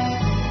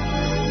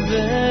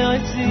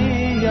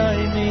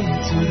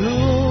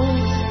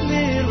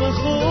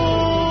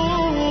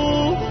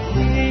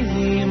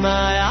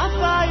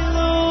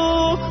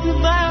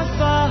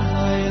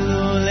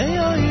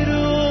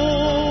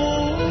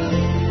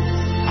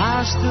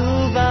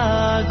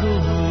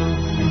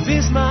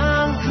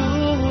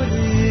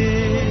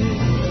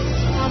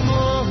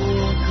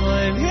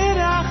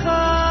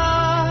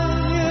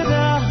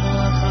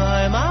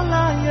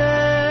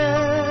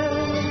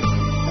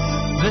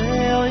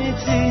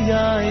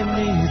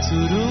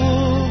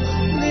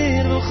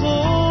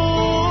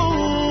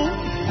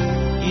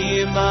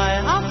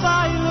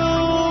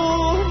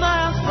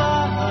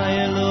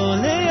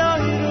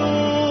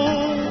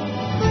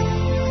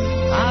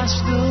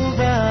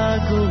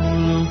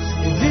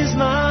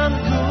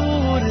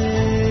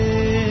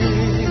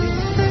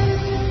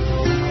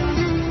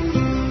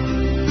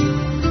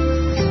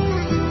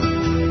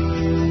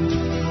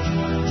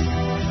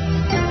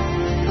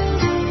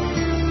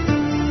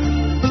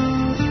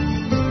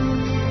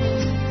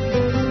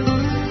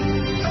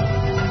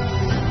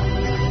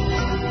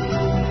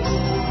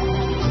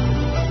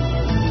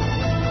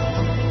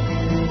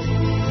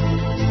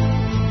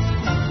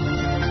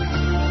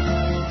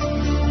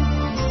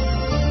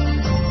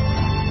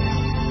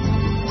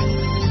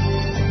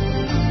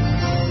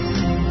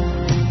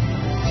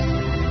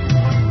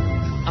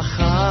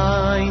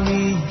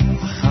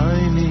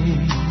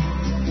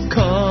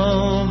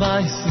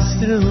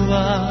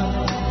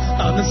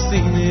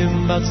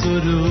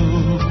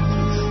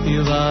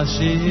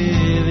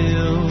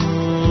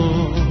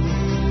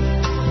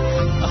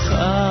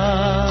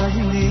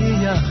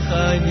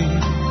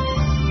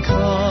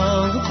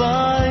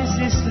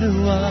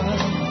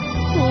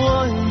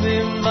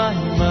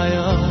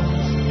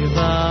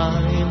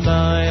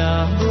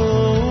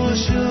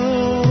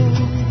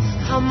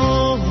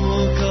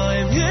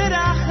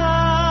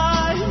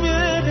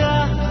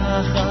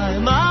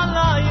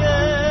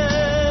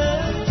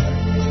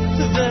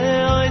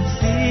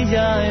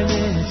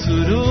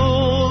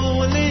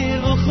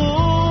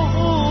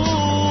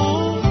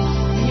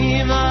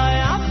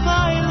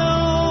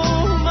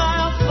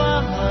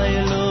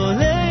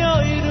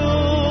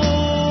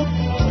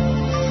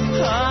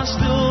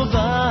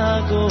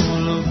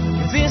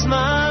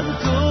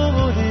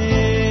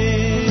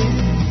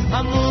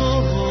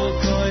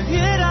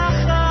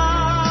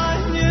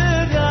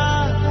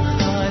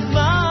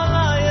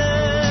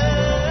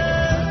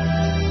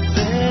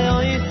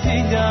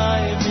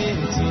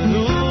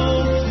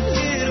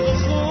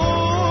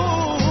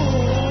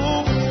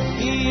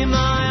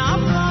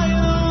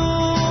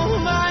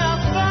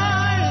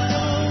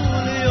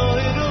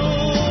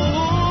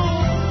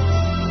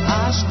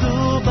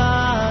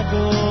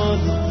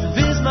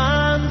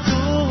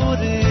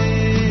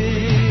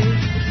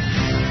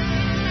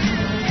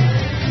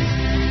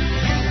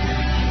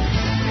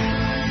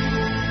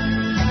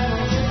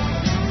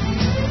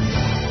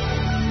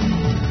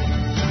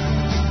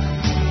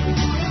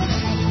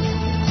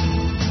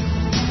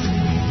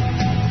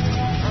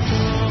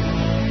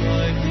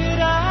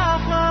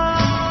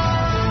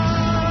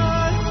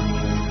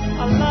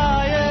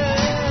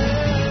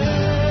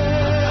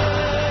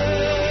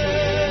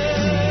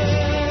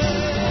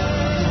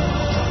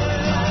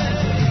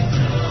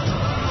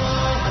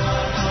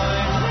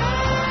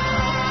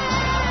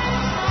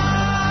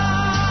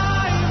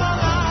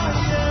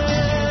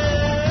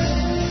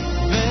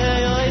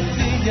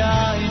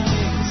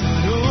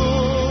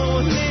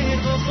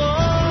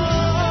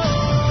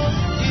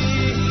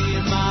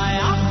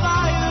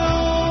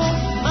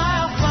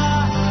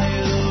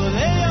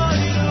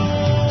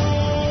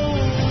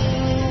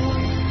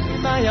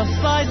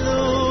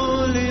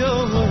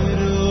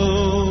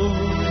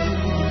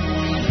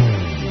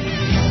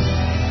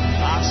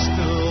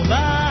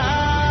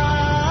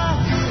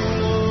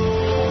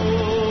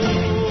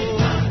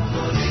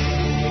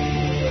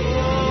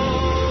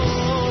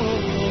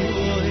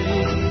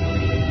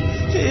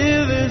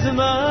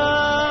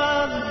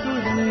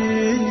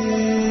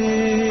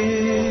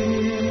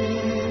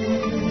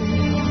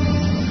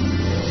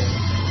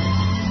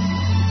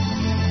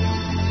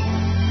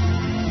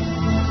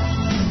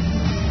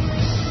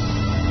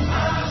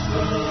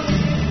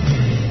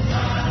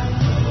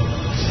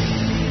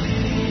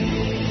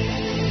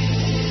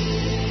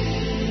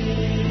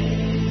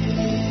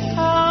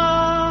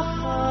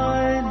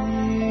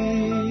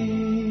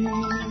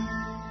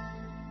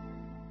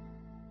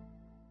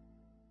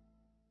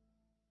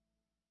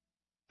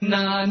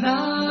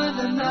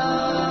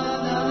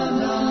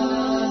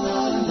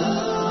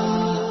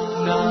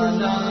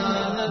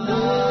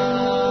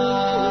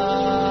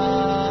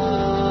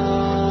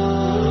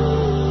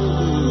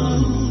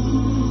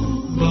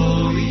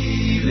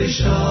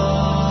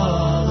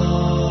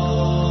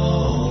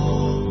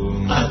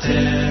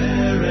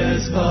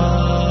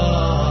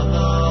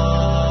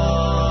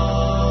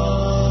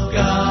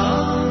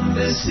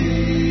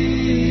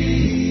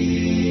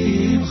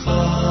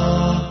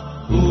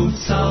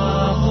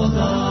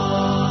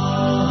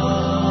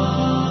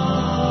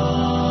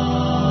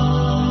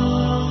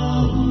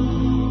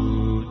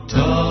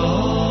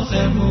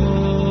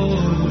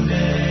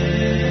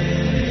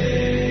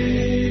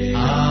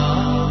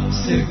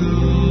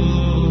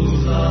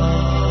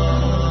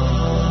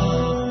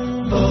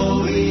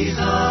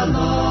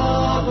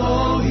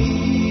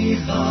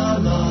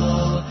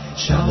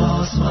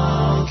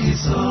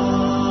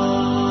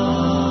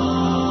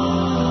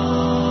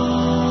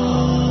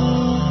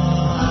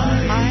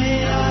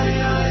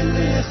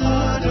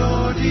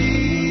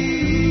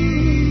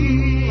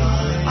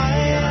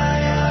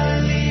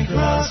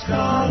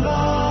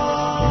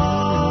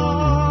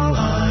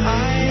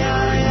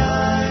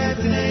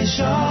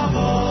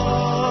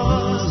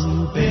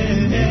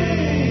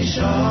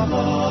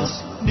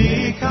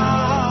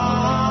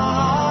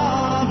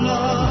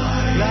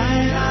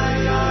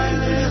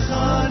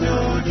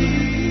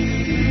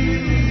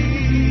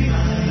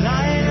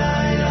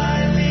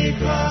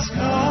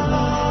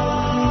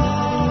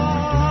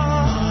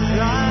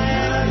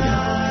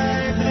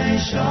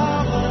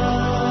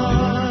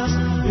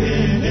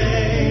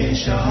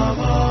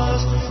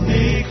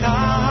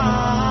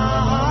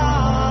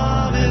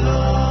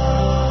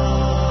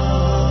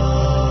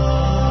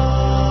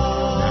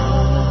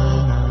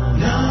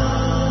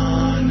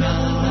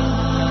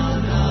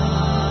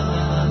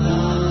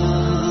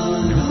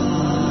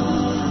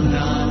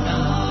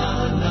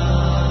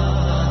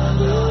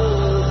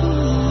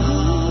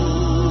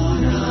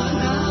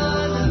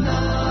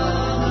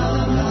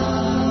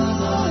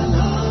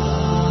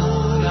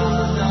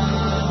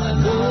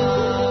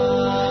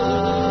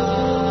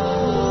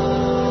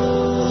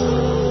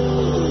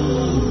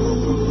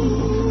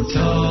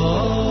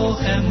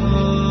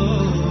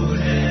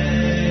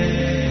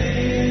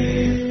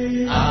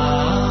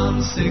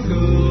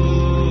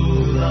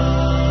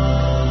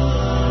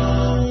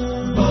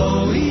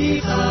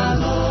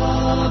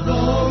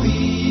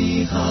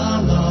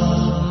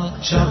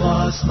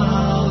 Shabbos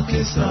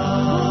Malkisai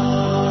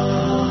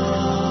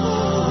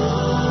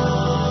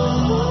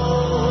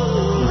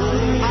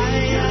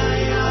Ay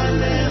ay ay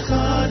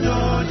lecha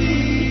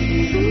dodi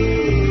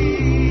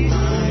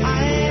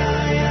Ay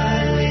ay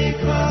ay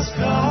likras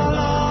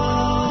kala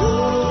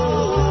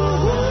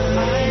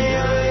Ay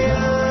ay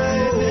ay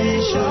b'nei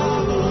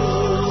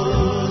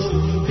Shabbos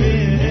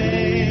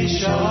B'nei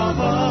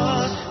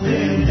Shabbos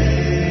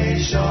B'nei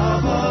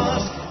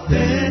Shabbos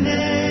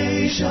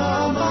B'nei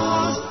Shabbos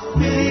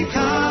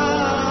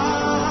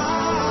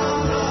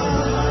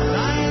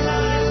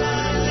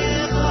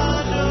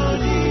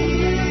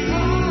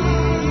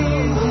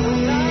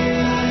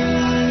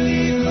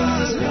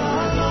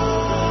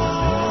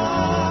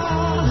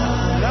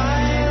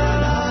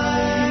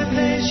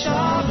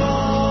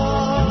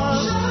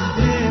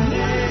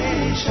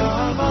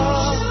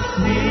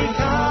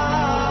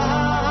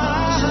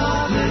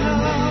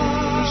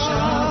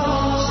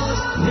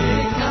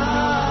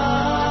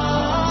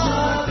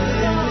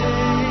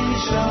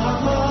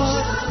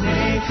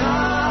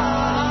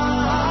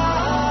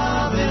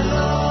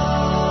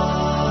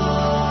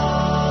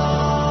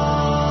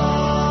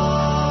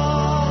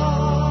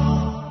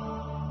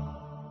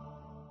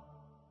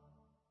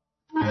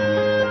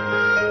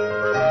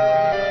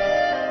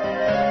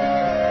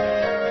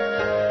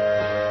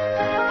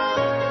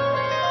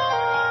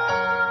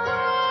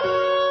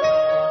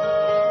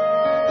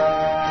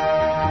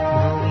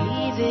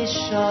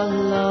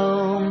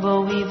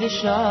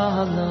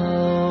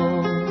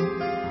Shalom,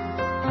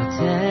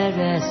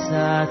 ateres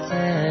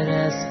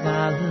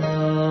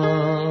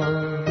balom,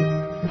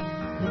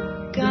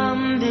 gam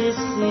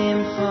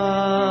b'simcha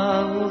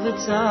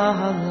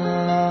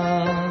u'v'tzahala,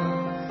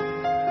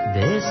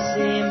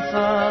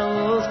 b'simcha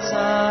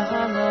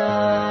u'v'tzahala,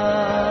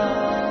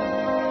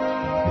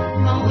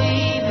 mawi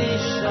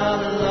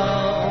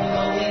v'shalom,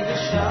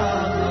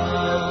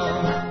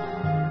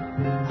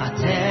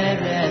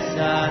 ateres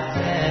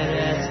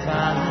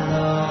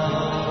balom.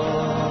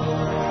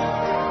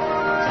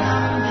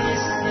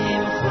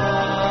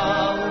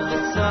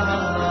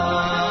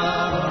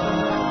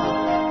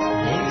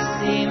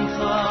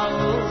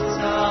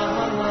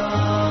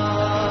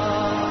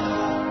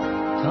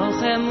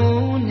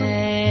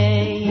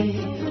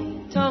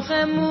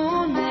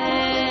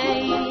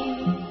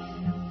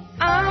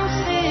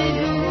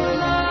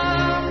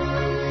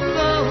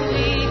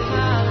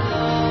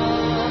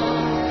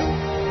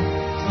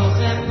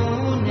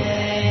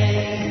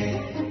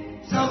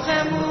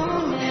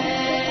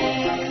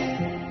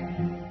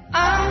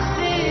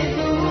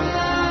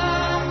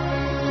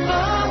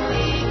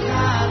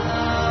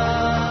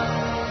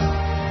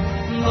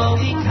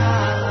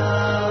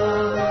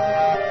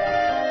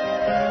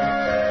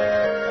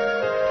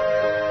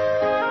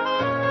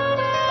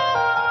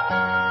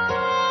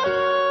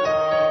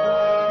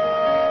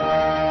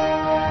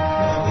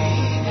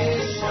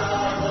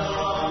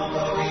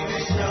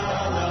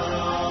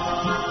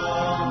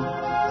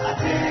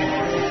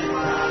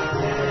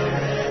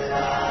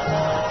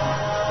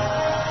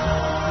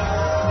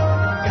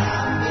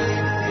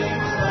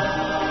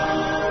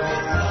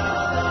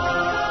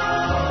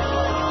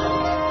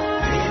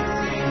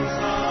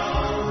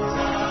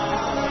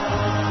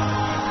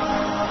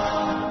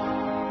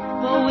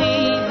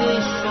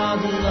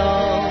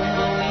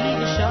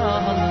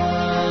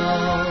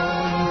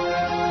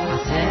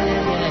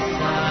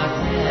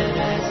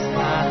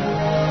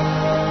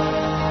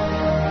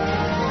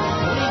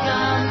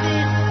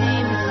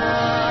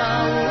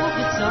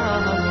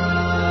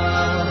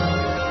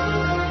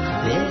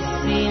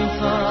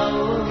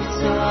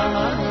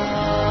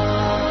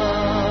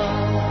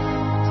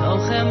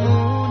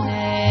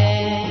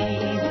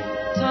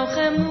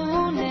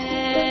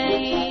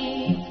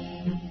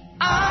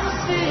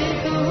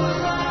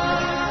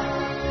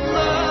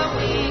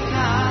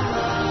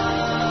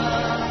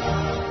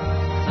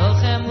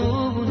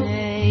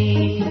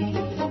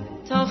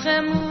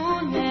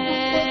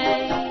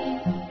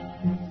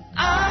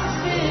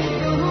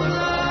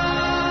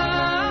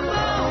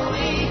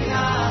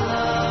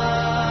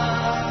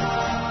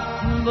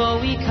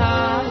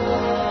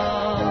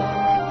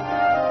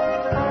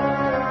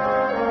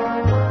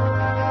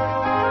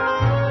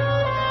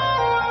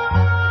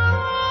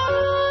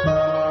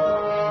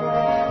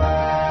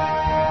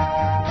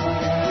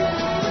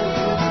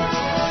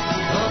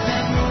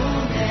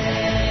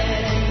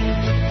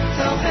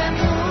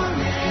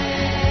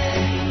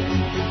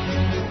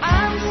 I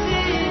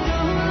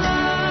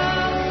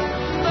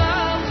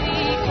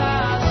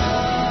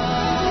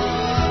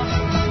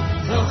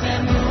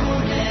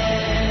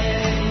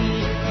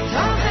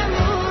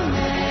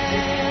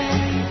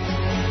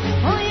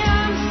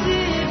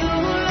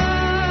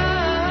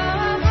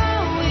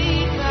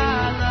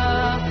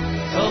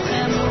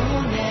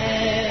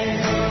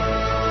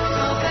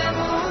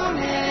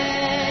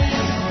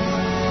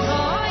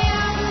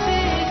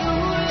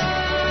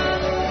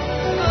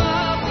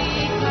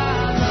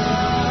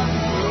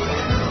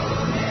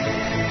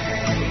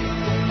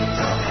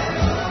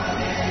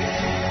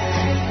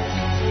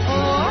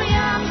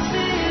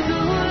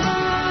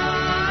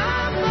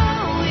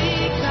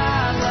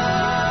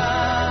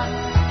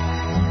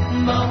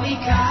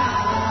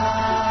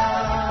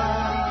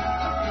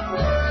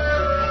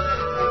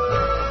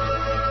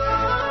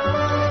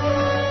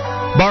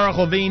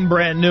Baruch Levine,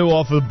 brand new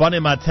off of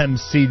Banim Atem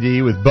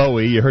CD with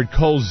Bowie. You heard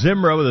Cole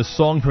Zimra with a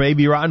song from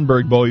A.B.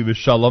 Rottenberg, Bowie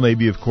V'Shalom.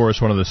 A.B., of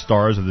course, one of the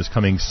stars of this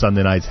coming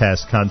Sunday night's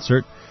Haas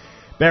concert.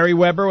 Barry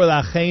Weber with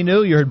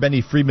Achenu. You heard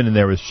Benny Friedman in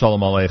there with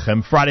Shalom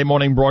Aleichem. Friday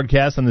morning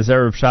broadcast on this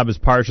Erev Shabbos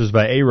Parshas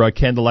Va'era.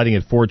 Candlelighting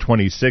at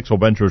 4:26. We'll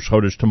bench Rosh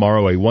Chodesh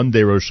tomorrow. A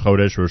one-day Rosh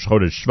Chodesh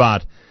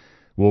Shvat,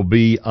 will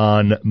be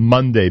on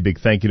Monday. Big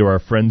thank you to our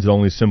friends at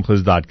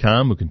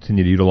OnlySimchas.com who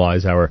continue to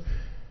utilize our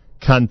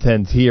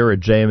content here at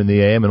JM in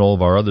the AM and all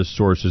of our other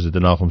sources at the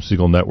Nachum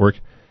Segal Network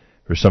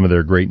for some of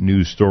their great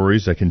news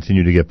stories that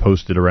continue to get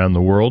posted around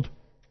the world.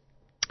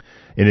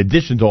 In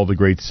addition to all the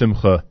great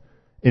Simcha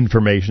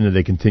information that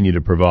they continue to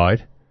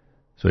provide.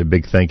 So a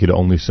big thank you to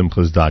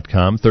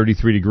OnlySimchas.com.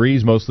 33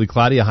 degrees, mostly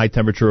cloudy, a high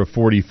temperature of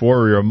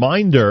 44. A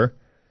reminder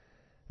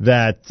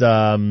that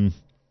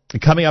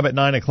coming up at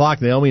 9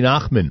 o'clock, Naomi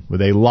Nachman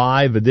with a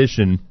live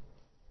edition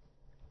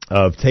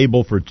of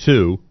Table for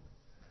Two.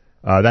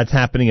 That's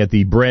happening at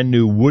the brand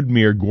new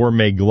Woodmere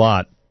Gourmet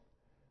Glot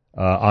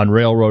on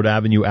Railroad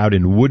Avenue out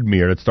in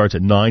Woodmere. That starts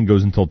at 9,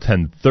 goes until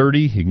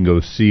 10:30. You can go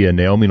see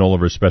Naomi and all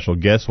of her special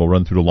guests. We'll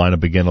run through the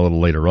lineup again a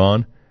little later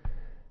on.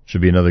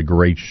 Should be another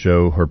great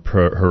show.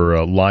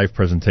 Her live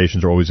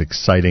presentations are always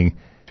exciting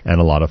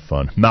and a lot of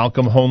fun.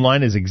 Malcolm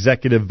Hoenlein is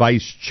Executive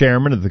Vice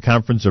Chairman of the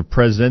Conference of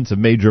Presidents of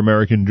Major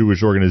American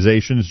Jewish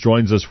Organizations.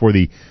 Joins us for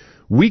the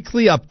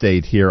weekly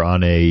update here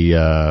on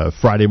a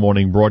Friday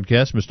morning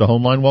broadcast. Mr.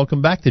 Hoenlein,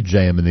 welcome back to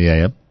JM in the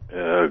AM.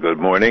 Good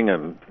morning.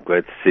 I'm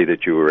glad to see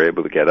that you were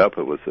able to get up.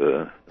 It was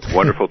a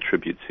wonderful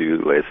tribute to you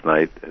last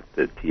night at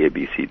the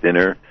TABC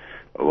dinner,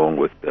 along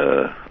with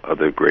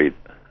other great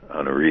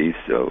honorees.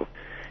 So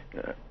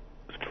it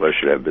was a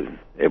pleasure to have been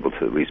able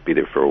to at least be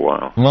there for a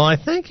while. Well, I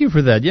thank you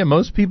for that. Yeah,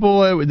 most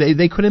people,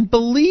 they couldn't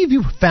believe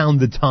you found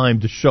the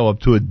time to show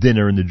up to a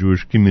dinner in the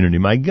Jewish community.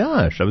 My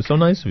gosh, that was so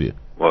nice of you.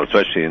 Well,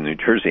 especially in New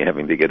Jersey,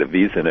 having to get a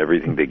visa and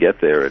everything to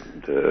get there,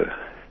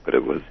 but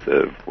it was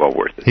well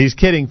worth it. He's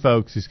kidding,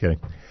 folks. He's kidding.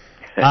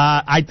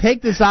 I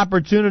take this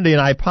opportunity, and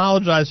I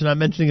apologize for not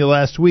mentioning it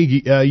last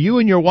week. You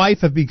and your wife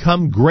have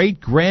become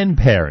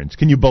great-grandparents.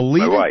 Can you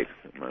believe it? My wife,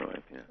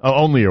 yeah.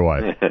 Oh, only your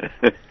wife.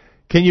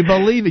 Can you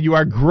believe it? You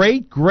are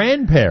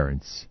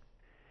great-grandparents.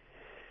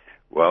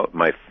 Well,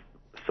 my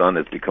son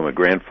has become a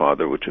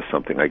grandfather, which is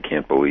something I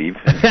can't believe.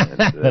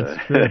 And,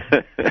 That's true.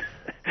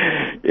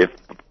 If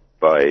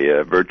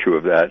by virtue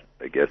of that,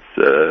 I guess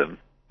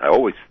I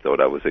always thought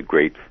I was a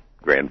great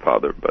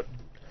grandfather, but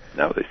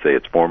now they say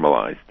it's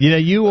formalized. You know,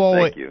 you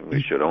always. Thank you.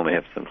 We should only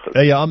have some.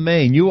 Yeah,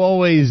 amen. You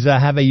always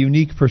have a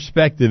unique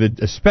perspective,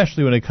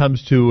 especially when it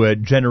comes to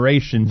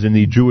generations in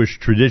the Jewish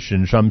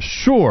tradition. So I'm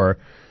sure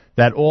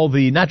that all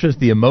the, not just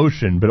the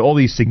emotion, but all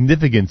the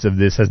significance of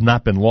this has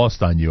not been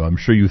lost on you. I'm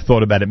sure you've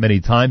thought about it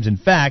many times. In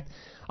fact,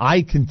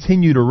 I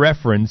continue to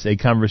reference a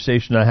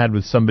conversation I had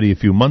with somebody a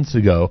few months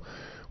ago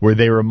where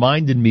they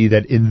reminded me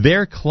that in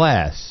their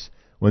class,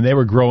 when they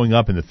were growing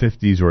up in the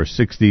 50s or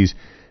 60s,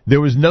 there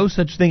was no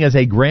such thing as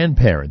a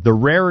grandparent. The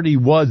rarity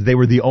was they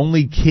were the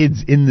only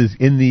kids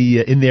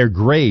in their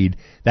grade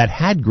that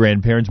had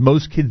grandparents.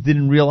 Most kids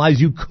didn't realize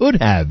you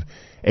could have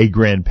a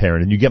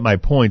grandparent, and you get my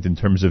point in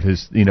terms of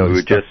his. We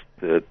were just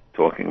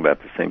talking about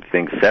the same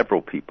thing.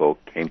 Several people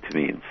came to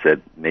me and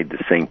made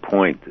the same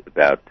point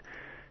about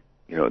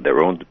their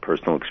own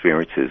personal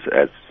experiences,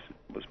 as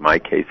was my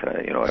case.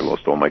 I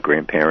lost all my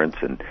grandparents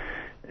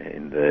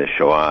in the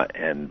Shoah,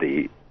 and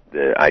the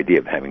idea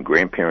of having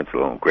grandparents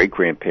alone,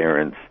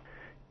 great-grandparents,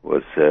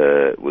 was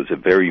a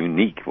very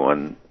unique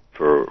one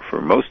for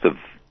most of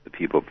the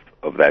people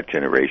of that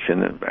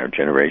generation, and our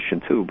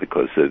generation too,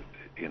 because of,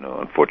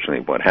 unfortunately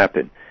what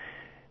happened.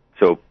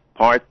 So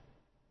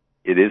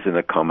it is in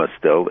a coma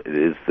still. It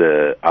is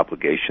the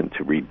obligation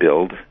to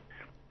rebuild,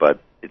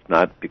 but it's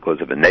not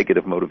because of a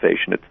negative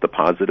motivation. It's the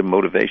positive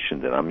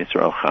motivation that Am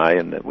Yisrael Chai,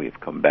 and that we've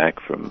come back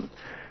from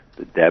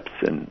the depths,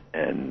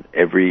 and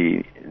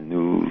every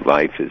new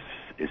life is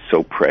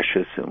so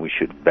precious, and we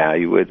should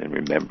value it and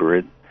remember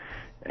it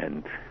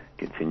and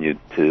continue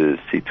to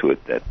see to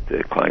it that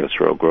Klal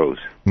Yisrael grows.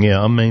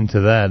 Yeah, amen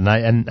to that.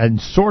 And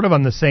sort of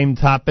on the same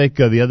topic,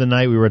 the other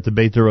night we were at the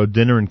Beit Torah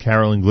dinner and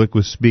Carolyn Glick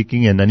was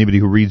speaking, and anybody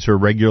who reads her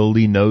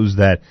regularly knows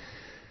that,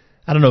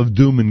 I don't know if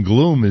doom and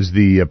gloom is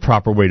the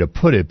proper way to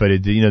put it, but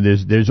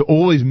there's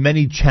always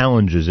many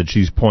challenges that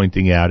she's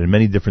pointing out and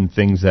many different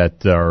things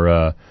that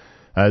are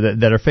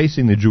that are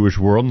facing the Jewish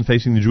world and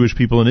facing the Jewish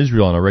people in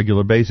Israel on a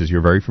regular basis.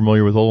 You're very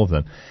familiar with all of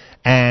them.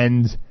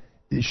 And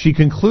she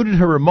concluded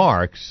her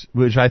remarks,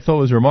 which I thought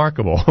was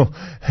remarkable,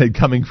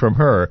 coming from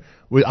her,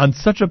 on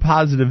such a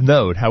positive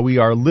note, how we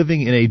are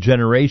living in a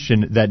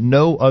generation that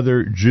no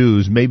other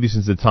Jews, maybe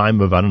since the time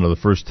of, the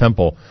First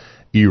Temple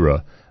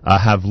era,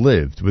 have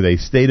lived, with a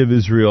state of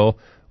Israel,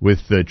 with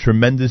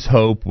tremendous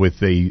hope,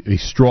 with a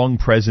strong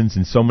presence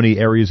in so many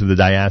areas of the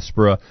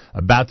diaspora,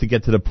 about to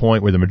get to the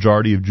point where the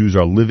majority of Jews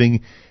are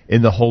living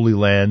in the Holy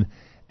Land.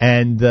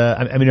 And,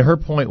 her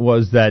point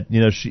was that,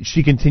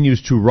 she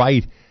continues to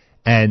write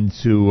and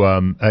to,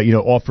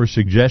 offer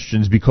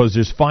suggestions because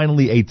there's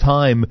finally a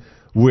time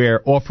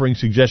where offering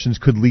suggestions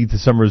could lead to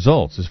some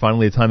results. There's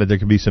finally a time that there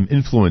could be some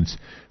influence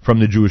from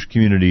the Jewish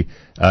community,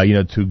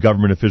 to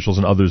government officials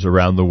and others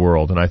around the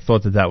world. And I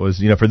thought that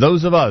was, for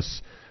those of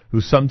us who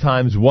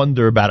sometimes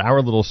wonder about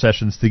our little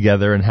sessions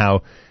together and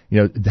how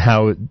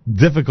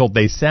difficult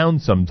they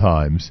sound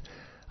sometimes,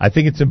 I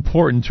think it's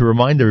important to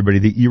remind everybody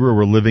the era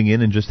we're living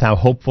in and just how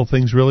hopeful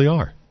things really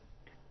are.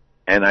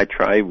 And I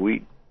try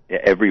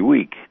every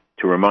week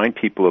to remind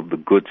people of the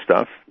good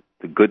stuff,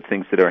 the good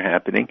things that are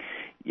happening.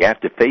 You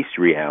have to face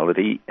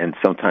reality, and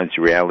sometimes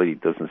reality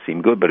doesn't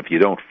seem good, but if you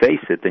don't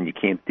face it, then you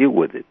can't deal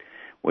with it.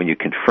 When you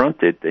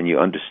confront it, then you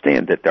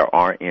understand that there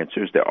are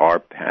answers, there are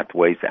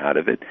pathways out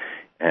of it,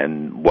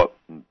 and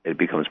it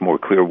becomes more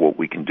clear what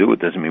we can do. It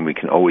doesn't mean we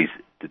can always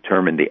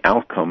determine the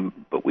outcome,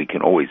 but we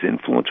can always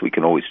influence, we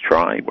can always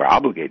try, we're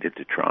obligated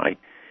to try.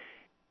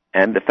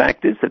 And the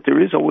fact is that there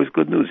is always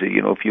good news.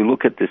 If you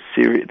look at the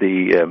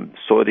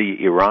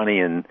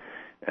Saudi-Iranian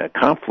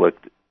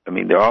conflict,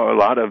 there are a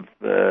lot of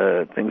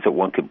things that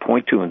one can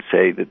point to and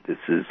say that this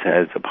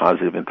has a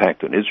positive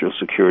impact on Israel's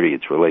security,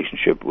 its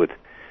relationship with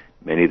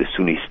many of the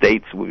Sunni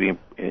states will be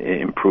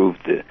improved.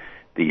 The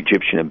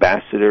Egyptian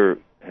ambassador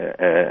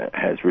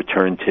has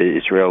returned to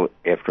Israel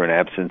after an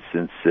absence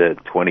since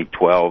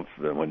 2012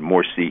 when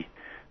Morsi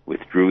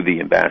withdrew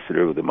the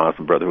ambassador with the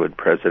Muslim Brotherhood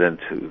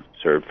president who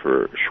served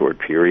for a short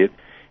period.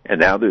 And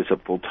now there's a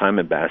full-time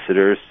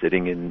ambassador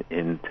sitting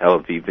in Tel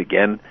Aviv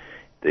again.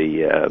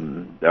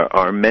 There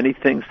are many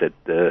things that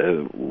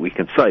we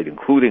can cite,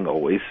 including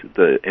always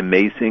the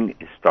amazing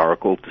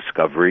historical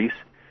discoveries,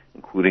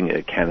 including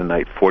a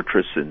Canaanite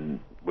fortress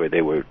where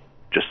they were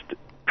just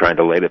trying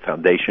to lay the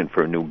foundation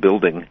for a new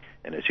building.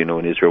 And as you know,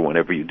 in Israel,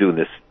 whenever you do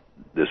this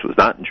was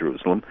not in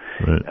Jerusalem,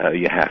 right.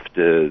 You have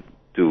to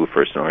do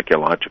first an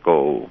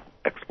archaeological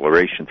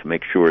exploration to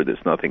make sure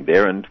there's nothing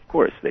there. And, of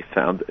course, they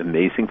found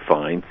amazing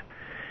finds.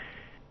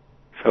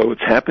 So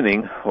it's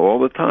happening all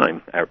the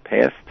time. Our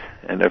past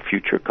and our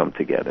future come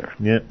together.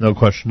 Yeah, no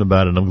question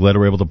about it. I'm glad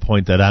we're able to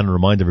point that out and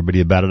remind everybody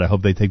about it. I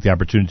hope they take the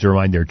opportunity to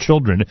remind their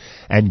children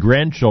and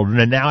grandchildren,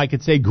 and now I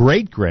could say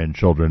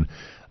great-grandchildren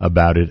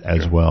about it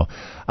as well.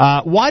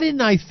 Why didn't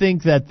I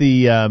think that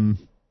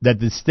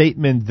the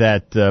statement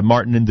that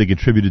Martin Indig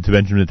attributed to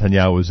Benjamin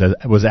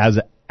Netanyahu was as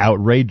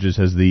outrageous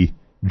as the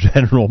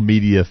general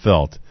media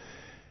felt?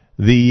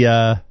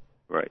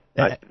 Right.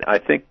 I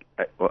think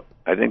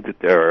that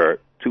there are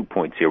 2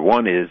 points here.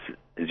 One is,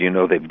 as you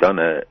know, they've done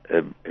a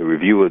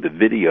review of the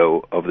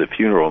video of the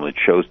funeral, and it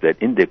shows that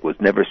Indik was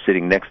never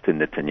sitting next to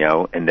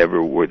Netanyahu, and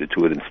never were the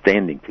two of them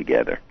standing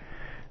together.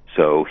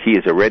 So he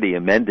has already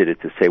amended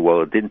it to say,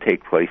 well, it didn't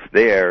take place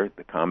there.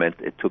 The comment,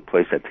 it took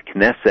place at the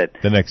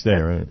Knesset. The next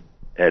day, right?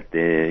 At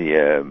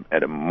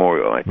a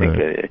memorial, I think.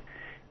 Right.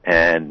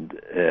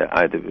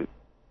 I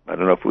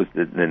don't know if it was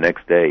the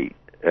next day.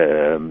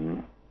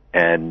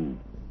 And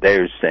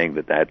they're saying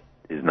that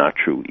is not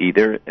true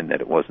either, and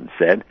that it wasn't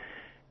said.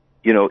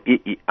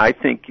 I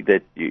think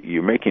that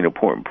you're making an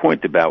important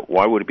point about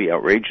why would it be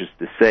outrageous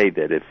to say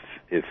that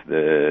if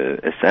the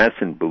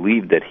assassin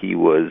believed that he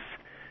was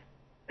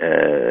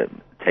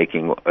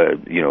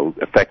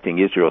affecting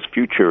Israel's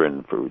future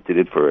and did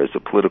it as a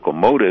political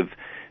motive,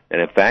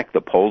 and in fact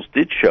the polls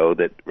did show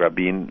that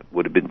Rabin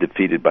would have been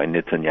defeated by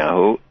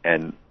Netanyahu,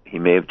 and he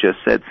may have just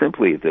said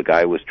simply if the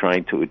guy was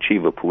trying to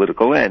achieve a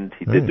political end,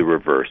 he did the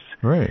reverse.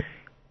 Right.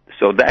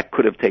 So that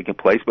could have taken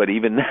place, but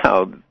even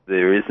now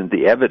there isn't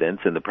the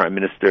evidence, and the Prime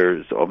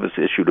Minister's office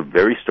issued a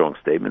very strong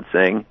statement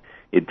saying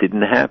it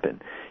didn't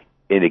happen.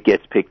 And it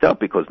gets picked up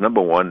because,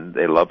 number one,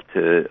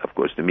 the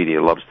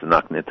media loves to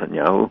knock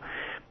Netanyahu,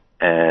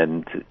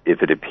 and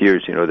if it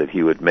appears, that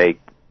he would make,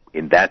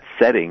 in that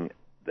setting,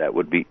 that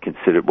would be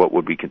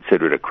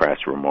considered a crass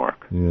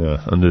remark.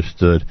 Yeah,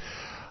 understood.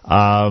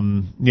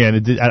 And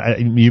it did,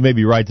 you may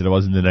be right that it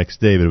wasn't the next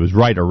day, but it was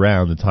right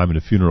around the time of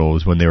the funeral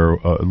was when they were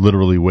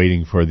literally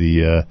waiting for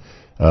the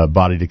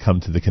body to come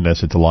to the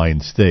Knesset to lie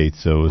in state.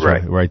 So it was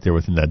right there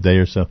within that day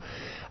or so.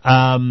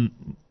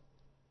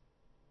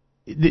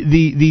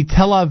 The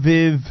Tel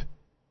Aviv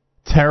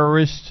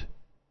terrorist,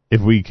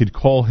 if we could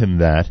call him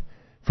that,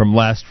 from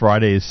last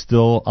Friday is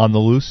still on the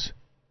loose?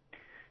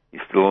 He's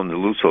still on the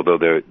loose, although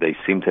they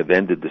seem to have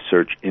ended the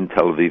search in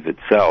Tel Aviv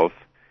itself.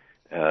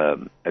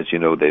 As you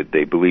know,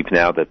 they believe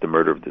now that the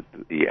murder of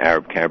the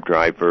Arab cab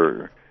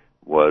driver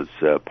was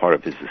part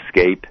of his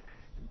escape.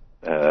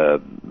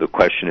 The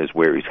question is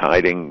where he's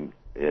hiding,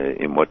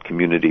 in what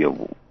community,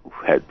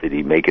 did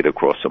he make it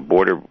across a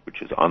border,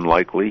 which is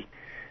unlikely.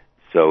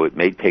 So it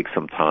may take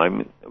some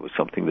time. It was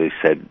something they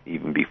said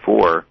even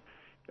before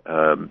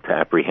to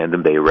apprehend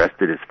him. They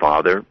arrested his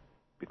father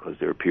because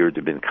there appeared to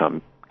have been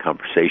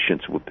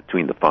conversations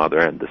between the father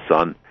and the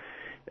son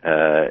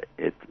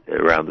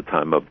around the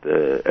time of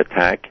the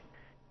attack,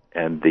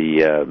 and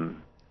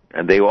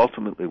they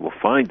ultimately will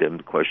find him.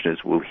 The question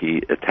is, will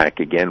he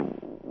attack again?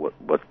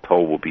 What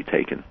toll will be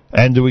taken?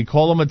 And do we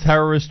call him a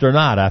terrorist or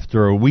not?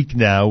 After a week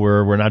now,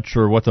 where we're not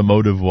sure what the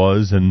motive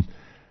was, and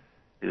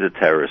is a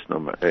terrorist.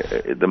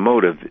 The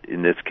motive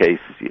in this case,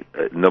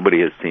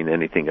 nobody has seen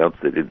anything else.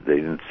 They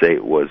didn't say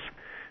it was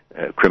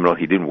criminal.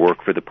 He didn't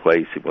work for the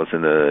place. He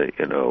wasn't a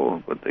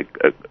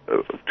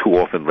too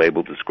often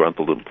labeled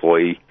disgruntled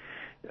employee,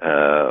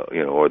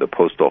 or the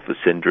post office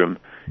syndrome.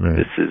 Right.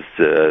 This is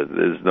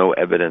there's no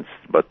evidence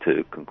but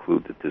to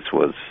conclude that this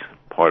was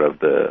part of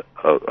the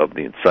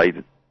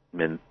incitement,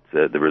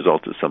 the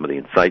result of some of the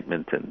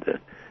incitement and the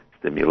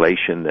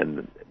stimulation,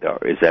 and there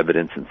is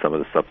evidence in some of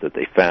the stuff that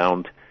they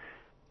found.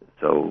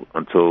 So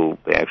until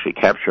they actually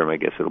capture him, I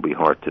guess it'll be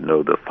hard to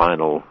know the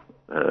final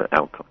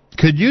outcome.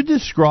 Could you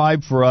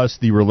describe for us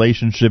the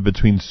relationship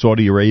between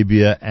Saudi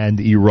Arabia and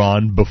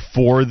Iran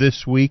before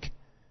this week?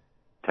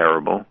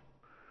 Terrible.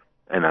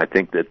 And I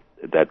think that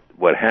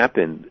what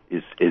happened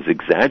is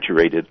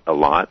exaggerated a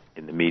lot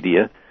in the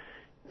media,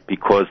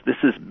 because this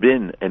has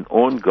been an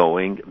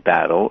ongoing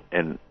battle,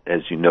 and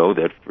as you know,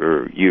 that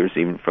for years,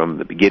 even from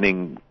the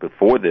beginning,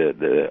 before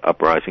the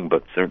uprising,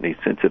 but certainly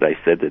since it, I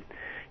said that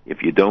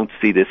if you don't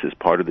see this as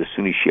part of the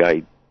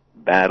Sunni-Shiite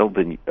battle of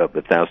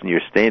the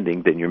 1,000-year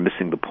standing, then you're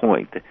missing the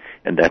point.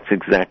 And that's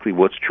exactly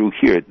what's true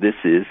here. This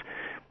is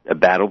a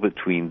battle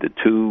between the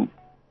two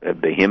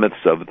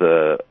behemoths of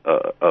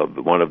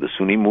one of the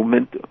Sunni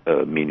movement,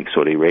 meaning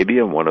Saudi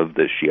Arabia, and one of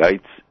the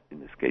Shiites, in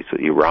this case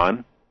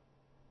Iran,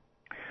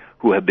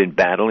 who have been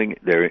battling.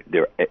 They're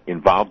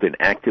involved in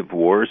active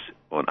wars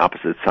on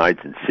opposite sides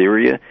in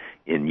Syria,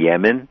 in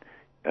Yemen,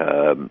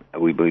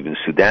 we believe in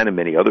Sudan and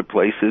many other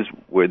places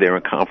where they're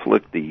in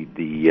conflict. They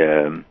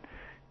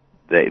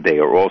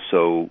are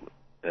also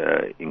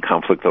in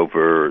conflict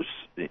over,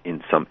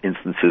 in some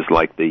instances,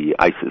 like the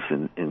ISIS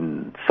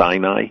in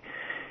Sinai.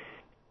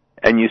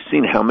 And you've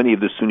seen how many of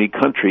the Sunni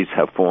countries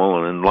have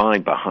fallen in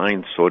line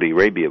behind Saudi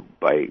Arabia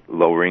by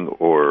lowering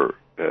or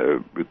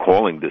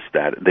lowering the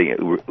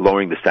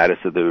status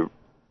of the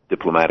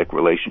diplomatic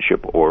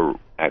relationship, or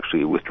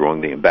actually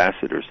withdrawing the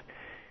ambassadors.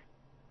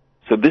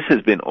 So this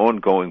has been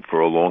ongoing for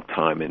a long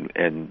time,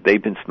 and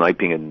they've been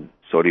sniping, and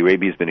Saudi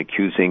Arabia has been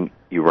accusing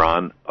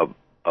Iran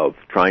of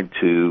trying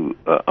to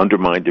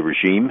undermine the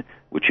regime,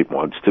 which it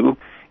wants to.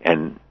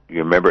 And you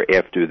remember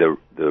after the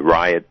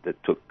riot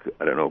that took,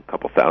 a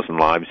couple thousand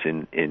lives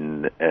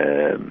in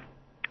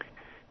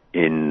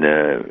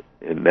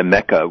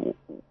Mecca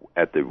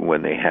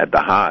when they had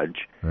the Hajj,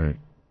 right.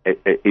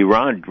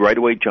 Iran right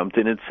away jumped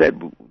in and said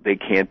they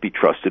can't be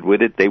trusted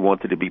with it. They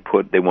wanted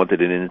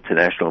an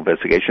international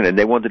investigation, and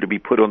they wanted to be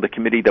put on the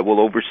committee that will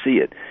oversee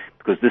it,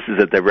 because this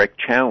is a direct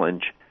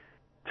challenge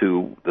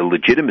to the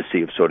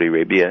legitimacy of Saudi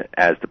Arabia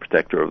as the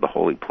protector of the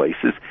holy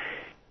places.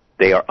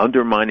 They are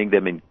undermining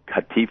them in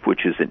Qatif,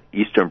 which is an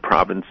eastern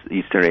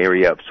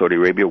area of Saudi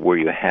Arabia, where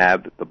you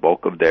have the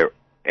bulk of their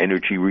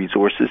energy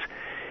resources,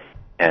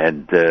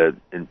 and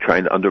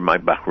trying to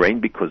undermine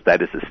Bahrain, because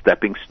that is a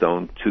stepping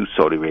stone to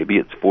Saudi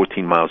Arabia. It's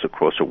 14 miles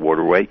across a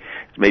waterway.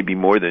 It's maybe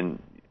more than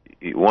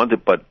you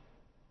wanted, but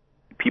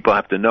people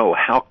have to know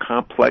how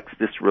complex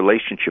this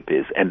relationship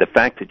is, and the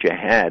fact that you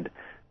had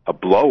a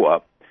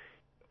blow-up.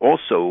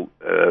 Also,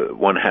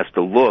 one has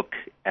to look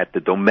at the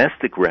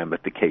domestic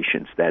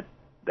ramifications that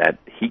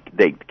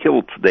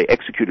they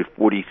executed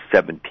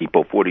 47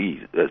 people,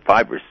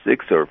 45 or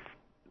 6 or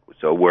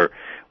so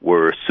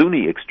were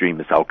Sunni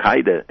extremists,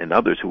 Al-Qaeda and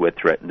others who had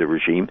threatened the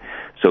regime.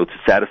 So to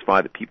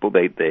satisfy the people,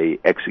 they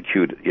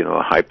execute,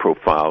 a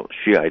high-profile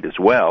Shiite as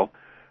well.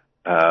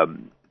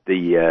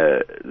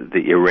 The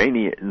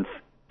Iranians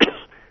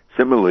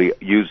similarly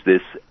use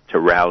this to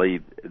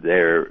rally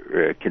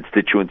their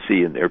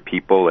constituency and their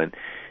people, and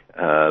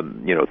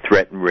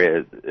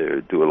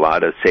threaten, do a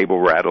lot of saber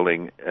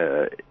rattling,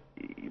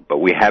 but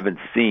we haven't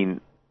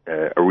seen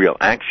a real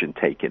action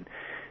taken.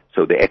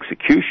 So the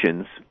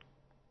executions,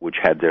 which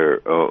is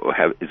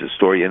a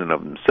story in and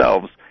of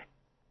themselves,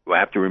 we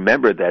have to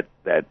remember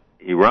that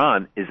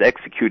Iran is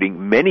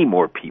executing many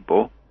more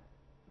people,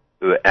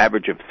 an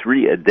average of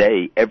 3 a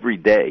day, every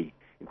day,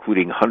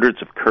 including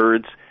hundreds of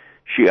Kurds,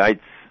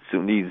 Shiites,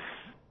 Sunnis,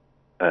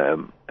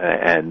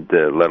 and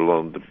let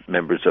alone the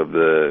members of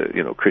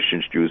the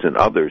Christians, Jews, and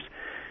others.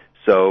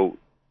 So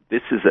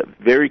this is a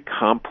very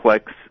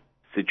complex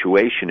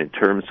situation in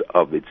terms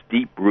of its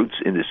deep roots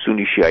in the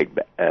Sunni-Shiite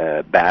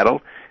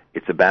battle.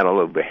 It's a battle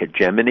over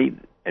hegemony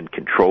and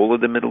control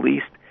of the Middle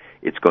East.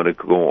 It's going to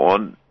go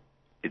on.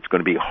 It's going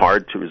to be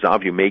hard to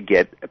resolve. You may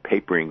get a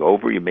papering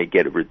over. You may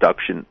get a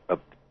reduction of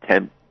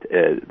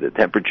the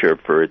temperature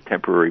for a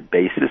temporary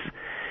basis.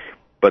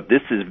 But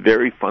this is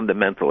very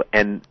fundamental.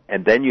 And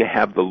then you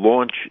have the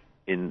launch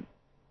in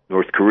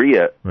North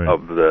Korea, right,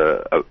 of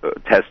the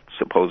test,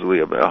 supposedly,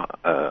 of a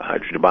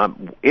hydrogen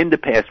bomb. In the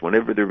past,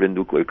 whenever there have been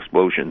nuclear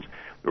explosions,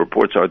 the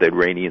reports are that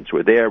Iranians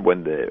were there.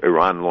 When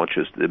Iran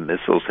launches the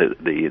missiles,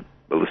 the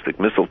ballistic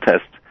missile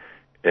tests,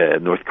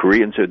 North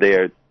Koreans are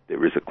there.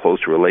 There is a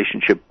close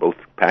relationship. Both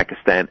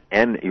Pakistan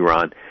and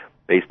Iran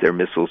base their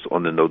missiles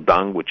on the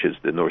Nodang, which is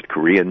the North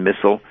Korean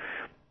missile.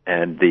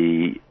 And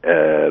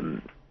there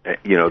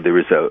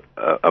is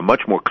a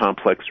much more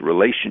complex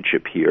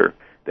relationship here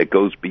that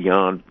goes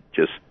beyond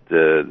just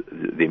the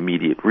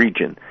immediate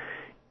region.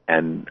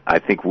 And I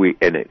think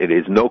it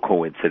is no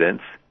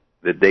coincidence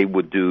that they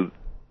would do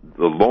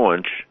the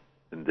launch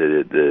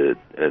the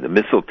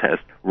missile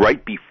test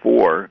right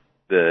before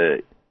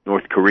the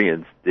North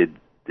Koreans did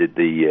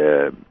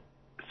the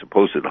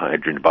supposed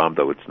hydrogen bomb,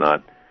 though it's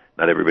not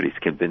everybody's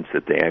convinced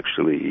that they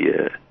actually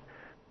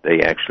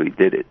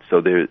did it.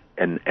 So there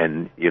and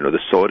the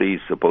Saudis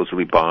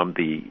supposedly bombed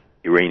the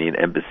Iranian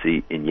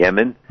embassy in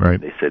Yemen. Right.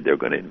 They said they're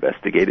going to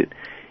investigate it.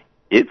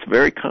 It's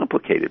very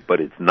complicated, but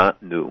it's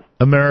not new.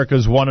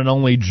 America's one and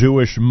only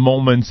Jewish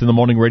Moments in the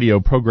Morning radio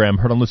program,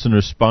 heard on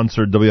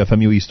listeners-sponsored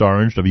WFMU East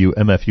Orange,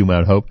 WMFU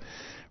Mount Hope,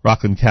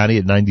 Rockland County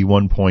at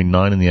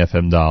 91.9 in the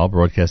FM dial,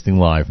 broadcasting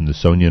live from the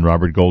Sonia and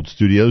Robert Gold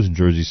studios in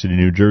Jersey City,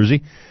 New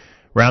Jersey.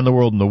 Around the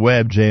world on the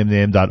web,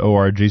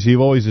 jmnam.org. So you've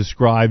always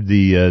described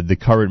the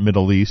current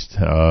Middle East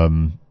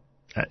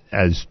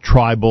as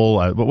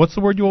tribal. What's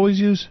the word you always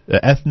use?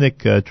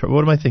 Ethnic.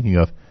 What am I thinking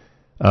of?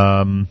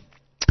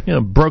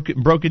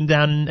 Broken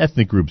down in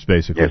ethnic groups,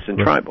 basically. Yes, and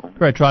tribal.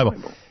 Right, tribal.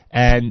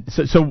 And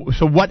so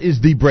what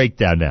is the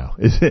breakdown now?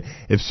 Is it,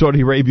 if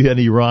Saudi Arabia and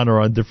Iran are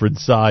on different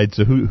sides,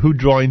 so who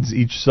joins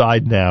each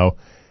side now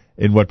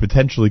in what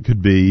potentially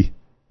could be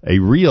a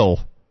real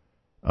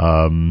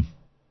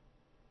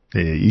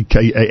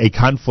a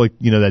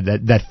conflict,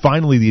 that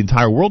finally the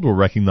entire world will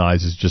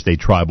recognize as just a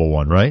tribal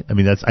one, right? I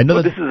mean, this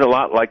is a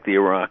lot like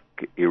the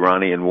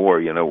Iranian war,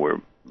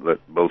 where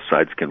both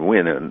sides can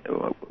win, and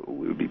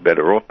we would be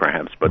better off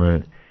perhaps. But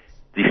right.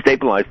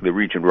 Destabilizing the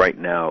region right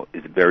now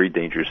is a very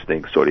dangerous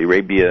thing. Saudi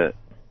Arabia,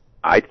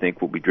 I think,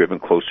 will be driven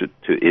closer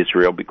to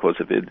Israel because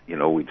of it.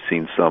 We've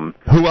seen some.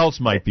 Who else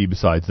might be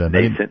besides them?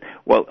 Nascent.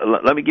 Well,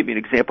 let me give you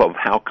an example of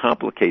how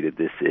complicated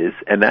this is,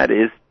 and that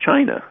is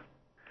China.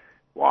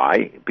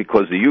 Why?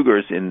 Because the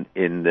Uyghurs in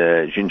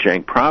the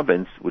Xinjiang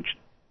province, which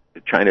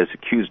China is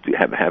accused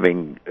of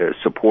having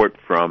support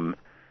from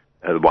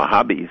the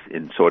Wahhabis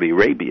in Saudi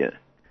Arabia,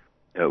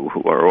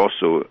 who are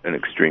also an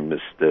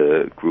extremist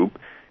group,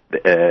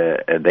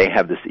 and they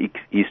have this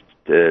East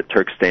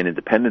Turkestan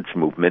independence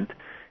movement,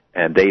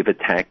 and they've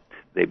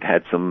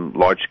had some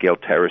large-scale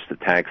terrorist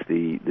attacks.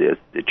 The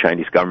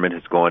Chinese government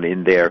has gone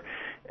in there.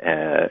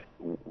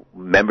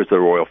 Members of the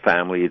royal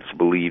family, it's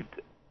believed,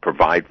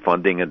 provide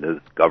funding, and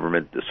the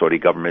Saudi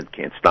government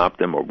can't stop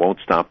them or won't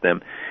stop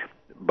them.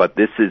 But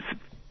this is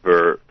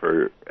for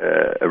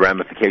a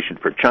ramification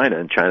for China,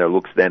 and China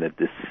looks then at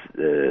this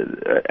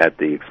at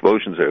the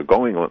explosions that are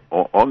going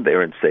on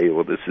there and say,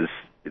 well,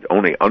 it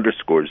only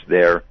underscores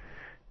their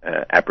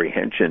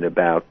apprehension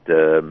about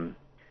this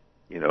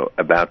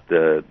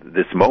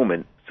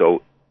moment.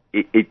 So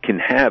it can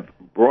have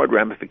broad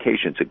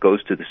ramifications. It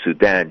goes to the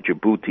Sudan,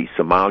 Djibouti,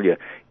 Somalia,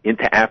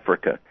 into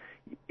Africa.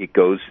 It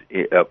goes,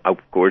 of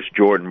course,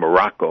 Jordan,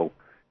 Morocco,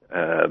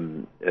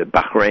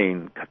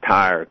 Bahrain,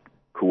 Qatar,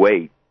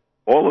 Kuwait,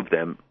 all of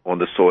them on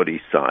the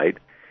Saudi side.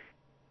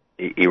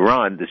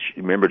 Iran,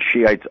 remember, the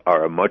Shiites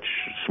are a much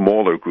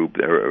smaller group.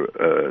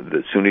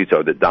 The Sunnis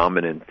are the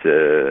dominant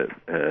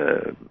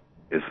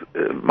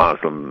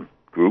Muslim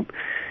group.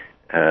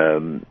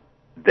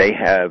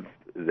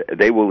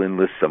 They will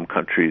enlist some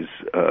countries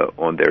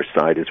on their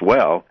side as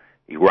well,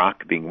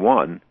 Iraq being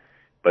one,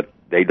 but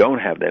they don't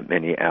have that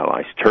many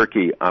allies.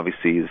 Turkey,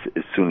 obviously, is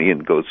Sunni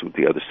and goes with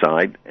the other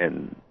side,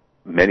 and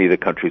many of the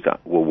countries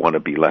will want to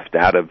be left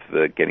out of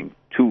getting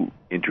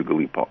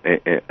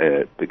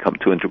become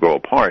too integral a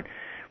part,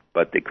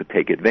 but they could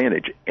take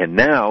advantage. And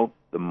now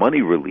the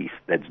money release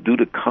that's due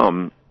to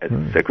come, as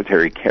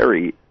Secretary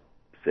Kerry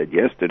said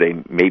yesterday,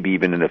 maybe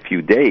even in a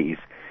few days,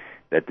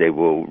 that they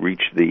will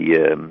reach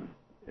the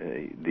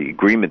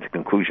agreement, the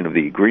conclusion of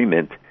the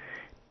agreement,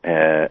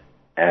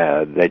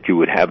 that you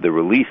would have the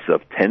release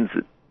of tens,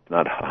 if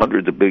not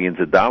hundreds of billions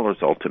of dollars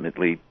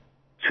ultimately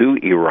to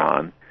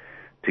Iran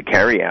to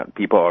carry out.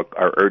 People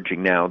are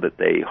urging now that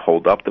they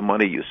hold up the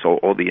money. You saw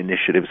all the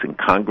initiatives in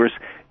Congress.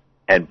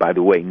 And by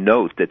the way,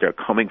 note that they're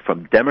coming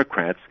from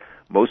Democrats,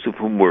 most of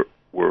whom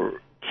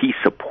were key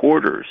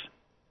supporters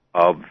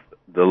of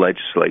the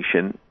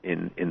legislation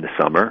in the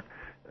summer,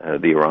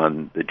 the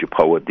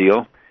JPOA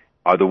deal,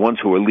 are the ones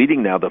who are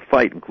leading now the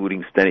fight,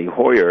 including Steny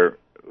Hoyer,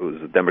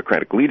 who's a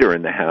Democratic leader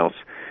in the House,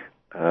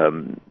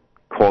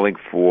 calling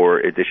for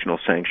additional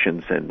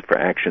sanctions and for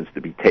actions to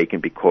be taken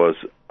because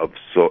of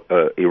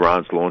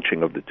Iran's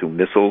launching of the two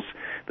missiles,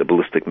 the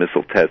ballistic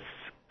missile tests,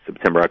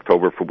 September,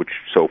 October, for which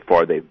so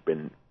far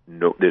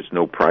there's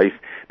no price.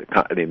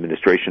 The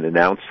administration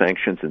announced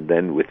sanctions and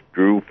then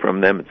withdrew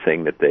from them and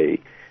saying that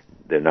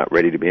they're not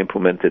ready to be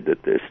implemented,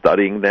 that they're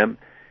studying them.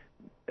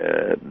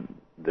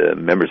 The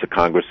members of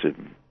Congress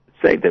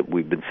say that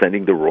we've been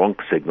sending the wrong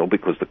signal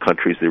because the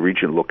countries in the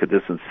region look at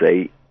this and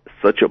say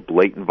such a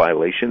blatant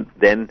violation.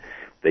 Then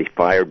they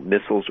fired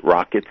missiles,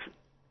 rockets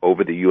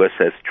over the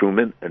USS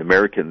Truman, an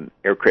American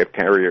aircraft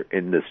carrier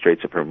in the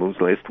Straits of Hormuz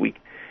last week.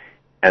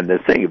 And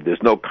they're saying if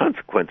there's no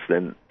consequence,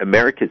 then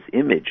America's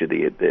image,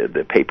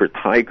 the paper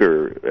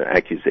tiger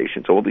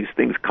accusations, all these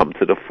things come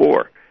to the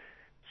fore.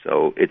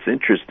 So it's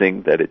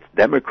interesting that it's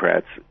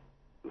Democrats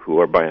who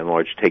are by and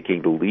large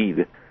taking the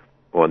lead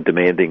on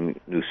demanding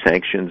new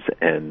sanctions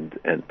and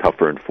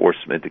tougher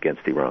enforcement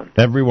against Iran.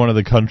 Every one of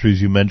the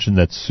countries you mentioned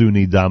that's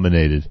Sunni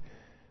dominated,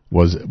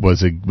 was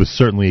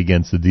certainly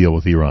against the deal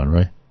with Iran,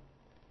 right?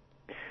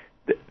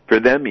 For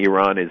them,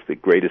 Iran is the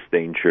greatest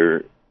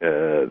danger.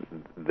 Some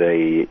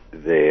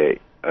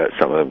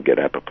of them get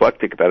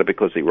apoplectic about it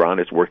because Iran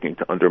is working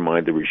to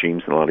undermine the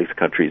regimes in a lot of these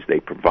countries. They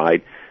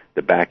provide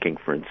the backing,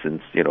 for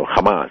instance,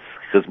 Hamas,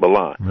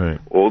 Hezbollah. Right.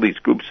 All these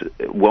groups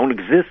won't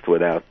exist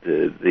without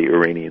the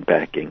Iranian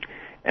backing.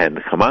 And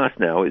Hamas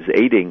now is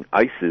aiding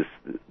ISIS,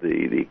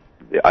 the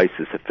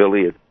ISIS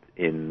affiliate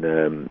in,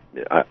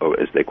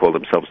 as they call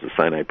themselves, the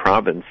Sinai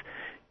province,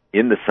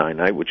 in the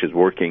Sinai, which is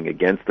working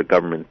against the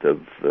government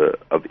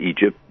of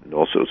Egypt and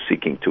also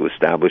seeking to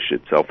establish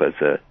itself as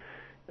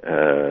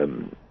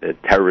a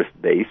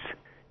terrorist base.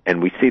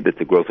 And we see that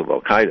the growth of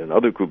Al-Qaeda and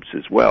other groups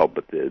as well,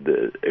 but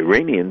the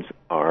Iranians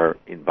are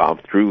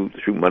involved through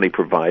money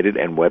provided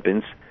and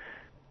weapons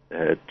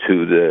to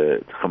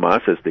the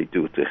Hamas, as they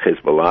do to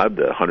Hezbollah.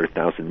 The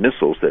 100,000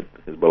 missiles that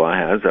Hezbollah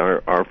has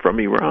are from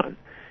Iran,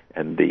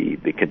 and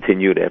the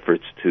continued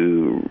efforts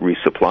to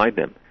resupply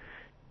them.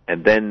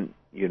 And then,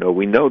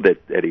 we know that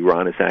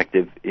Iran is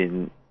active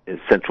in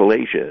Central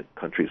Asia,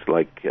 countries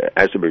like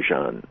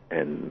Azerbaijan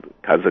and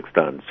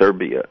Kazakhstan,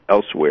 Serbia,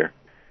 elsewhere.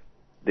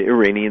 The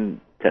Iranian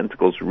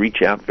tentacles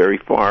reach out very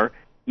far,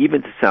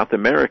 even to South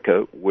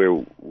America, where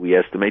we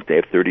estimate they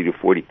have 30 to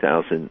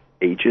 40,000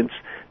 agents.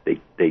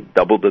 They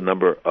doubled the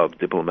number of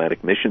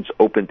diplomatic missions,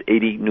 opened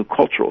 80 new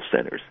cultural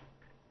centers.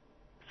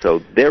 So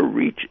their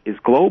reach is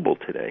global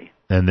today.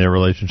 And their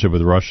relationship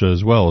with Russia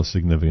as well is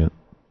significant.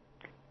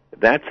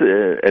 That's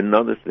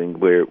another thing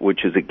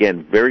which is,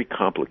 again, very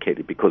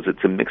complicated because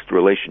it's a mixed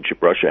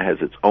relationship. Russia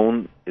has its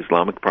own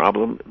Islamic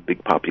problem,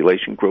 big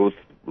population growth,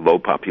 low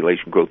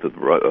population growth of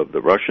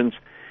the Russians.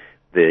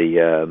 They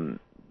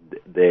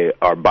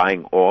are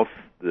buying off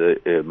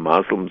the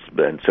Muslims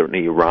and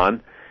certainly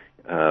Iran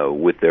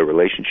with their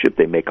relationship.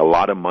 They make a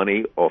lot of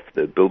money off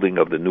the building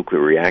of the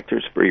nuclear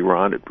reactors for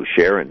Iran at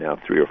Bushehr and now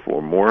 3 or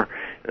 4 more.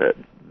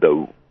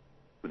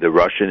 The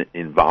Russian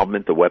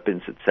involvement, the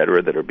weapons,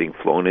 etc., that are being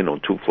flown in on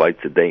 2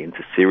 flights a day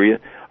into Syria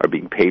are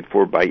being paid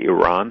for by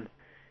Iran.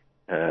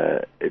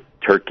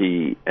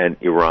 Turkey and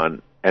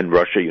Iran and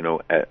Russia,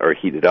 are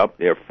heated up.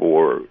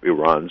 Therefore,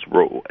 Iran's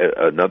role,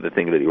 another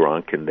thing that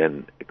Iran can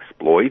then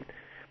exploit.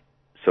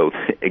 So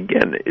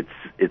again,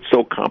 it's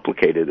so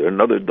complicated. There are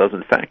another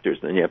dozen factors.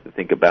 Then you have to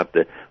think about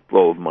the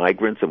flow of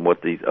migrants and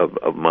what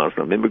of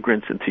Muslim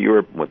immigrants into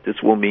Europe, what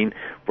this will mean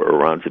for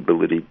Iran's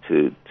ability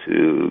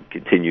to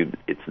continue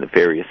its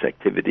nefarious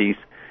activities.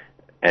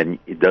 And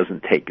it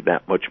doesn't take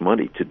that much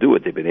money to do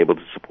it. They've been able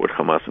to support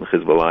Hamas and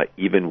Hezbollah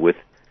even with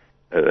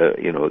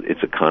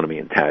its economy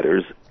in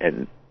tatters.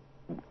 And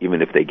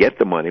even if they get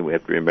the money, we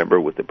have to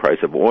remember with the price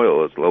of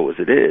oil as low as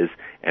it is,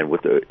 and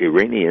with the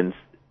Iranians,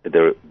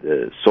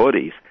 the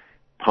Saudis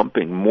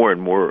pumping more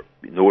and more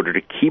in order to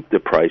keep the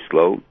price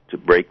low, to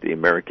break the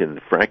American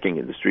fracking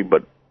industry,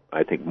 but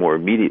I think more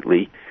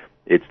immediately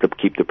it's to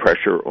keep the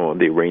pressure on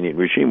the Iranian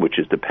regime, which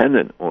is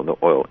dependent on the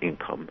oil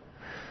income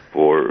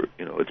for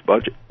its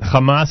budget.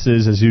 Hamas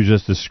is, as you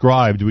just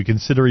described, do we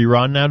consider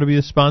Iran now to be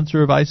a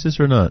sponsor of ISIS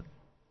or not?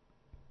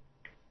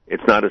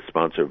 It's not a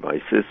sponsor of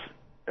ISIS,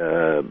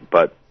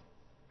 but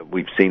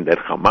we've seen that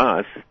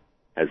Hamas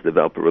has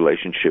developed a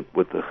relationship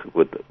with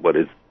what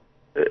is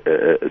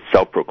a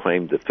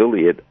self-proclaimed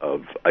affiliate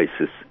of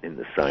ISIS in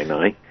the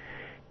Sinai.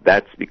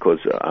 That's because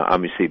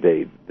obviously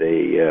they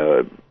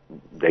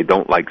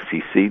don't like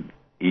Sisi.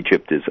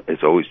 Egypt has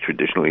always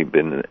traditionally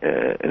been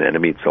an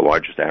enemy. It's the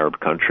largest Arab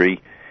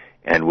country,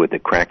 and with the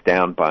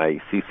crackdown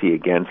by Sisi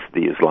against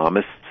the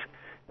Islamists,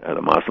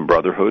 the Muslim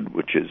Brotherhood,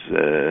 which is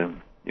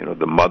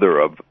the mother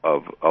of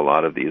a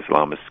lot of the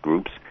Islamist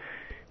groups,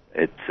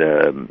 it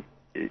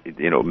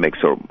makes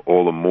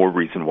all the more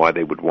reason why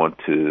they would want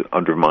to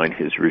undermine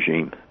his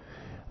regime.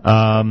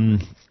 The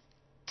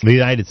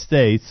United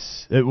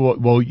States,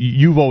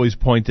 you've always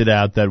pointed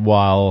out that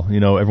while,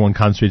 everyone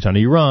concentrates on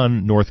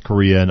Iran, North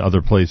Korea and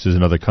other places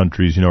and other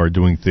countries, are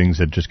doing things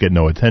that just get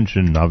no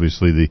attention. And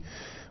obviously,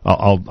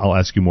 I'll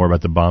ask you more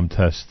about the bomb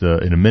test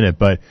in a minute.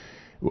 But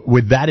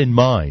with that in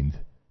mind,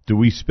 do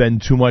we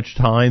spend too much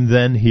time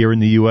then here in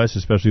the U.S.,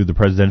 especially with the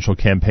presidential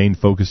campaign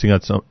focusing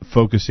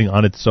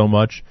on it so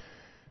much,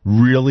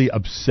 really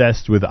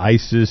obsessed with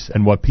ISIS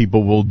and what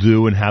people will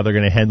do and how they're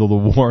going to handle the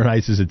war on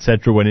ISIS,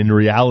 etc., when in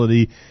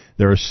reality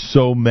there are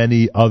so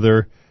many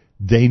other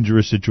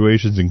dangerous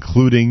situations,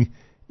 including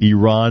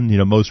Iran,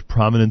 most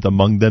prominent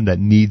among them, that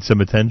need some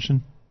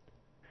attention?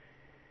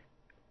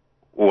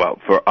 Well,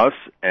 for us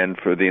and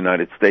for the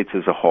United States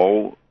as a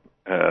whole,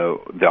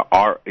 there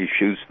are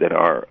issues that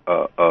are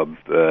of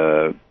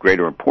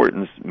greater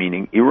importance,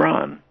 meaning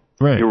Iran.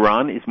 Right.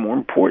 Iran is more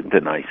important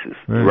than ISIS.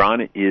 Right.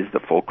 Iran is the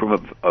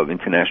fulcrum of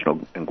international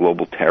and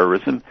global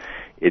terrorism.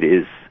 It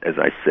is, as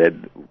I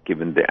said,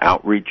 given the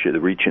outreach, the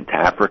reach into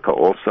Africa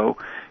also,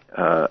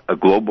 a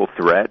global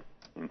threat,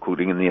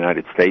 including in the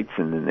United States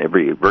and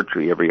in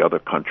virtually every other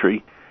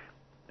country.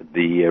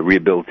 The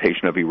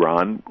rehabilitation of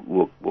Iran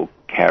will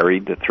carry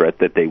the threat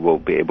that they will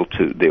be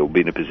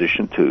in a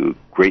position to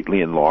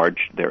greatly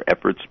enlarge their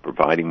efforts,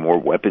 providing more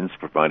weapons,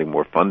 providing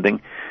more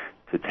funding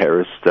to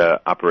terrorist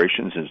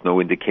operations. There's no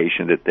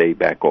indication that they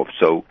back off.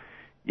 So,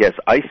 yes,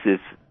 ISIS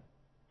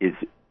is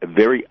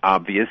very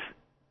obvious,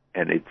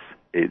 and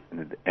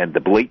and the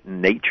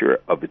blatant nature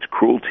of its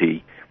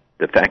cruelty,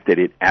 the fact that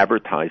it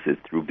advertises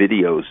through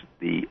videos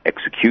the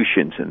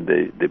executions and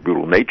the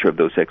brutal nature of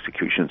those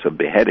executions of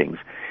beheadings,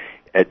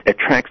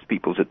 attracts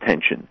people's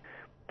attention.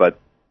 But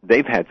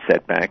they've had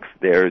setbacks.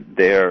 They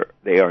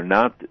are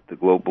not the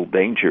global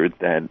danger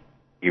that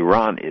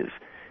Iran is,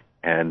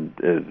 and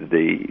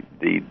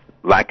the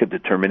lack of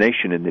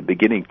determination in the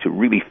beginning to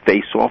really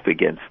face off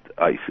against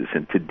ISIS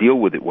and to deal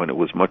with it when it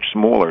was much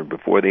smaller,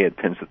 before they had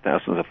tens of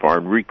thousands of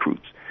foreign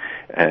recruits,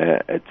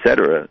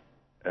 etc.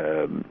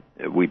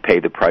 We pay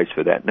the price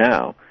for that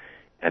now,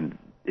 and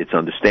it's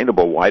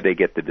understandable why they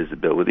get the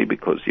visibility,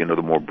 because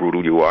the more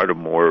brutal you are, the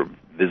more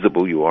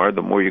visible you are,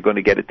 the more you're going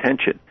to get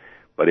attention.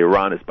 But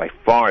Iran is by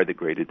far the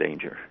greater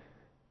danger.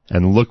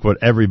 And look what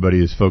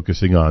everybody is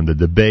focusing on: the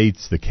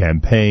debates, the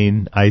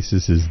campaign.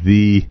 ISIS is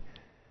the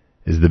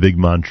big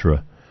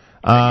mantra.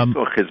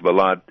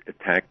 Hezbollah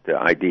attacked the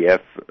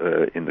IDF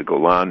in the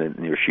Golan and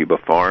near Sheba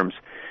Farms,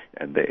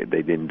 and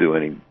they didn't do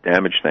any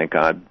damage. Thank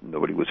God,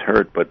 nobody was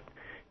hurt. But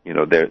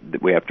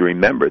we have to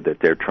remember that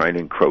they're trying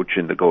to encroach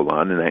in the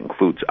Golan, and that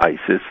includes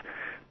ISIS,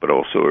 but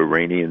also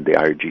the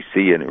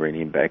IRGC and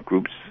Iranian-backed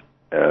groups.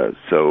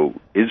 So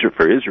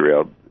for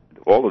Israel,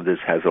 all of this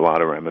has a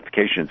lot of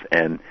ramifications,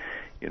 and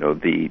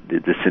the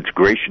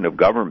disintegration of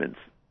governments.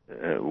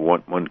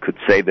 One could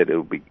say that it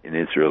will be in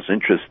Israel's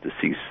interest to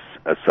see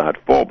Assad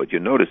fall, but you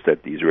notice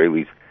that the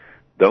Israelis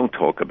don't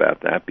talk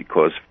about that,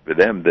 because for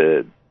them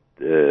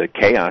the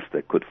chaos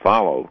that could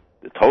follow,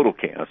 the total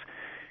chaos,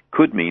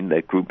 could mean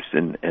that groups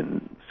and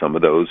some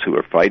of those who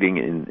are fighting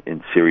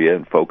in Syria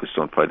and focused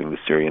on fighting the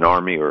Syrian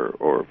army or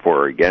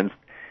for or against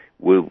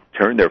will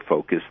turn their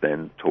focus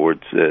then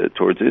towards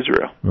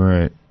Israel.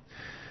 Right.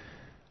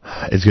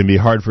 It's going to be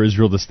hard for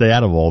Israel to stay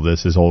out of all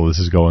this as all this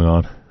is going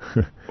on.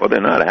 Well, they're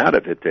not out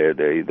of it.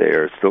 They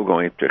are still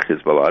going after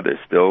Hezbollah. They're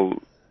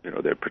still,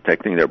 they're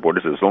protecting their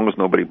borders. As long as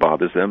nobody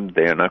bothers them,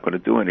 they are not going to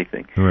do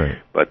anything. Right.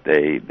 But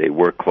they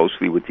work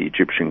closely with the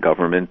Egyptian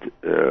government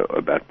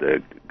about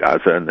the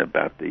Gaza and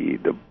about the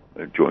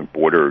joint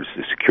borders,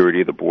 the security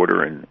of the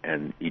border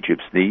and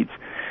Egypt's needs.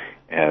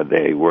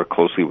 They work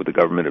closely with the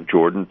government of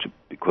Jordan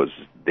because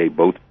they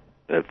both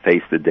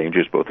face the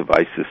dangers both of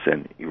ISIS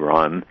and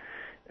Iran,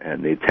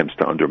 and the attempts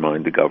to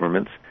undermine the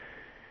governments.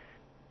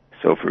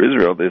 So for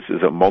Israel, this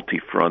is a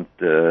multi-front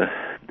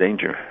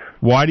danger.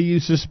 Why do you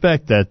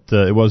suspect that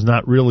it was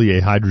not really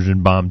a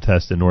hydrogen bomb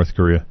test in North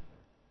Korea?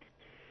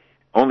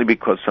 Only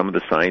because some of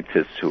the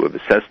scientists who have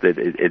assessed it,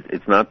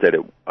 it's not that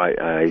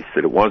I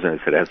said it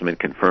wasn't, I said it hasn't been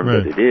confirmed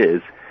that it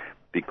is,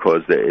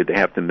 because they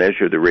have to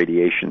measure the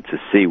radiation to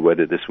see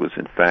whether this was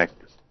in fact,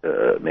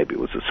 maybe it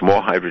was a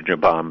small hydrogen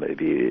bomb,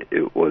 maybe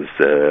it was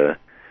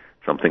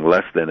something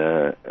less than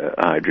a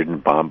hydrogen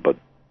bomb, but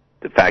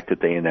the fact that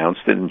they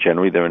announced it, and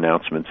generally their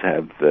announcements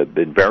have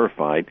been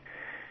verified,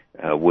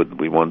 would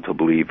we want to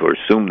believe or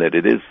assume that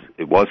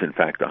it was in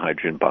fact a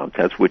hydrogen bomb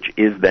test, which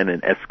is then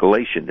an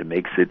escalation.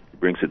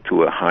 Brings it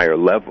to a higher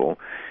level,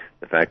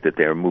 the fact that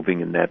they are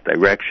moving in that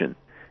direction.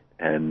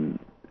 And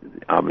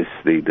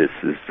obviously this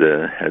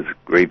has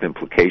grave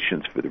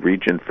implications for the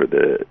region, for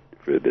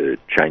the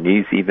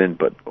Chinese even,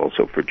 but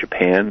also for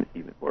Japan,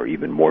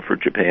 even more for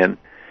Japan,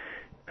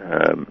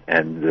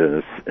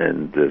 and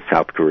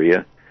South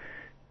Korea.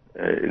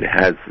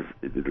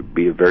 It'll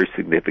be a very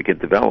significant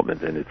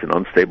development, and it's an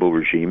unstable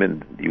regime,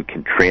 and you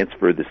can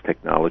transfer this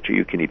technology.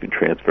 You can even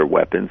transfer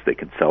weapons. They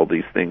can sell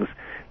these things.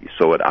 You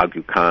saw what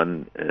Agu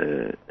Khan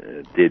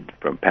did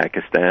from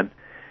Pakistan,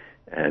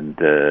 and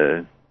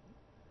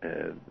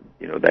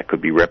that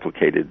could be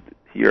replicated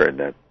here, and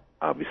that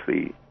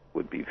obviously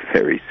would be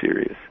very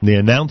serious. The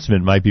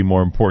announcement might be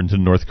more important to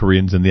North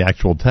Koreans than the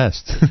actual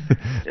test.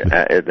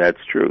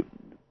 That's true.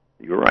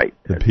 You're right.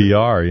 The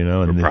PR,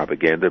 for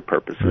propaganda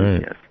purposes,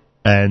 right. Yes.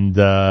 And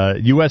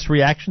U.S.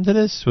 reaction to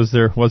this? Was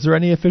there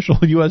any official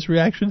U.S.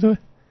 reaction to it?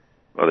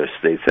 Well,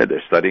 they said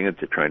they're studying it.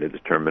 They're trying to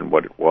determine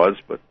what it was,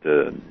 but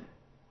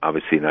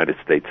obviously the United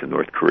States and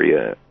North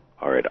Korea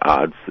are at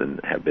odds and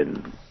have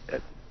been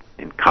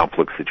in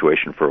conflict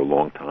situation for a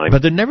long time.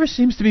 But there never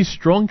seems to be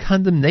strong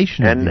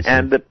condemnation.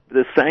 And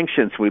the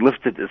sanctions, we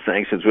lifted the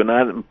sanctions. We're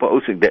not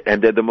imposing that,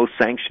 and they're the most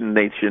sanctioned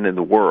nation in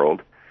the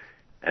world.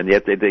 And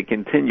yet they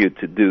continue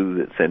to do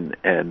this,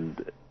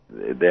 and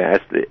there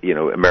has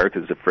to,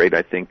 America's afraid,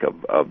 I think,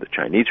 of the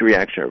Chinese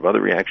reaction or of other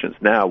reactions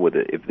now.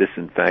 If this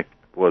in fact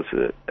was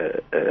a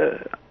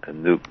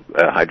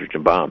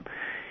hydrogen bomb,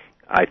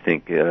 I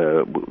think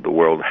the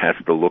world has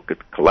to look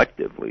at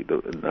collectively,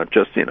 not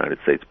just the United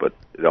States, but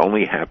it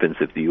only happens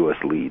if the U.S.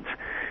 leads,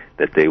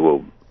 that they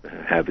will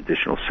have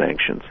additional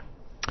sanctions.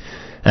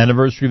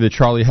 Anniversary of the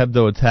Charlie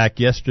Hebdo attack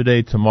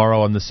yesterday.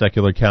 Tomorrow on the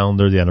secular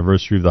calendar, the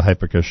anniversary of the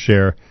Hyper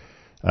Kasher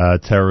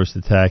terrorist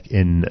attack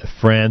in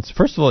France.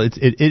 First of all, it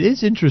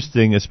is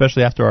interesting,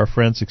 especially after our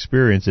France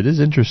experience, it is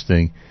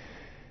interesting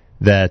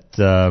that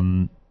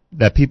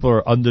that people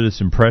are under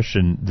this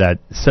impression that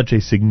such a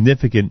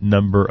significant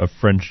number of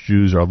French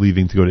Jews are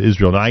leaving to go to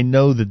Israel. And I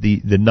know that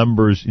the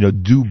numbers,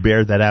 do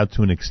bear that out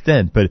to an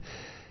extent, but,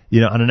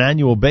 on an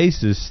annual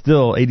basis,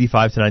 still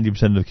 85 to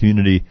 90% of the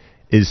community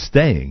is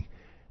staying.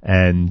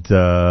 And,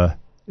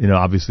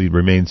 obviously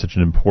remains such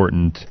an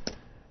important,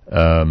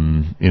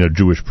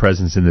 Jewish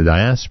presence in the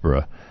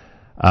diaspora.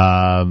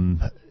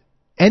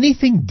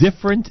 Anything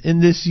different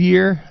in this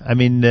year? I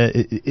mean,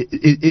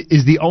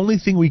 is the only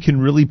thing we can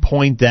really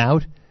point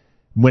out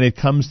when it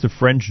comes to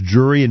French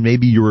Jewry and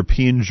maybe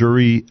European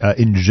Jewry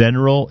in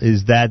general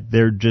is that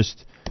they're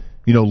just,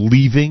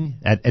 leaving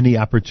at any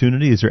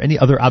opportunity? Is there any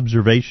other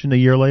observation a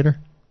year later?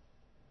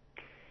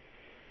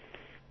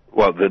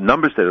 Well, the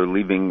numbers that are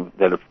leaving,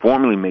 that are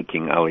formally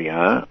making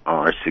Aliyah,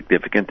 are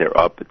significant. They're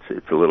up.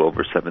 It's a little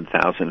over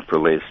 7,000 for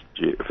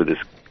this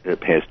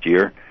past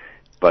year,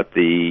 but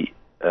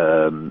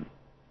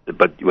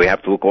but we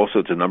have to look also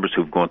at the numbers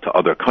who've gone to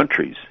other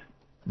countries,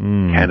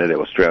 Canada,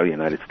 Australia,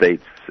 United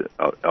States,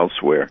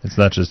 elsewhere. It's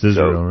not just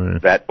Israel. So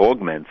right? That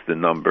augments the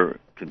number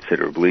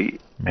considerably,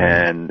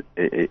 and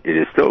it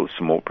is still a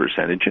small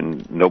percentage,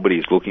 and nobody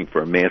is looking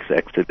for a mass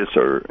exodus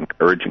or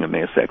encouraging a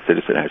mass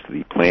exodus. It has to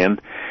be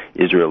planned.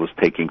 Israel is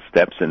taking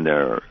steps, and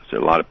there's a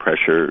lot of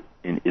pressure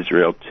in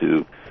Israel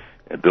to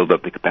build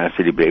up the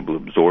capacity to be able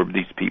to absorb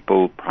these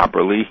people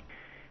properly.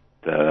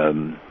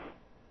 And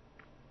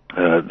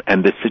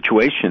the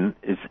situation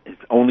is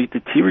only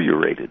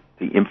deteriorated.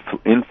 The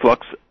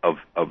influx of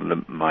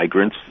the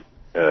migrants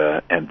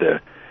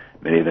and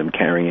many of them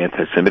carrying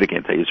anti-Semitic,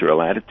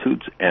 anti-Israel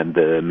attitudes, and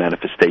the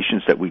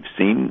manifestations that we've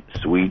seen,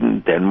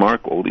 Sweden,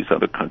 Denmark, all these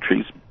other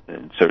countries,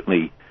 and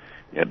certainly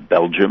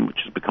Belgium, which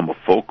has become a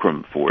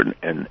fulcrum for it,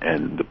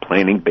 and the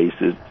planning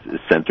basis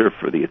center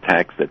for the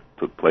attacks that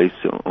took place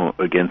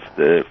against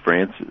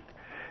France,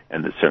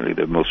 and certainly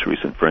the most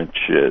recent French,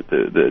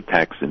 the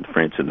attacks in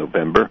France in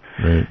November.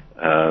 Right.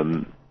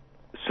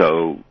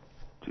 So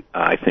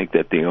I think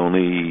that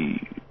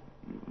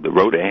the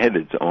road ahead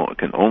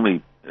can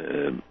only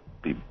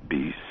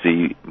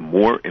see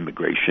more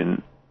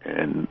immigration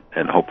and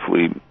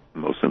hopefully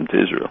most of them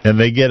to Israel. And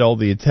they get all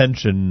the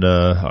attention.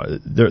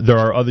 There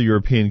are other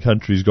European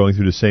countries going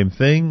through the same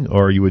thing,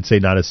 or you would say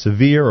not as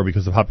severe, or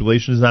because the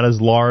population is not as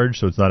large,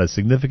 so it's not as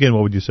significant.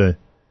 What would you say?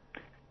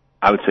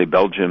 I would say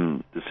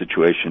Belgium, the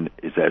situation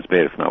is as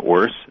bad, if not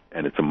worse,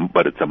 and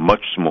but it's a much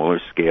smaller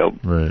scale.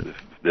 Right.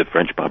 The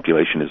French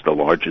population is the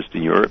largest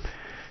in Europe.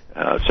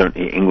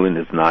 Certainly England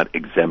is not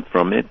exempt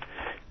from it.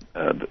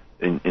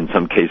 In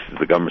some cases,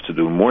 the governments are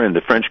doing more, and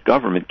the French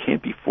government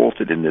can't be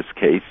faulted in this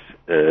case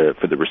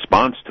for the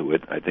response to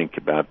it. I think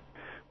about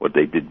what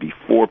they did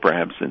before,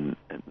 perhaps, and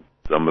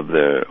some of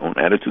their own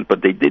attitudes,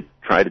 but they did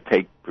try to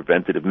take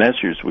preventative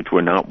measures which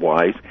were not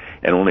wise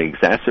and only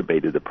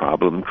exacerbated the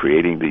problem,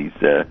 creating these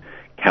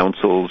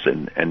councils,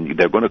 and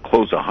they're going to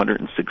close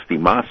 160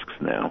 mosques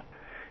now,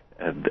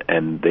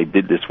 and they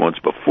did this once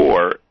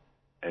before,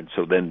 and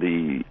so then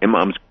the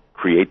imams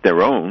create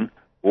their own,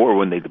 or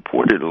when they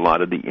deported a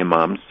lot of the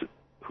imams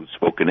who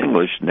spoke in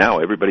English, now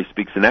everybody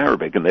speaks in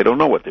Arabic, and they don't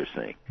know what they're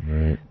saying.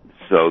 Right.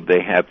 So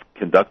they have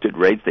conducted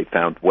raids. They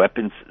found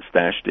weapons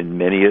stashed in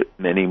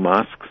many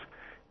mosques,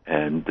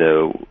 and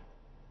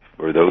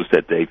for those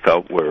that they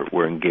felt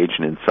were engaged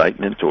in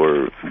incitement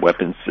or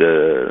weapons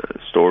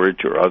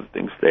storage or other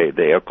things,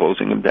 they are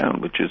closing them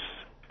down, which is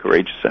a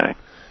courageous act.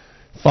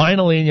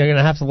 Finally, and you're going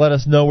to have to let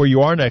us know where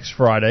you are next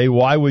Friday,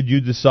 why would you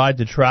decide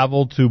to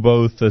travel to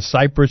both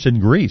Cyprus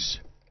and Greece?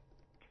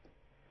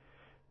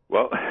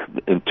 Well,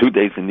 in 2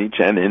 days in each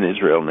and in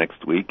Israel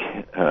next week.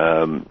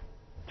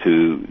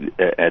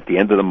 At the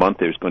end of the month,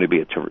 there's going to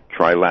be a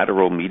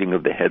trilateral meeting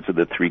of the heads of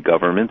the three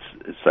governments,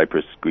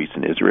 Cyprus, Greece,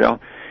 and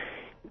Israel.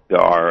 There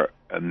are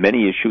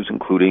many issues,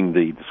 including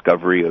the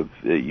discovery of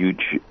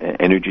huge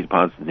energy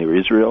deposits near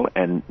Israel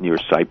and near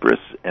Cyprus,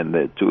 and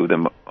the two of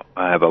them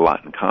have a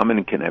lot in common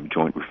and can have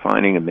joint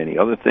refining and many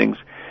other things.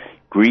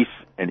 Greece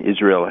and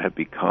Israel have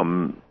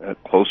become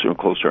closer and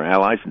closer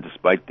allies, and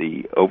despite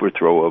the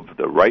overthrow of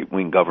the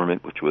right-wing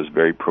government, which was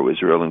very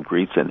pro-Israel in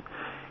Greece and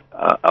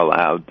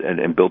allowed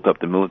and built up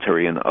the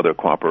military and other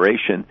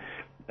cooperation,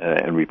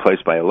 and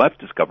replaced by a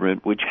leftist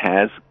government, which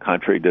has,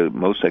 contrary to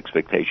most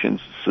expectations,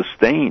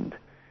 sustained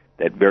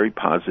that very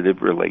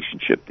positive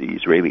relationship. The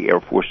Israeli Air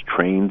Force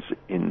trains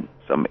in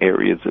some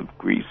areas of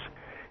Greece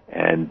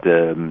and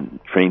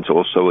trains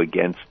also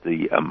against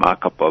the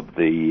mock-up of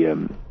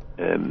the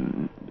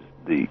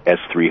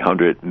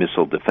S-300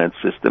 missile defense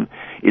system.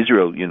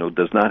 Israel,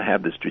 does not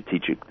have the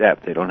strategic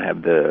depth. They don't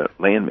have the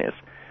landmass.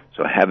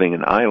 So having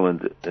an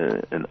island,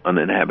 an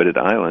uninhabited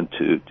island,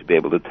 to be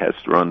able to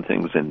test run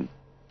things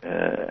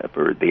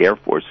for the Air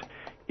Force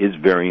is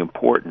very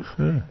important.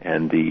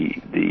 And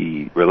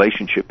the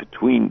relationship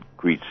between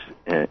Greece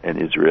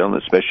and Israel,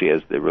 and especially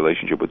as the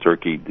relationship with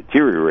Turkey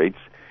deteriorates,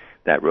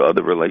 that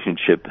other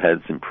relationship has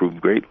improved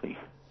greatly.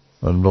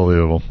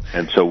 Unbelievable.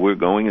 And so we're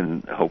going,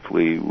 and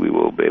hopefully we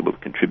will be able to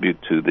contribute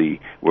to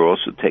we're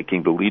also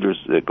taking the leaders,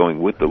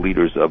 going with the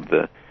leaders of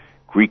the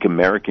Greek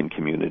American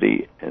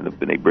community and the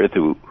B'nai B'rith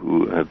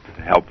who have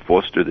helped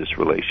foster this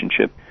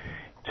relationship,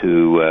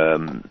 to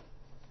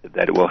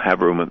that it will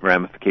have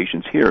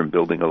ramifications here in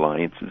building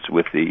alliances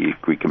with the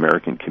Greek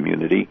American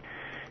community.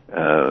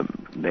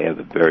 They have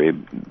a very,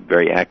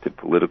 very active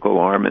political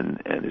arm,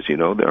 and as you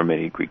know, there are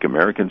many Greek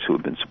Americans who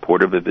have been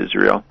supportive of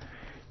Israel,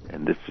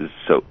 and this is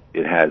so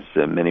it has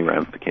many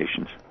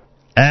ramifications.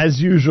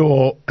 As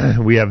usual,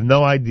 we have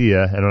no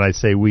idea, and when I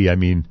say we, I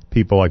mean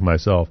people like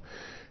myself,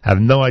 have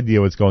no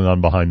idea what's going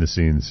on behind the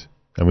scenes.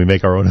 And we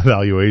make our own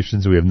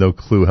evaluations. We have no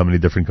clue how many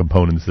different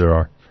components there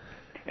are.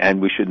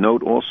 And we should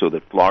note also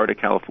that Florida,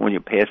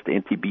 California passed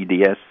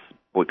anti-BDS,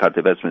 boycott,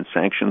 divestment,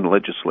 sanction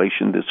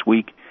legislation this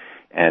week,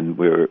 and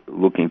we're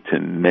looking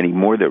to many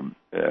more.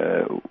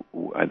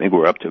 I think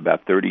we're up to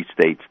about 30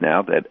 states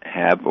now that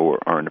have or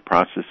are in the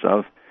process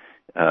of,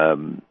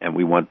 and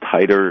we want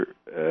tighter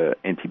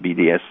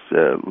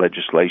anti-BDS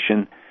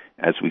legislation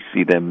as we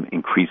see them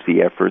increase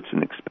the efforts,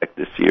 and expect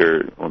this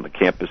year on the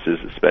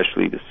campuses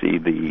especially to see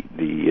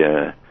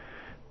the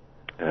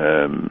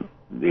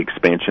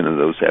expansion of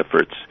those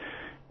efforts.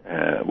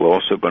 We're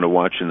also going to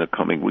watch in the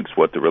coming weeks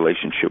what the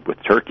relationship with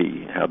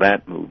Turkey, how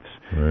that moves.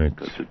 Right.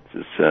 Because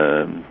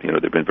there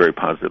have been very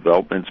positive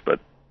developments, but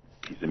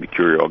he's a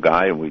mercurial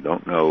guy, and we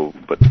don't know.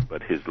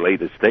 But his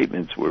latest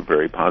statements were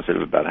very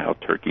positive about how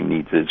Turkey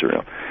needs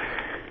Israel.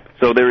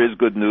 So there is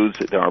good news.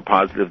 There are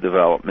positive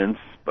developments,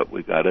 but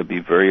we got to be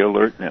very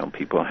alert now.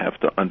 People have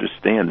to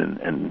understand,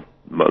 and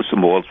most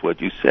of all is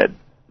what you said,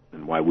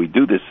 and why we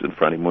do this in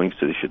Friday morning,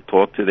 so they should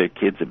talk to their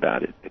kids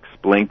about it,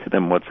 explain to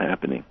them what's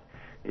happening.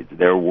 It's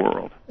their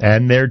world.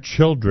 And their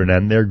children,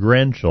 and their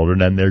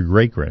grandchildren, and their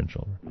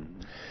great-grandchildren.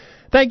 Mm-hmm.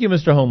 Thank you,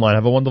 Mr. Hoenlein.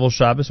 Have a wonderful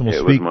Shabbos, and we'll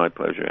speak. It was my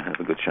pleasure. Have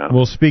a good Shabbos.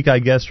 We'll speak, I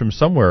guess, from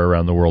somewhere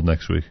around the world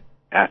next week.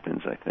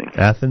 Athens, I think.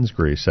 Athens,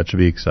 Greece. That should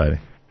be exciting.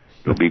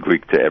 It'll be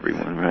Greek to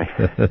everyone, right?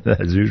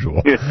 As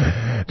usual.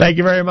 Thank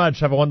you very much.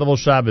 Have a wonderful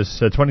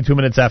Shabbos. 22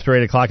 minutes after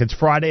 8 o'clock. It's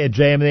Friday at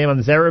JM and the AM on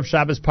this Erev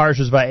Shabbos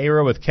Parshas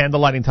Va'era with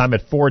candlelighting time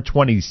at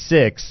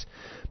 4:26.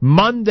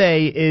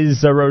 Monday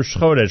is Rosh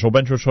Chodesh. We'll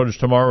bench Rosh Chodesh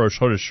tomorrow. Rosh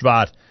Chodesh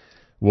Shvat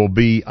will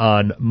be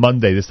on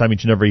Monday. This time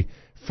each and every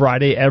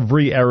Friday,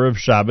 every Erev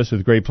Shabbos.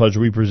 With great pleasure,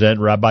 we present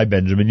Rabbi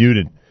Benjamin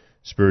Yudin,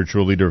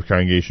 spiritual leader of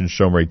Congregation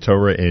Shomrei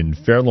Torah in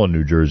Fair Lawn,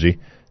 New Jersey,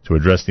 to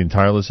address the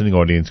entire listening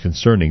audience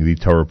concerning the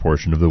Torah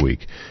portion of the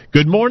week.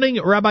 Good morning,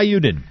 Rabbi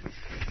Yudin.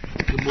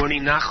 Good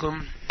morning,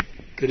 Nachum.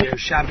 Good Erev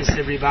Shabbos,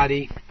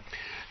 everybody.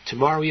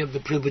 Tomorrow we have the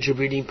privilege of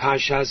reading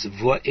Parshas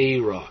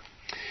Va'era.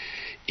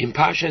 In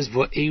Parshas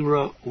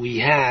Va'era, we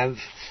have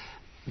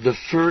the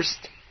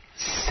first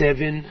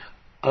 7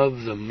 of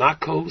the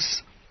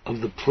makos, of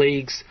the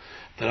plagues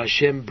that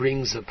Hashem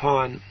brings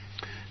upon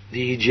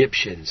the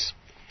Egyptians.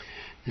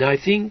 Now, I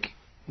think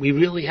we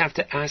really have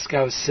to ask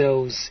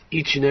ourselves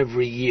each and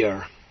every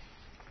year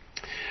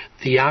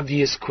the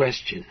obvious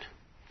question: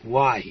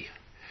 why?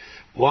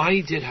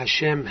 Why did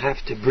Hashem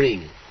have to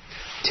bring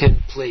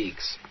 10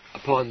 plagues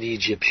upon the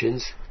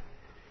Egyptians?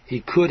 He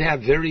could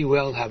have very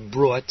well have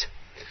brought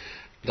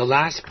the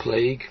last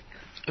plague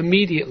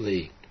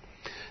immediately.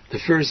 The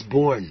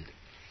firstborn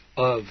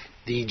of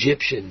the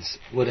Egyptians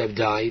would have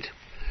died.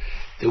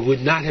 There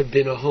would not have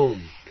been a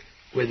home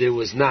where there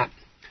was not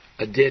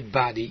a dead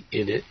body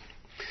in it.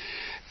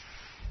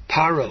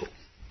 Paro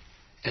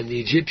and the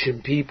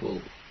Egyptian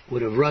people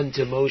would have run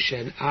to Moshe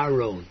and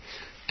Aaron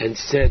and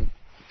said,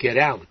 "Get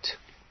out,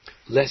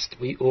 lest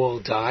we all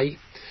die."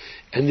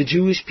 And the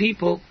Jewish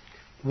people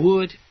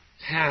would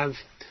have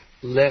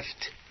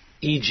left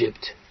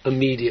Egypt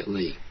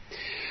immediately.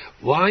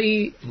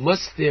 Why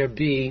must there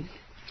be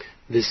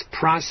this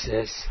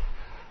process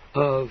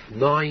of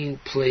 9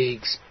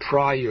 plagues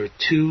prior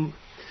to?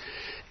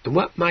 And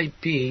what might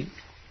be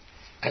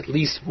at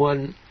least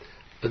one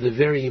of the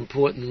very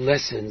important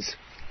lessons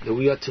that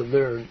we ought to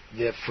learn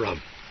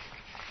therefrom?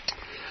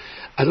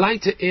 I'd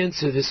like to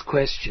answer this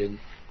question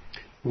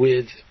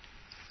with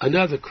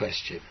another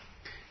question,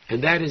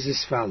 and that is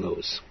as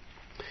follows.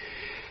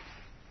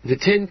 The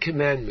 10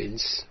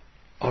 Commandments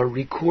are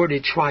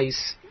recorded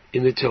twice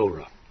in the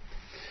Torah,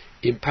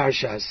 in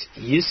Parshas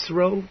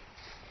Yisro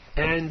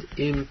and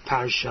in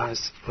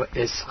Parshas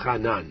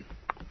Va'eschanan.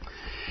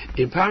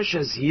 In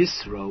Parshas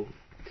Yisro,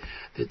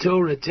 the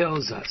Torah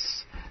tells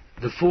us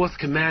the 4th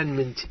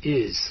commandment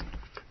is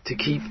to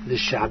keep the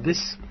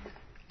Shabbos,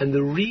 and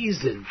the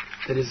reason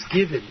that is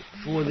given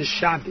for the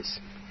Shabbos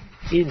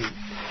in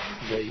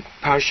the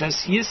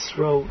Parshas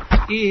Yisro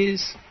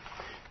is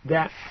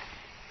that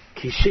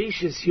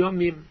Kisheshes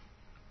Yomim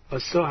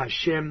Aso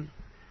Hashem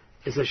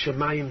is a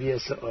Shemayim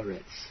v'Yesa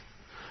Oretz.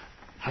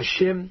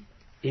 Hashem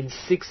in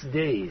 6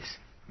 days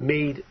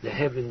made the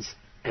heavens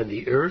and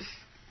the earth,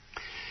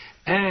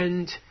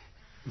 and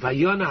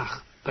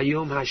Vayonach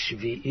Bayom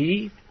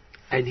HaShvi'i,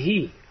 and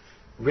he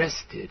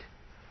rested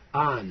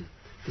on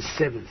the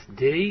 7th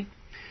day.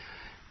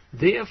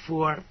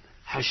 Therefore,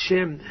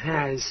 Hashem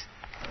has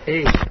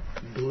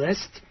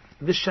blessed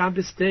the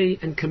Shabbos day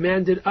and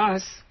commanded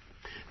us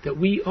that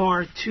we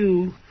are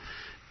to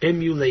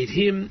emulate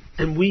him,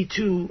 and we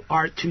too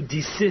are to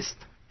desist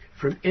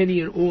from any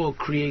and all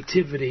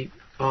creativity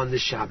on the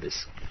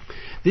Shabbos.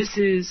 This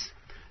is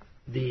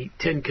the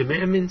Ten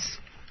Commandments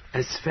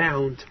as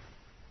found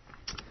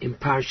in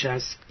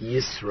Parshas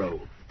Yisro.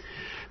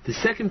 The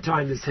second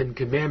time the Ten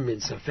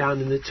Commandments are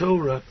found in the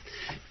Torah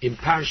in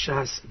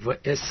Parshas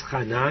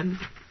Va'eschanan.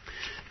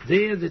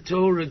 There the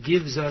Torah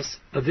gives us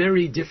a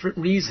very different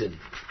reason.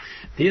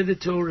 There the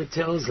Torah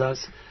tells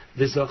us,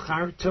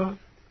 V'zocharta,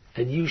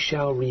 and you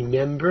shall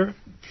remember,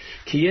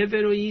 Ki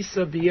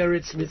Everoisa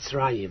b'Eretz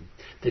Mitzrayim,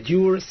 that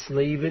you were a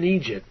slave in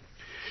Egypt.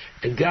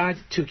 And God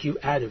took you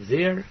out of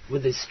there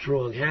with a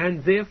strong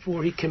hand.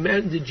 Therefore, He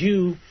commanded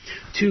you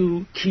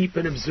to keep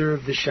and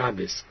observe the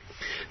Shabbos.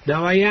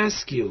 Now I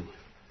ask you,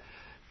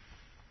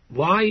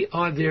 why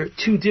are there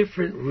two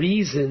different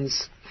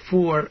reasons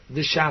for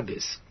the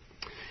Shabbos?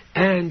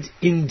 And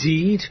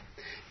indeed,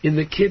 in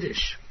the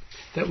Kiddush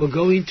that we're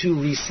going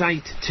to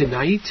recite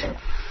tonight,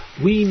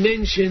 we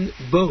mention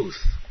both.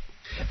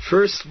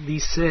 First, we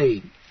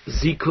say,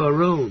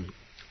 Zikaron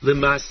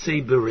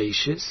L'Maseh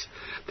Bereshis,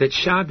 that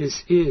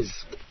Shabbos is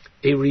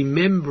a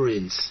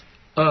remembrance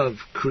of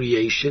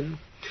creation.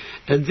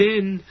 And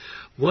then,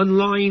 one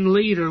line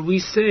later, we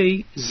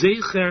say,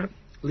 Zecher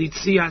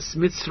Litzias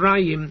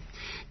Mitzrayim,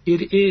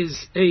 it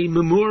is a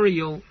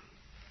memorial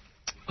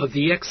of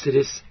the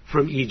Exodus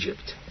from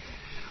Egypt.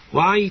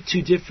 Why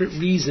two different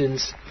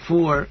reasons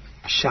for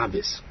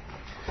Shabbos?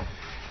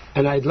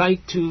 And I'd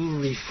like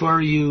to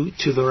refer you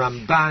to the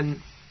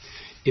Ramban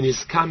in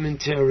his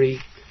commentary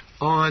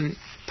on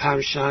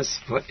Parshas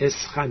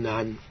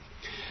Va'eschanan.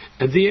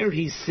 And there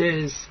he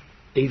says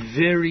a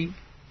very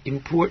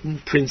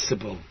important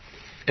principle,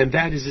 and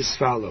that is as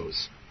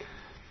follows.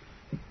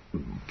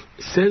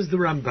 Says the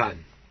Ramban,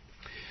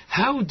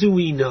 how do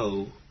we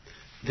know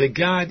that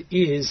God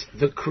is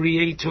the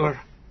Creator?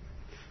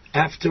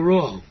 After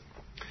all,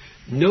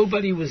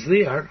 nobody was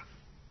there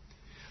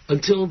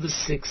until the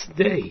sixth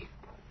day.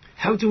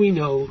 How do we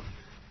know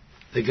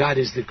that God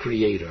is the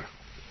Creator?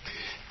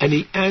 And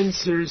he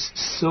answers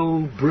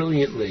so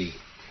brilliantly.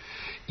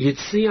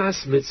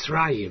 Yetzias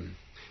Mitzrayim,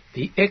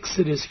 the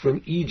Exodus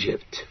from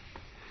Egypt,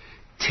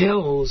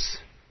 tells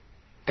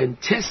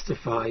and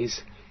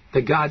testifies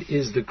that God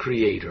is the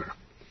Creator.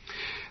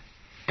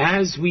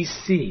 As we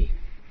see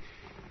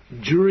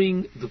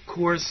during the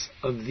course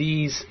of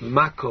these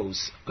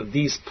makos, of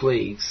these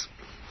plagues,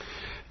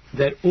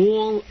 that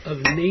all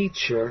of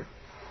nature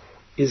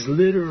is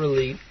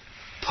literally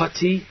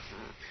putty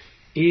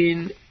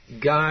in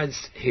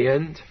God's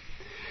hand,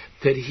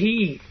 that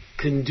He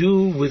can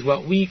do with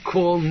what we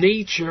call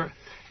nature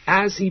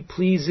as He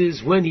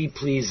pleases, when He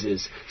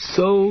pleases.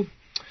 So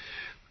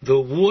the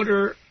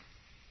water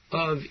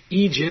of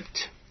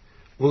Egypt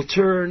will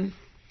turn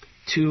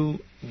to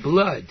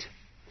blood,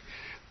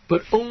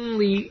 but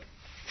only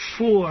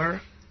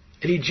for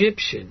an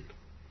Egyptian.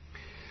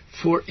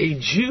 For a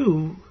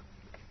Jew,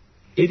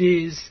 it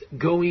is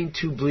going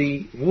to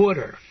be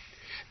water.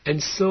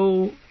 And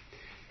so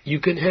you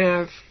can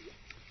have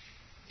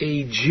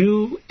a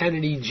Jew and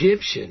an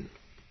Egyptian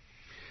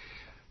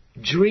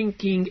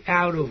drinking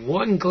out of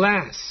one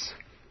glass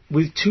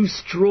with two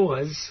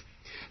straws,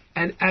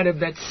 and out of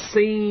that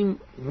same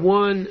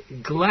one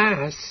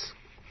glass,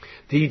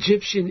 the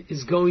Egyptian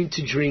is going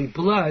to drink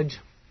blood,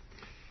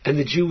 and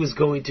the Jew is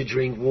going to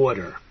drink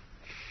water.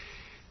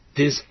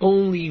 There's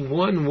only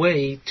one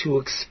way to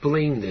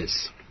explain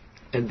this,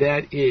 and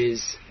that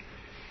is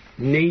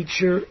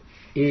nature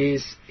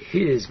is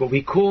His, what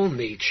we call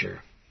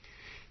nature,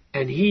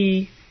 and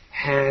He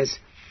has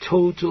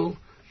total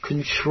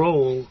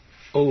control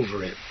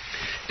over it.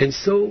 And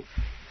so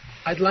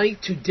I'd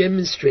like to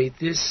demonstrate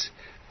this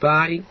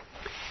by,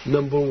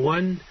 number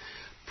one,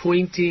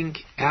 pointing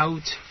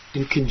out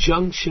in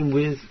conjunction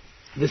with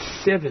the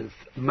seventh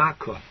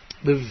Makkah,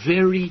 the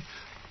very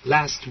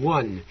last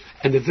one,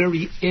 and the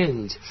very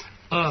end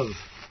of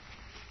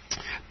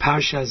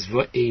Parshas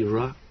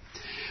Va'era,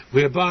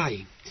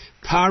 whereby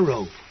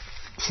Paro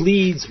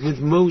pleads with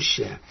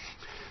Moshe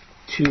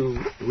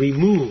to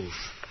remove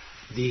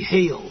the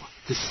hail,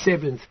 the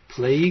seventh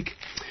plague,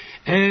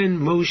 and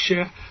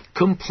Moshe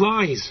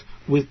complies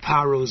with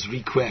Paro's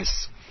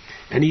request.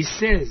 And he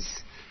says,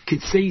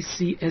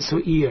 Kitseisi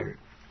Esoir,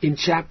 in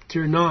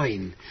chapter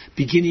 9,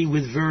 beginning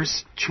with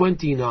verse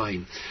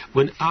 29,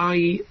 when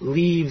I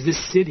leave the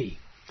city,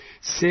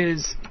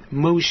 says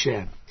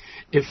Moshe,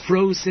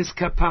 Ephros es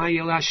kapai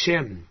el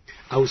Hashem,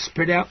 I will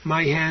spread out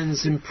my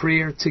hands in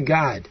prayer to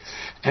God,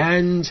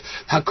 and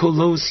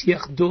hakolos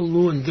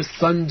yechdolun, the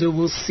thunder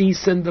will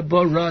cease, and the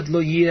barad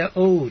lo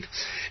ye'od,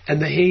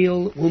 and the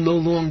hail will no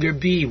longer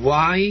be.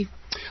 Why?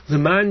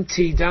 Leman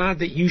teda,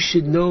 that you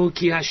should know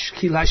ki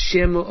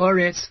Hashem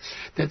oretz,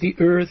 that the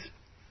earth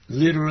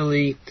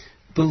literally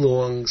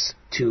belongs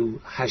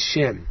to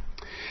Hashem.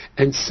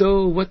 And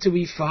so what do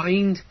we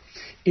find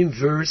in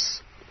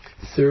verse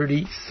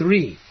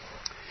 33?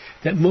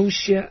 That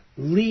Moshe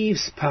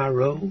leaves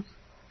Paro,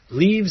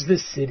 leaves the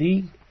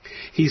city,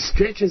 he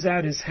stretches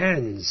out his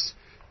hands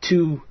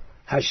to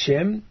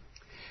Hashem,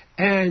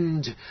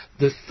 and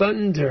the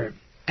thunder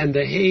and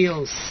the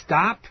hail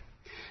stop,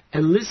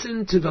 and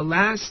listen to the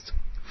last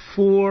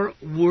 4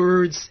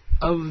 words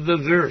of the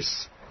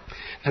verse.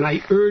 And I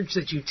urge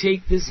that you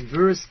take this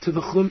verse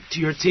to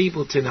your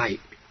table tonight.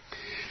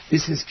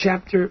 This is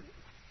chapter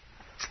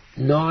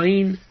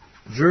 9,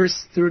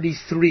 verse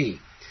 33.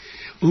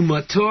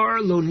 Umatar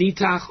lo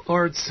nitach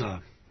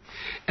arza.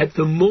 At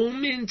the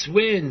moment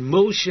when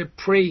Moshe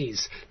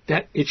prays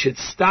that it should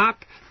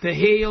stop, the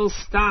hail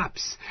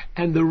stops,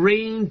 and the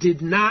rain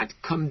did not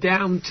come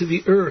down to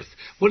the earth.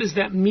 What does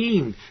that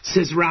mean,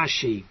 says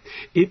Rashi?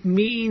 It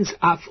means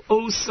af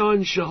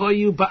osan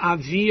shahayu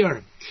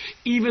ba'avir.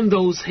 Even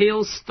those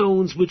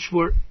hailstones which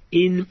were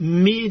in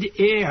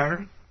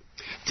mid-air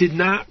did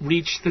not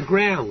reach the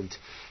ground.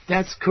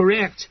 That's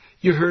correct.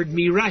 You heard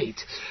me right.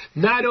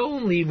 Not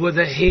only were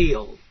the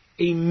hail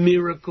a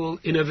miracle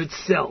in of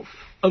itself,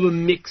 of a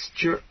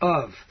mixture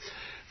of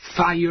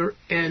fire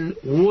and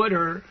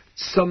water,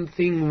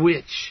 something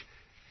which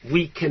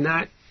we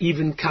cannot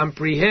even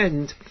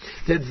comprehend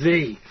that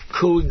they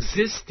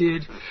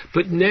coexisted.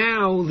 But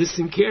now,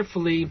 listen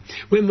carefully,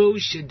 when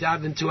Moshe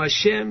davened to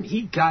Hashem,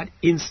 he got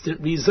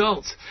instant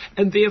results.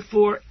 And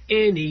therefore,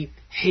 any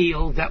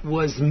hail that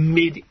was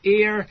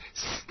mid-air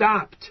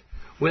stopped.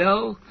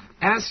 Well,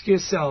 ask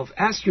yourself,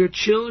 ask your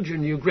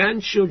children, your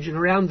grandchildren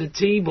around the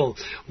table,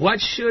 what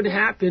should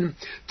happen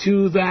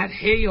to that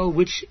hail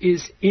which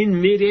is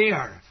in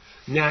mid-air?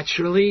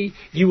 Naturally,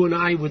 you and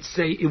I would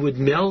say it would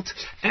melt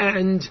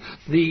and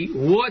the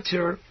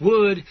water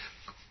would,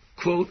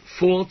 quote,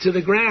 fall to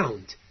the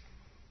ground.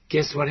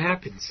 Guess what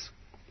happens?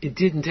 It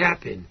didn't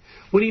happen.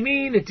 What do you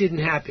mean it didn't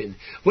happen?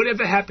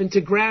 Whatever happened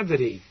to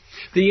gravity?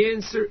 The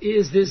answer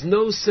is there's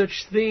no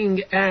such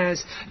thing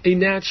as a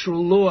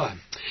natural law.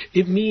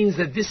 It means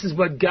that this is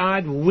what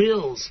God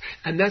wills,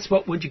 and that's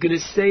what you're going to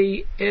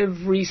say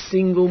every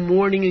single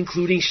morning,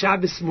 including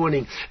Shabbos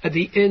morning, at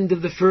the end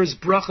of the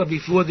first bracha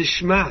before the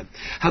Shema.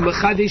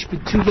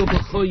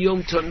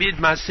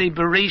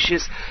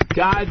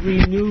 God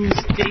renews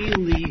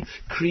daily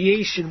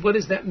creation. What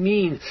does that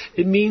mean?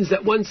 It means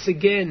that once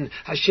again,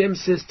 Hashem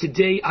says,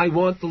 today I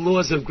want the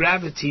laws of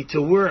gravity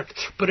to work,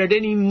 but at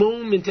any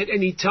moment, at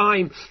any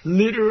time,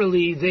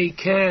 literally they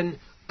can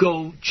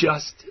go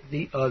just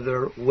the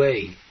other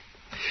way.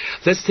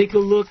 Let's take a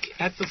look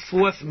at the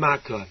 4th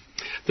makkah.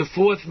 The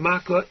 4th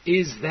makkah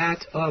is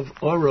that of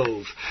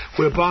Orov,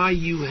 whereby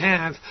you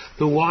have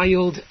the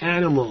wild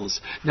animals.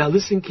 Now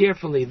listen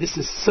carefully. This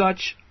is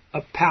such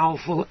a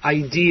powerful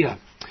idea.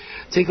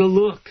 Take a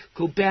look.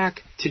 Go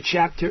back to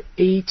chapter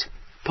 8,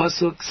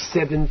 pasuk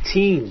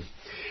 17,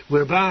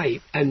 whereby,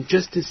 and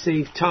just to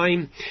save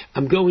time,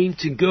 I'm going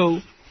to go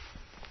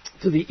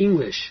to the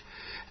English.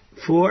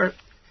 For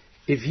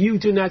if you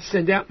do not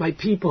send out my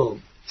people,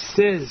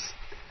 says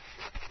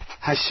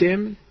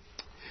Hashem,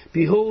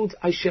 behold,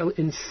 I shall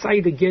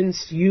incite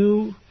against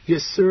you, your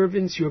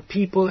servants, your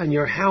people, and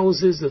your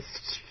houses a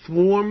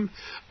swarm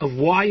of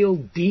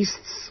wild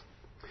beasts,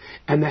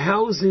 and the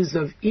houses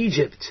of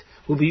Egypt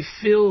will be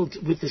filled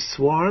with the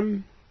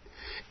swarm,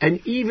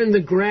 and even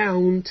the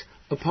ground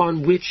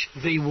upon which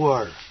they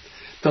were.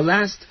 The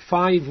last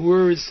 5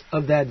 words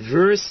of that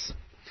verse,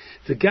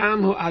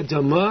 V'gam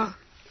ha'adamah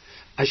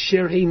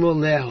asher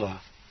heimoleha.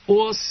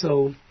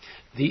 Also,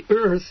 the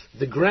earth,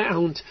 the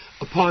ground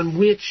upon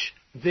which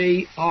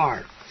they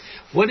are.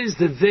 What is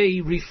the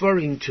they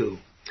referring to?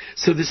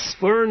 So the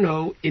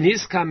Sforno, in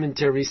his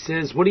commentary,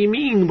 says, what do you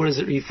mean, what does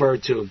it refer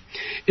to?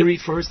 It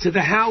refers to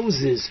the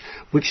houses,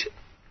 which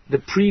the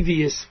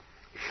previous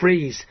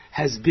phrase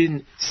has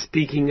been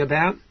speaking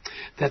about,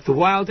 that the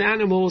wild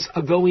animals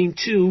are going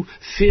to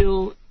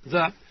fill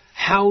the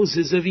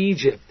houses of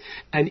Egypt.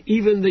 And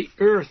even the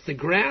earth, the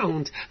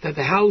ground that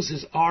the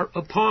houses are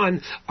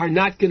upon, are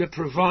not going to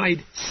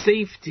provide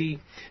safety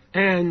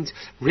and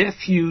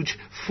refuge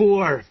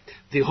for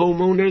the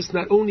homeowners.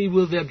 Not only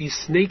will there be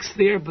snakes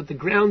there, but the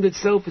ground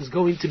itself is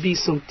going to be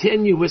so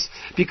tenuous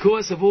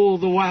because of all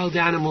the wild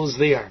animals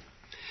there.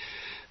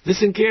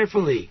 Listen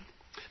carefully.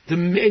 The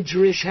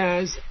Medrash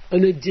has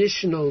an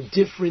additional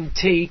different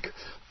take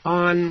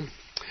on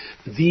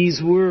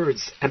these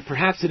words, and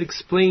perhaps it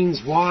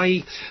explains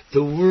why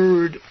the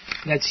word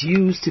that's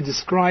used to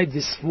describe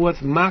this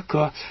 4th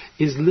makkah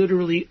is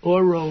literally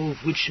orov,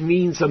 which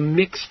means a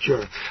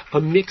mixture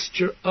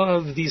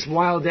of these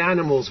wild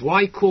animals.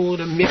 Why call it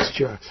a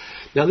mixture?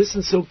 Now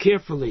listen so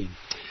carefully.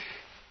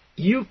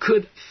 You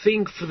could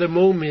think for the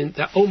moment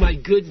that, oh my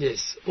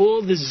goodness,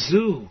 all the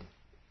zoo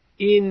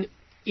in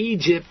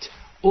Egypt,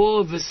 all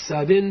of a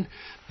sudden,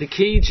 the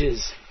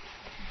cages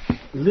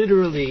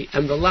literally,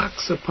 and the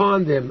locks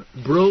upon them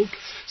broke,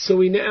 so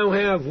we now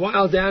have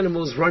wild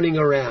animals running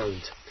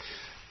around.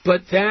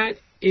 But that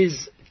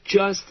is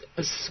just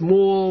a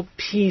small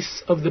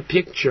piece of the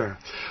picture.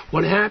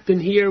 What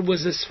happened here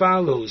was as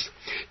follows.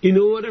 In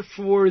order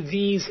for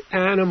these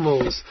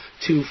animals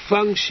to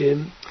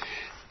function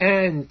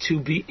and to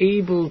be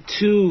able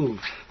to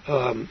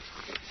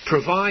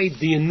provide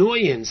the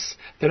annoyance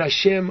that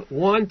Hashem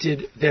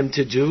wanted them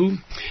to do,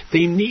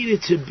 they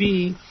needed to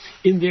be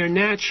in their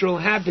natural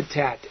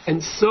habitat.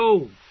 And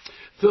so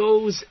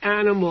those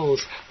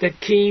animals that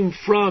came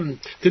from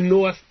the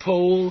North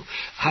Pole,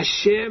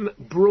 Hashem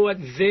brought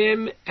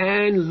them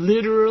and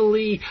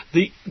literally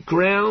the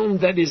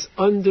ground that is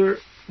under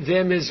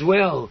them as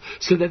well,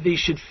 so that they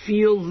should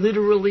feel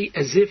literally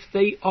as if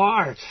they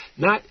are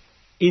not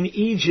in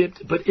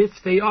Egypt, but if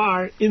they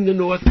are in the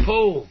North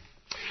Pole.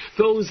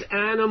 Those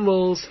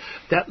animals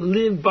that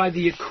live by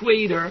the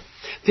equator,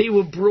 they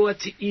were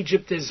brought to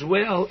Egypt as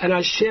well, and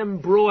Hashem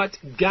brought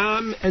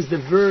Gam, as the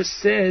verse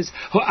says,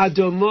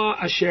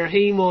 Ha'adamah asher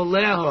heimo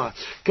leha.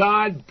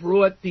 God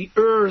brought the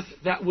earth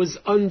that was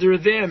under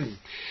them.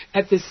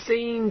 At the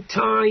same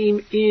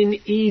time in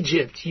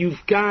Egypt,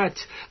 you've got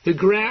the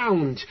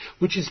ground,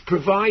 which is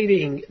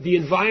providing the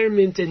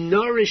environment and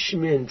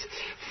nourishment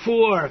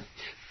for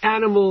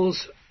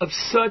animals of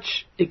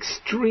such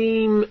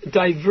extreme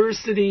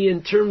diversity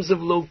in terms of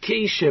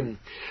location,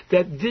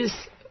 that this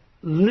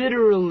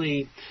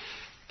literally,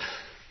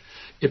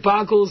 it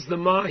boggles the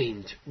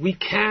mind. We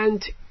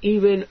can't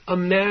even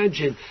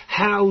imagine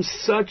how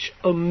such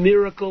a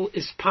miracle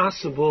is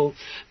possible,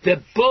 that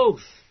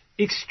both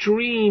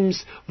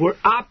extremes were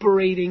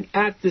operating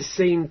at the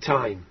same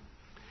time.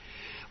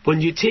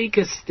 When you take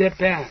a step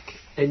back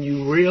and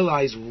you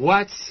realize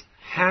what's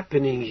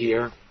happening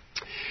here,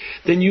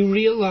 then you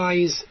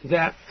realize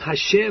that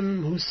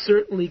Hashem, who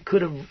certainly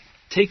could have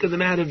taken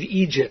them out of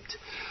Egypt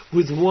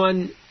with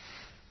one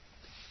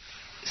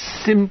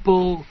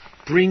simple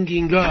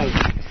bringing of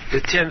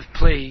the 10th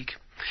plague,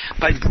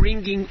 by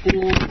bringing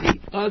all the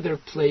other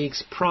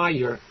plagues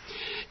prior,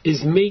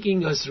 is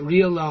making us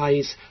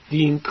realize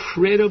the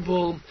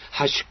incredible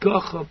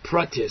hashgacha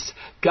pratis,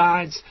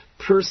 God's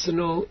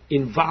personal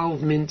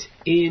involvement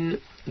in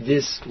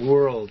this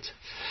world.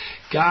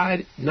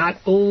 God, not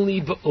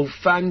only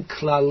b'ofan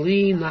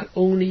klali, not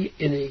only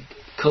in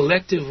a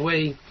collective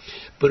way,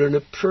 but in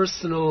a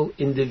personal,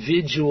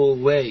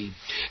 individual way.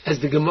 As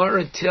the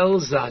Gemara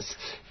tells us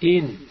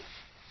in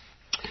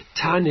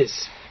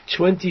Tanis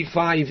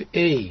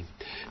 25a,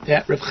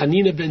 that Rav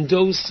Chanina ben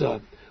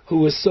Dosa, who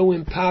was so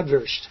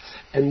impoverished,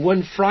 and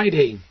one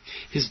Friday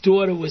his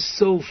daughter was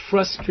so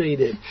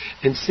frustrated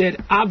and said,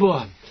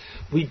 Abba,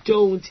 we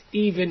don't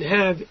even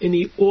have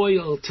any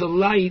oil to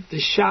light the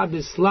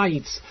Shabbos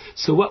lights.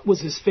 So what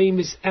was his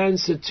famous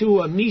answer to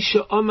her?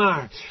 Misha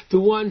Omar, the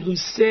one who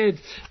said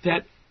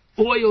that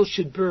oil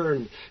should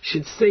burn,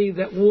 should say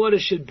that water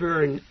should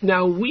burn.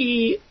 Now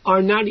we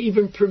are not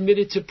even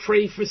permitted to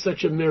pray for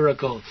such a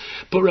miracle.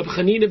 But Rabbi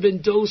Chanina ben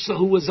Dosa,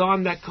 who was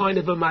on that kind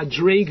of a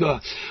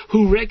madrega,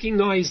 who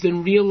recognized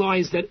and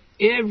realized that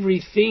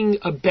everything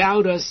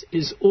about us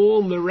is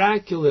all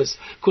miraculous,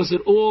 because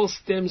it all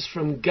stems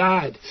from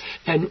God.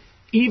 And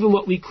even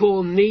what we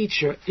call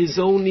nature is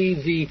only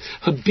the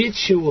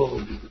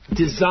habitual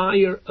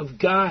desire of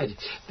God,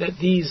 that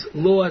these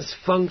laws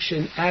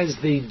function as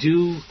they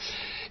do.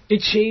 It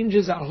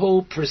changes our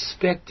whole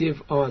perspective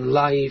on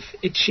life.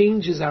 It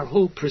changes our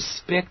whole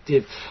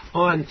perspective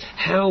on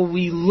how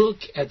we look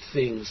at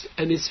things.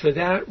 And it's for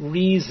that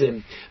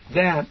reason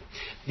that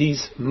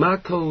these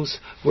makos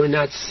were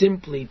not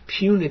simply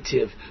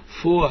punitive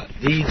for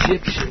the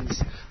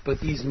Egyptians, but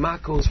these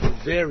makos were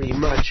very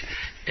much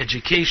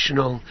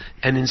educational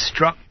and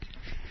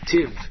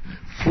instructive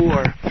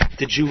for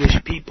the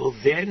Jewish people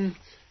then,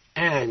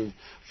 and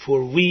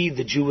for we,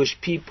 the Jewish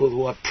people,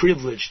 who are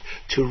privileged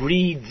to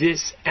read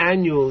this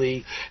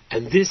annually,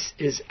 and this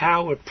is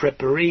our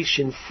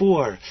preparation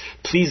for,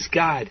 please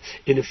God,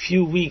 in a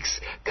few weeks,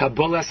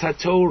 Kabbalas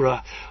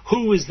HaTorah.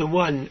 Who is the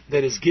one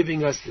that is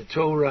giving us the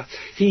Torah?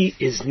 He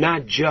is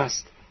not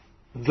just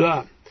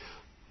the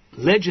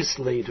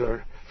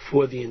legislator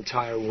for the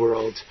entire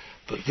world,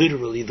 but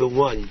literally the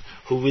one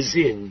who is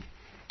in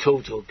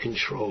total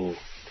control.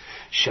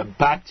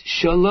 Shabbat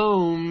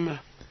Shalom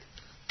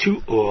to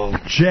all.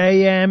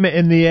 JM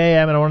in the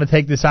AM, and I want to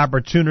take this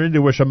opportunity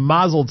to wish a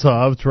mazel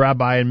tov to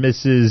Rabbi and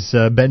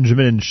Mrs.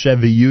 Benjamin and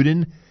Chevy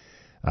Yudin.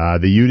 The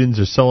Yudins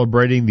are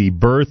celebrating the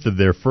birth of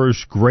their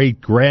first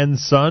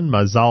great-grandson,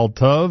 Mazal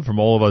Tov, from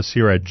all of us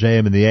here at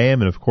JM in the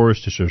AM, and of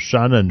course to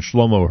Shoshana and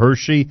Shlomo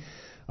Hershey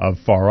of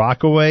Far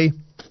Rockaway.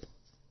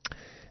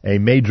 A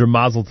major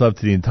mazel tov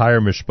to the entire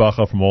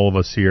mishpacha from all of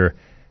us here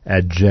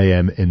at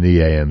JM in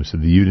the AM. So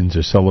the Yudins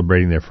are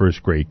celebrating their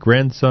first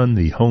great-grandson.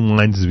 The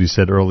Hoenleins, as we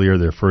said earlier,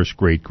 their first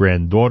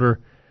great-granddaughter.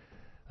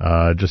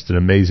 Just an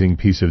amazing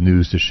piece of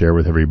news to share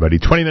with everybody.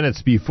 20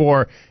 minutes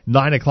before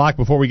 9 o'clock,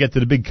 before we get to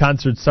the big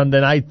concert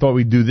Sunday night, thought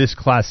we'd do this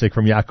classic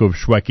from Yaakov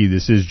Shweki.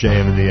 This is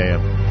JM in the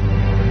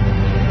AM.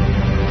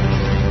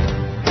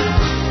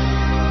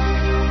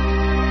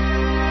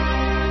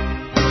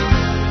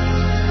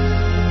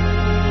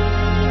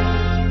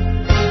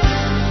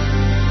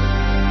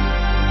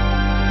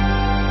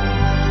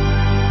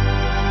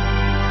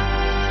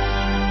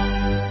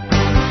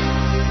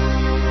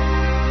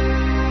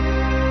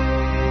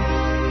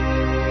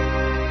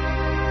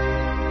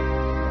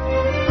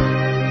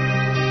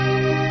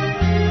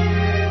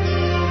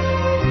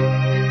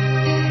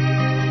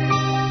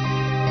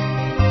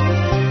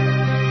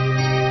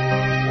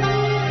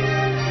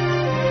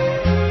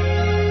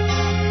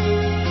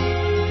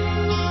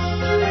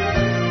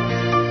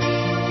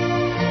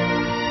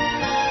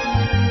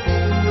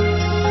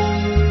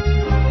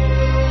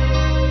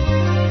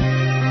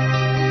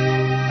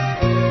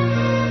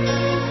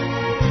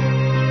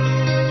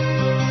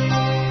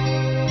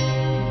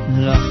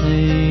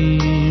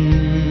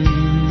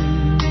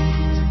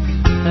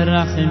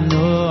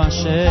 Rachimnu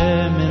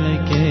Hashem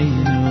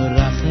Elokeinu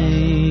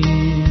Rachim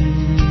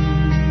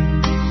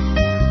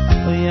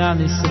Oya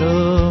Nisro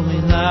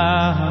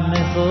Milah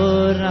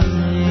HaMechor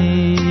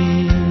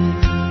Rachim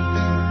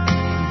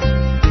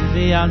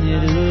V'yal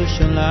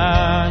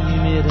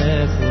Yerushalayim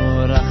Yirecho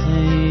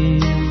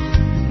Rachim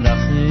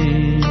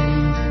Rachim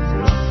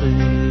Rachim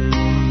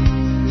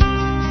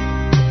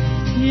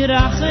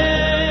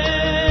Yirachim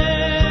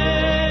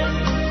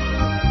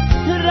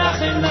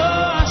Rachimnu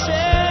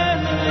Hashem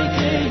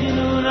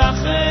Elokeinu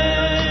Rachim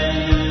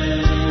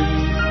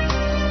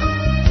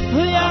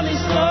Oya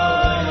Nisro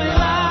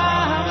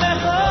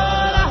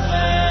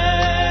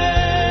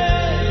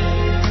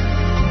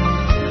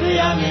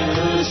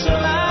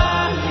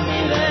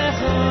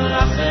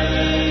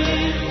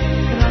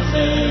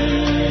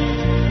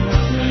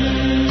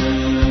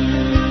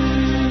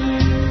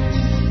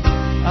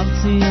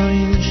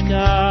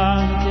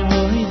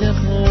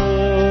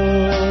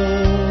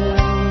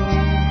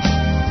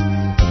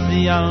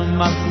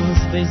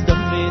Malchus beis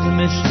David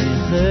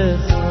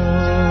Meshichecho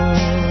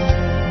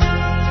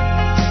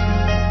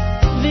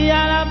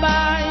V'yal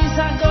Rabbi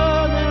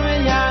Segal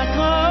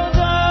v'Yaakov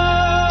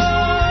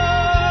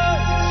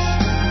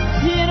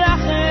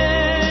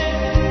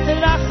Yirachem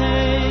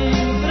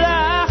Rachem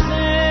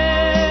Rachem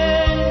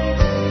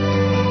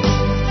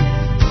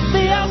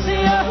V'yal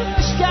Zion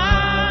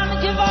Mishkan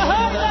Kevod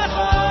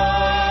Lecho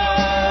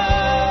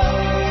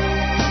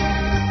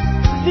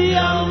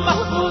V'yal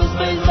Malchus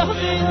beis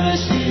David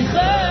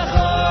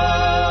Meshichecho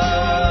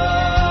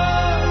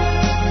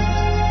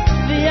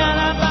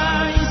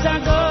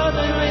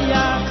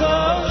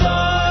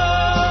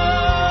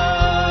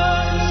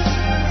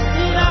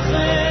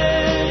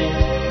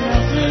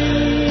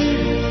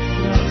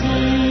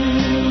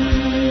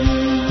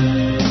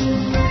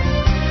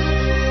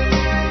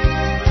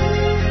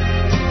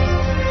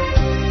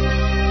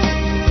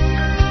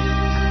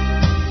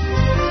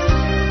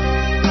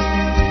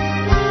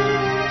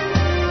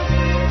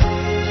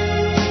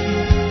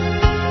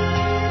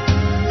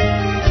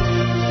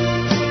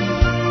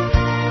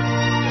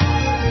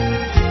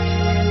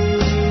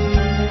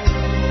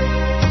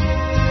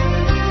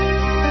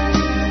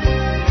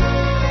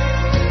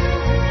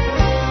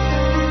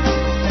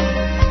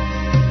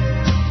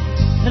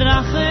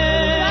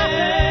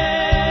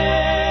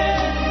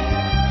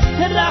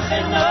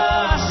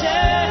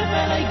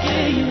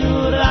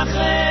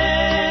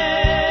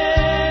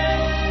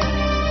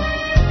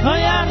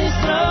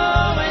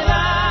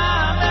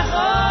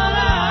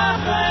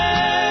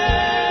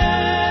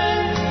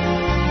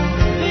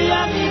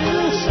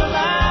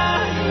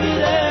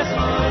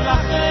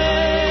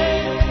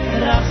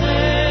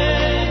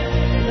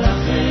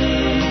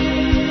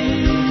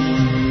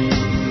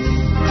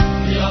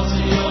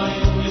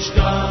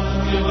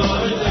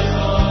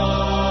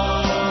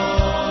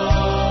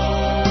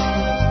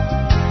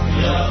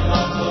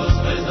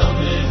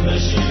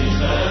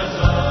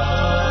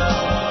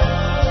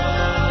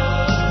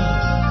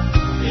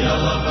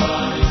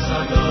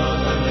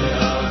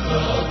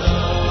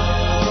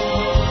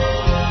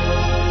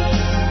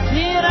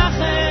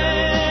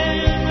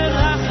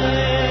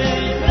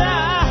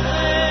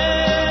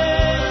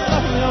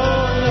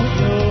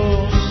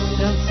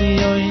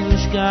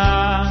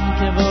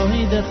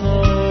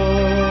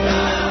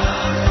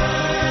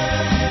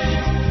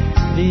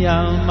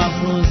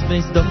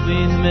beis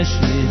David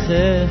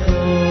Meshichecho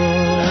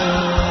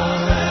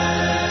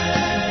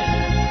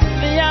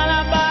V'yal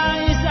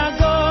Rabbi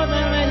Segal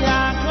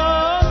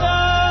v'Yaakov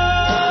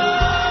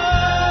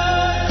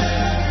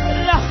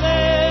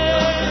Rachem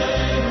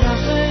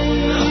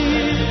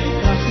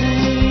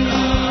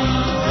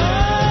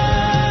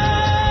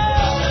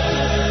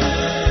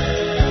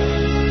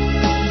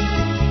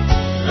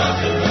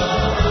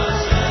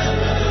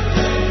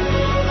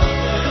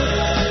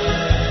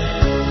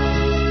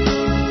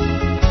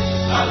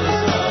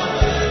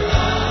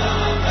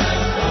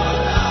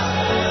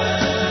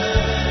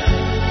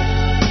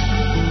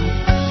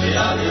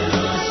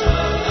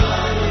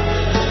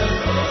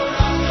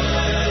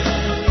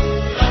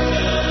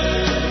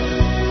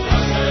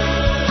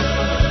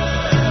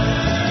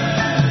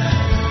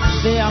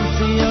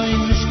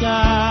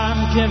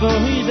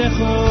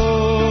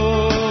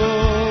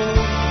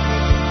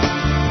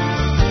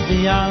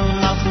V'yal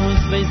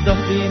Malchus beis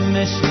David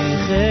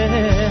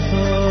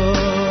Meshichecho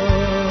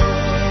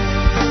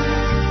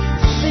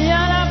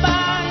V'yal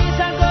Rabbi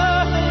Segal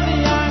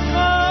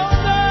v'Yaakov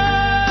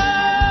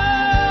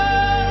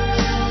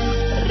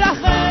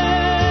Rachem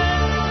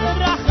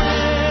Rachem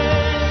Rachem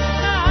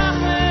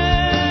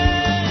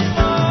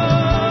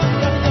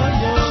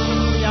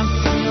Yam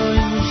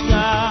Tzion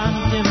Mishkan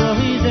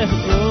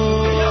Kevohidecho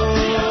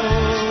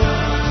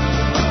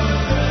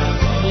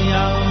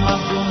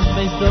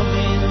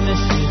David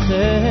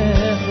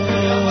Meshichecho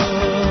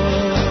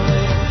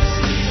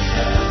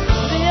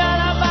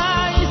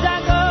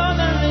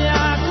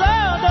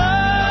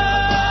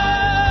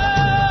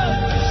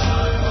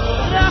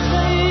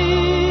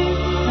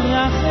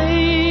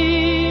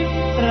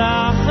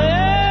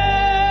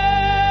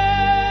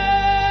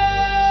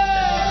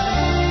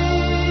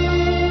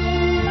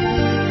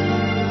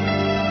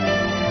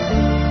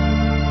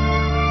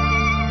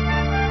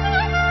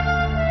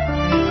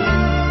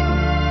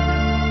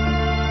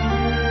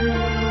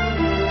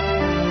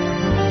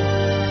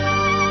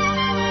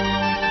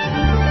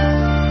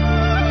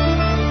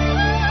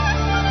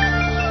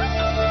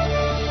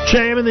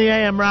JM in the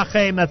AM,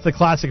 Rachem, that's the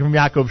classic from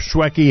Yaakov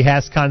Shweki,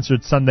 Haas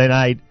concert Sunday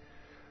night.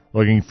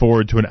 Looking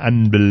forward to an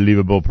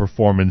unbelievable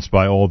performance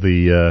by all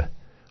the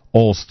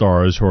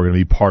all-stars who are going to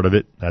be part of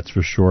it, that's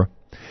for sure.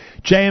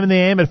 JM in the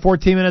AM at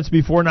 14 minutes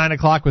before 9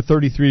 o'clock with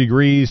 33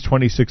 degrees,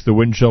 26 the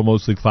wind chill,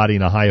 mostly cloudy,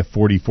 and a high of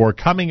 44.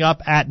 Coming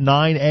up at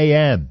 9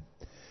 a.m.,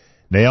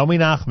 Naomi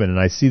Nachman, and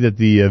I see that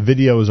the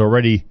video is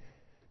already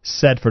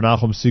set for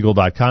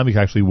NachumSegal.com. You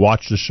can actually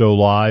watch the show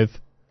live.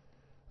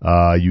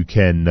 You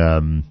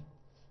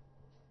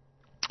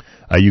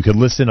can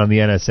listen on the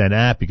NSN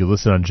app. You can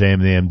listen on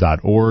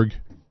jmintheam.org.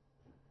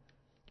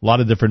 A lot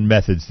of different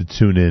methods to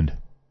tune in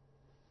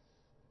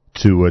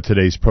to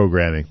today's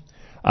programming.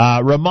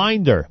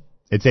 Reminder,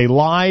 it's a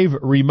live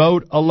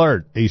remote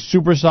alert. A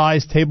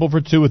supersized table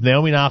for two with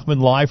Naomi Nachman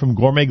live from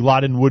Gourmet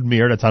Glad in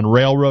Woodmere. That's on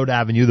Railroad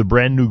Avenue, the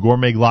brand new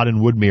Gourmet Glad in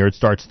Woodmere. It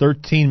starts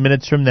 13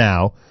 minutes from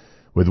now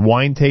with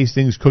wine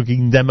tastings,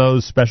 cooking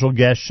demos, special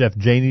guest Chef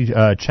Janie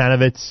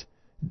Chanovitz,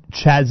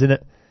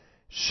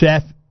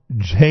 Chef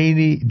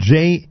Janie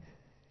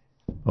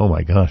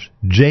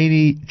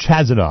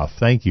Chazanoff.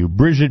 Thank you.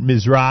 Bridget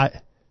Mizrahi.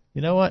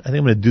 You know what? I think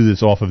I'm going to do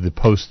this off of the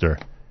poster,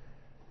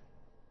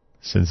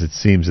 since it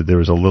seems that there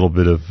was a little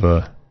bit of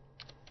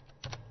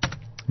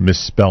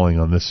misspelling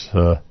on this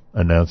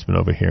announcement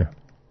over here.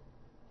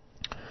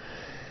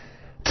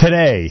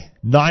 Today,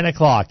 9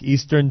 o'clock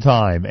Eastern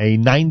Time, a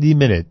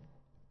 90-minute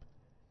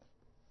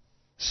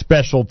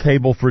special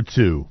table for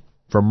two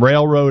from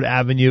Railroad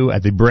Avenue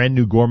at the brand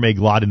new Gourmet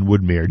Glad in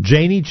Woodmere.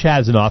 Janie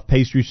Chazanoff,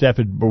 pastry chef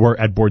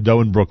at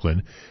Bordeaux in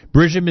Brooklyn.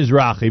 Bridget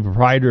Mizrahi,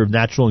 proprietor of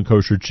Natural and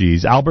Kosher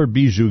Cheese. Albert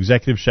Bijou,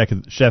 executive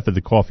chef at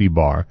the Coffee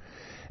Bar.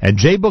 And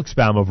Jay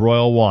Buchsbaum of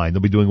Royal Wine.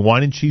 They'll be doing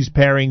wine and cheese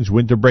pairings,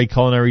 winter break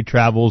culinary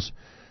travels,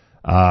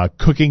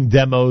 cooking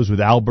demos with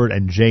Albert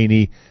and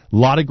Janie. A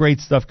lot of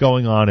great stuff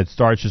going on. It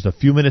starts just a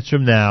few minutes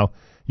from now.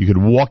 You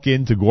can walk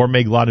into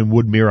Gourmet Glad in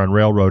Woodmere on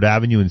Railroad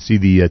Avenue and see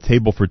the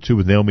table for two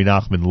with Naomi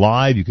Nachman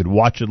live. You can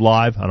watch it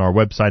live on our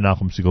website,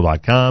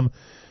 NachumSegal.com.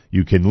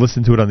 You can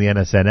listen to it on the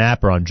NSN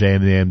app or on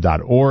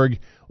jmintheam.org,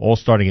 all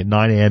starting at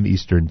 9 a.m.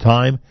 Eastern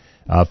Time.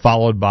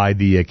 Followed by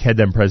the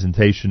Kedem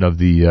presentation of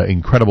the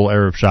incredible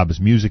Erev Shabbos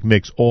music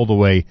mix all the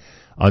way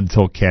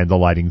until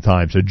candlelighting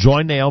time. So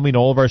join Naomi and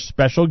all of our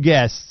special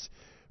guests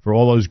for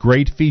all those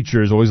great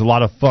features. Always a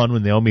lot of fun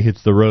when Naomi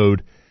hits the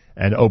road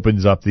and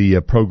opens up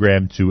the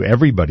program to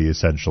everybody,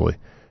 essentially.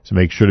 So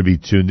make sure to be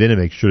tuned in and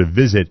make sure to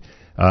visit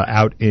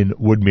out in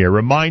Woodmere.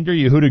 Reminder,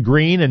 Yehuda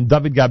Green and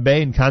David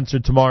Gabay in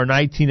concert tomorrow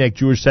night, Teaneck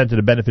Jewish Center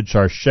to benefit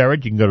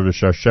Sharsheret. You can go to the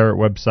Sharsheret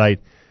website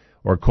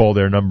or call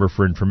their number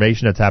for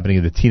information. That's happening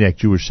at the Teaneck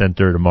Jewish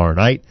Center tomorrow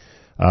night.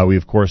 We,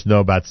 of course,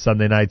 know about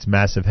Sunday night's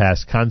Massive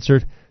Haas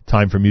concert,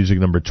 Time for Music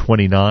number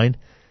 29,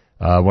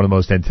 one of the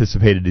most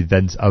anticipated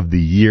events of the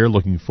year.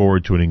 Looking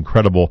forward to an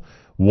incredible,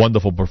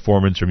 wonderful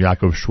performance from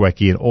Yaakov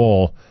Shweki and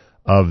all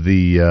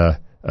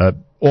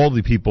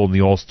the people in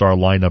the All-Star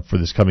lineup for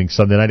this coming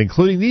Sunday night,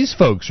 including these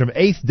folks from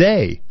Eighth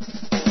Day.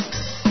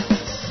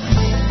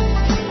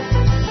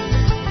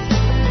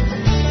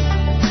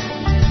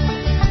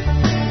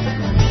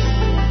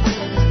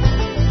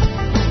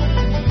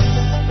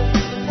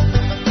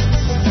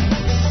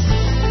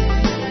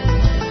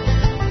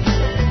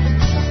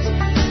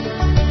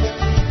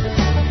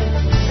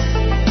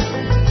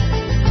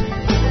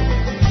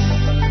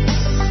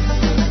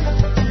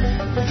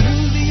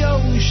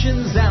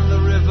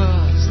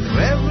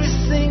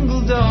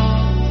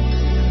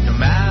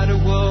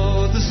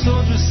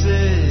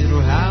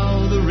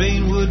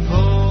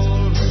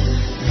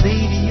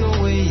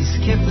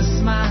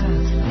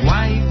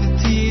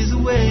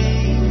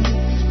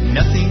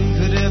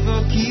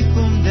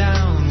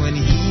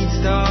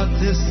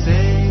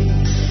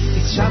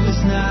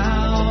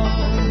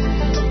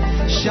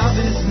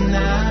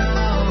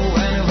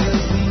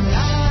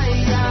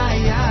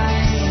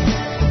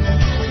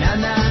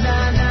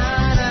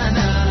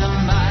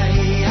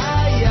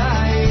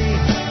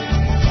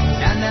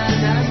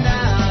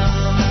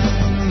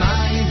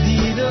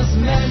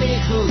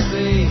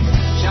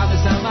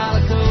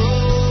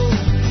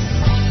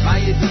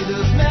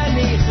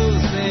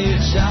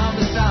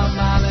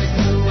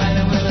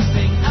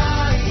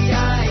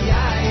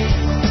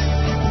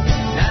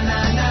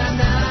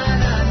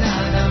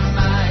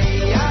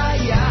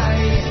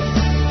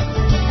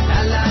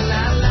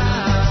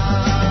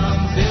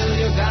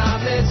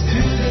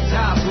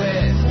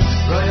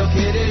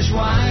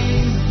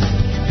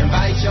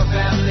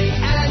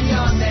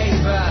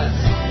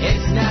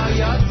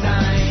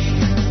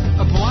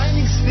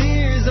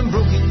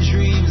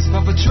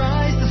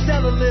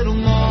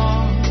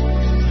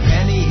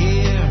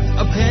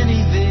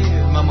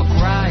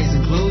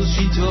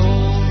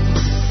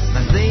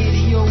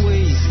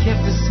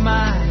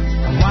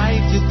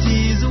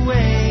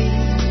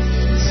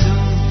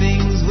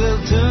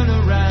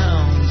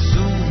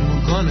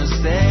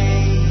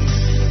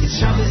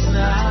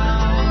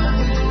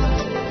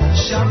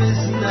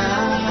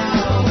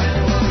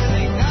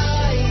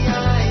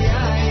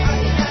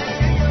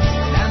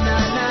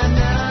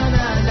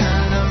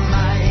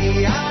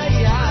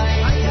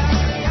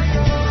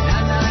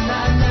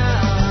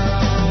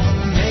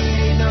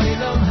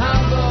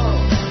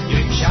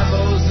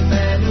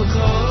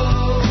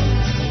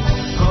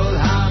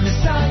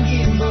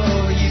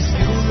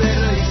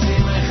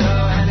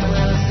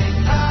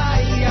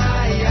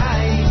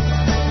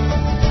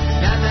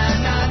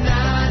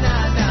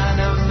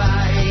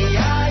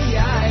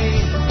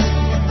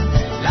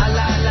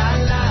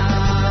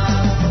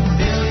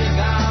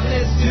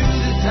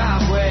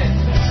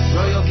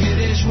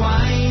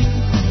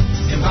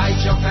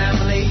 your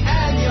family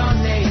and your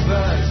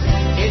neighbors.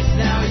 It's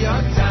now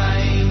your time.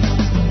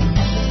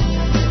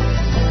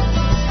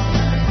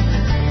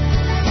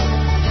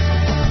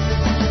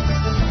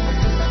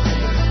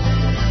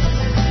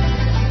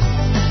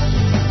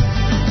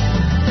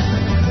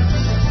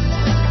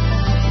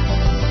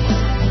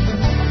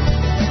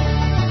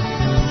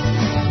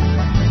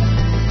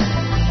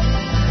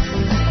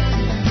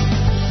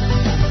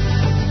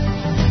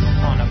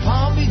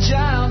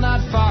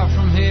 Not far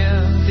from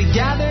here, they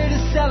gather to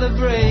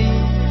celebrate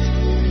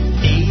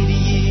 80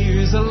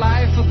 years, a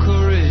life of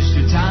courage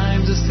through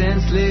times of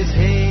senseless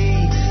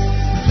hate.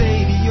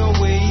 Lady, your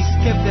waist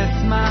kept that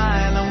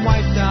smile and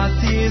wiped our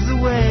tears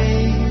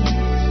away.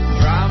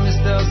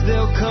 Promised us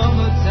there'll come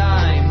a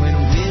time when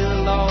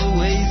we'll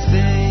always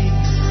say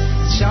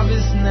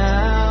Shabbos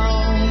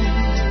now,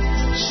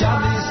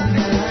 Shabbos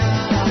now.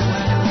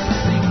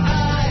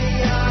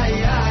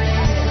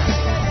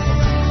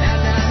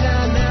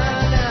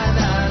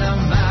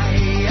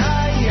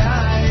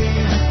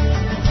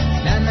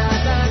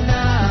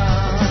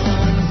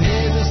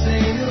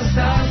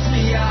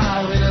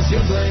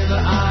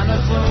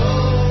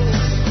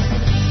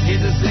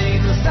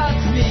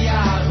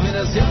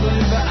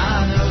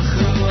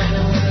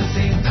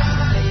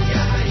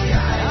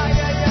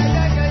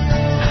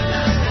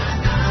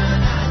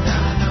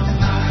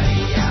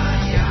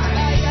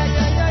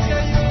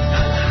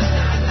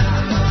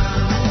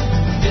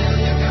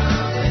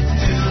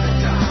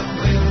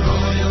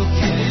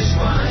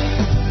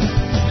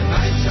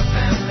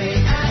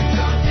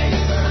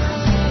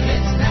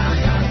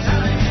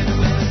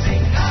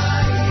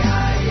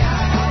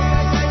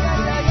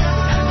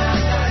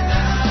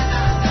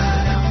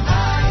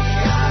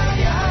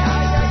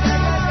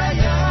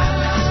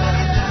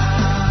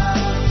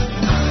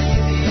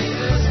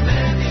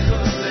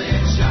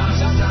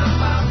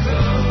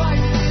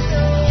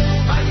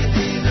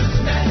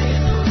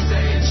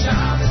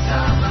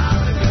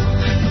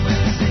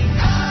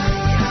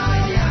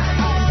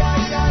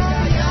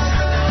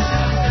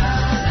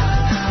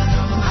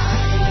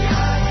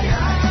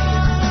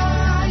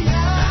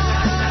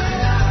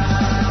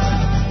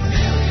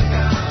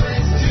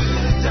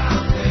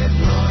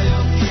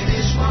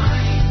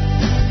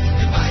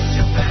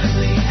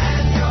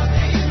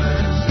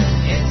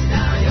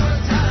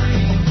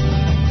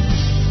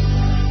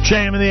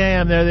 JM in the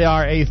AM, there they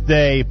are, 8th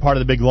day, part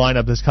of the big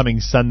lineup this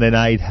coming Sunday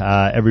night.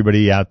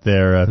 Everybody out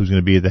there who's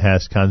going to be at the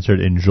Haas concert,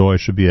 enjoy.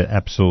 Should be an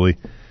absolutely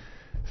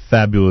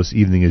fabulous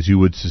evening, as you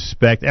would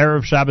suspect.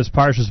 Erev Shabbos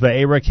Parshas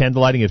Va'era,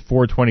 candlelighting at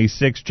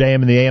 4:26.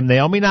 JM in the AM.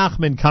 Naomi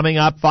Nachum coming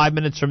up 5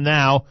 minutes from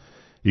now.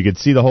 You could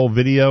see the whole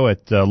video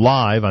at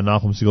live on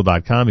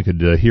NachumSegal.com. You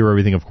could hear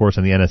everything, of course,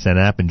 on the NSN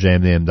app and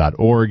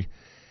jmintheam.org.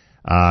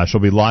 She'll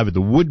be live at the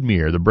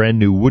Woodmere, the brand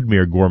new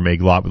Woodmere Gourmet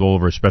Glot, with all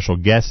of her special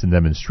guests and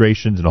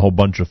demonstrations and a whole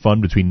bunch of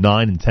fun between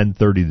 9 and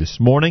 10:30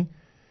 this morning.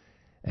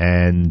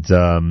 And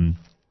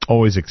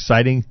always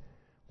exciting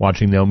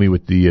watching Naomi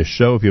with the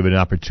show. If you have an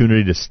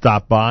opportunity to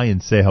stop by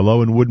and say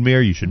hello in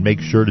Woodmere, you should make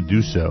sure to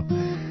do so.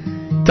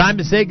 Time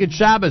to say good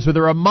Shabbos with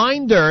a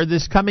reminder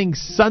this coming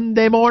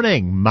Sunday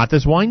morning,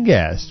 Matas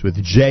Weingast with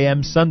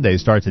JM Sunday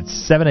starts at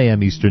 7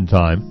 a.m. Eastern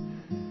Time.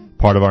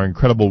 Part of our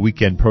incredible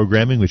weekend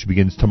programming, which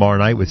begins tomorrow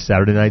night with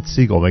Saturday Night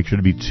Segal. Make sure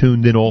to be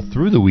tuned in all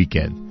through the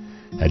weekend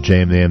at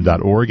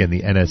jmintheam.org and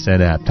the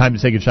NSN app. Time to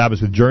say good Shabbos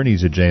with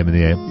Journeys at JM in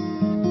the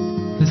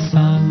AM. The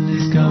sun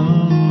is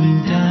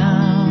going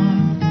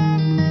down.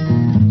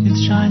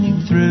 It's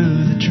shining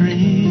through the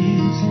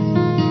trees.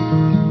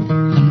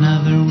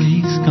 Another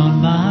week's gone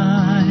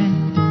by.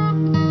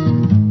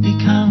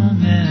 Become a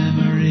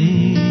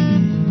memory.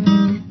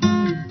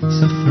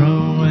 So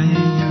throw away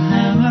your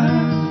hammer.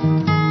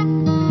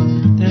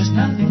 There's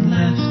nothing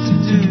left to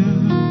do.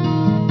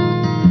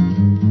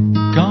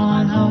 Go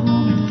on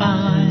home and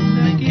find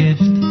the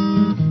gift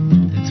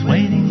that's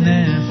waiting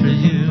there for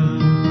you.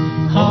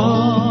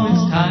 Oh,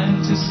 it's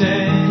time to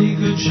say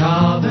good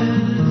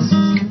Shabbos,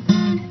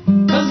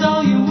 'cause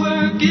all your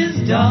work is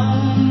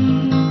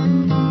done.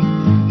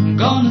 I'm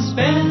gonna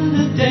spend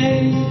the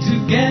day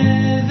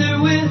together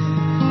with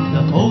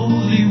the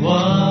Holy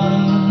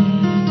One.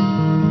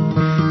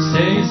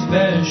 Say a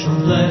special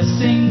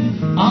blessing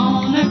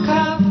on a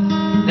cup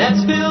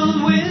that's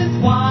filled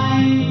with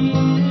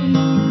wine.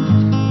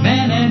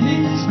 Man and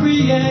his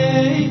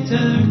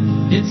creator,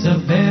 it's a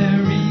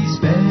very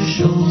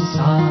special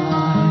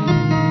sign.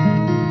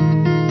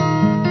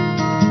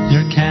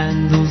 Your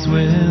candles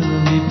will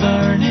be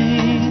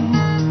burning.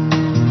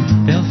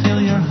 They'll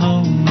fill your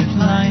home with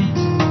light.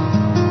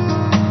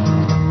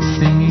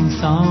 Singing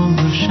songs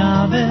of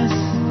Shabbos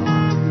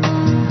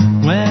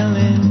well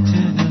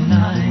into the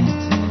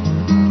night.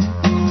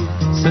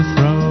 So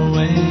throw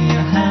away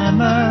your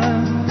hammer.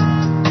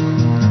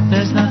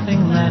 There's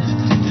nothing left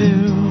to do.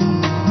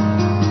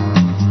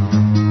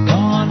 Go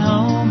on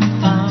home and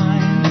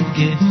find a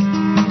gift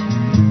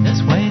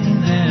that's waiting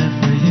there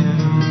for you.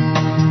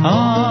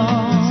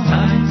 Oh, it's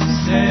time to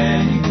say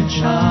good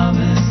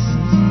Shabbos,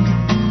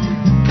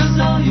 'cause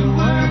all your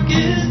work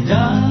is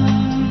done.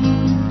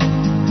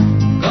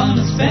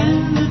 Gonna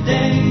spend the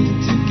day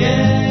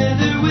together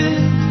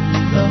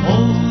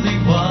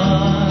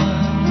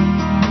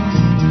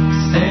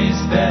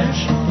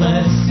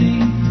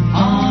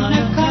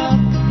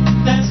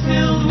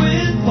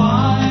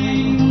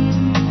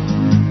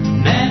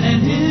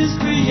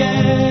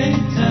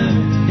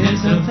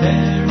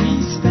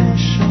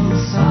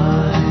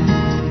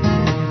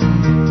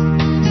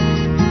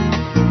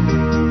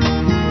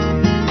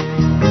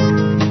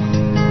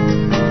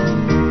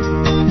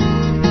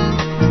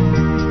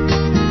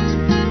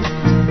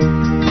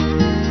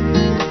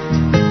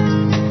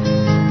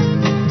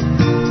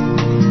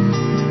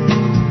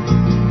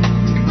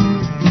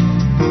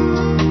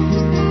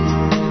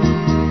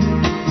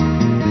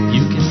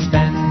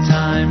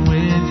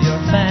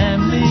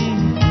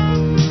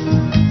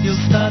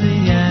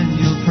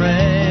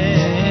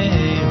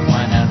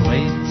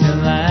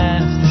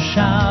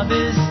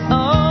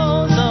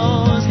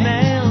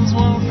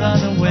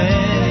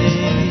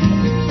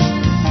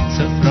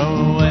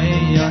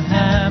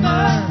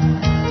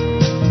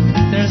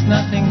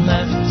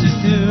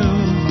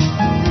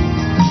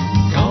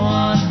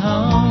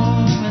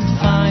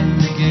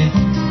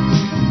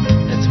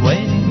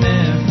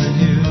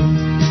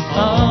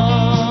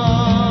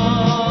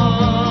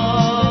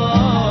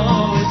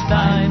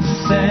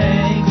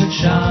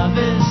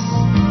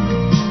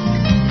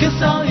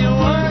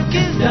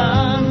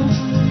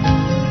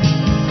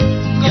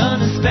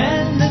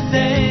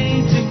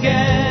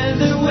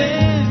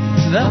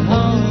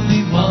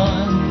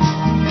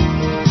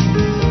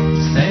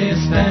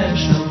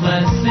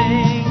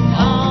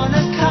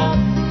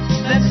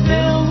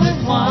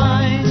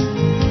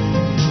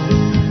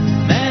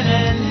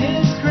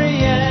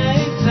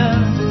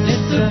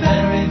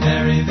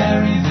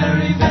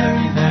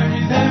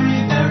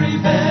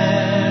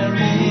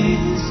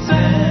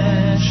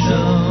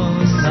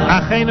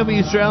Acheinu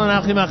B'Yisrael and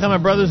Achim Achem, my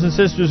brothers and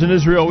sisters in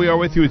Israel, we are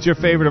with you. It's your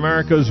favorite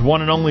America's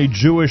one and only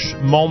Jewish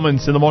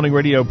Moments in the Morning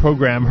radio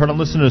program. Heard on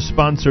listeners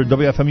sponsored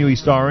WFMU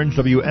East Orange,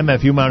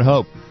 WMFU Mount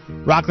Hope,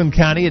 Rockland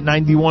County at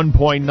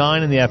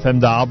 91.9 in the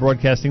FM dial,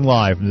 broadcasting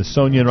live from the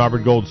Sonia and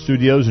Robert Gold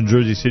studios in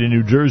Jersey City,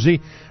 New Jersey.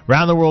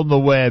 Around the world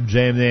on the web,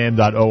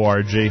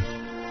 jmnam.org.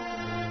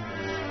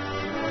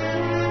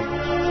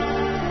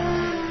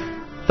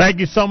 Thank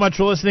you so much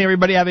for listening,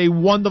 everybody. Have a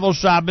wonderful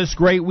Shabbos,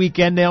 great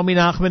weekend. Naomi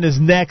Nachman is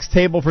next.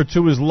 Table for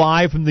Two is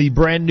live from the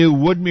brand new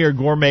Woodmere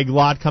Gourmet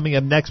Lot, coming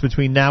up next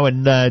between now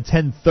and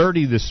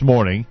 10:30 this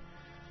morning.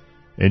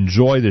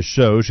 Enjoy the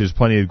show. She has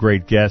plenty of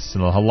great guests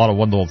and a lot of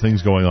wonderful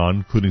things going on,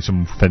 including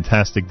some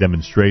fantastic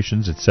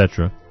demonstrations,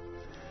 etc.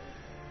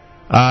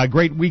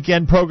 Great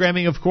weekend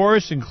programming, of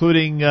course,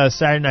 including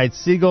Saturday Night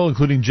Segal,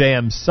 including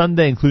JM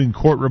Sunday, including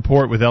Court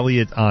Report with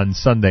Elliot on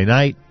Sunday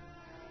night.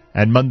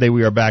 And Monday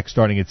we are back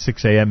starting at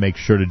 6 a.m. Make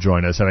sure to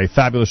join us. Have a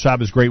fabulous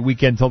Shabbos, great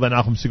weekend. Till then,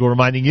 Nachum Segal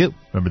reminding you,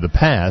 remember the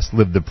past,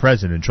 live the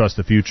present, and trust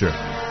the future.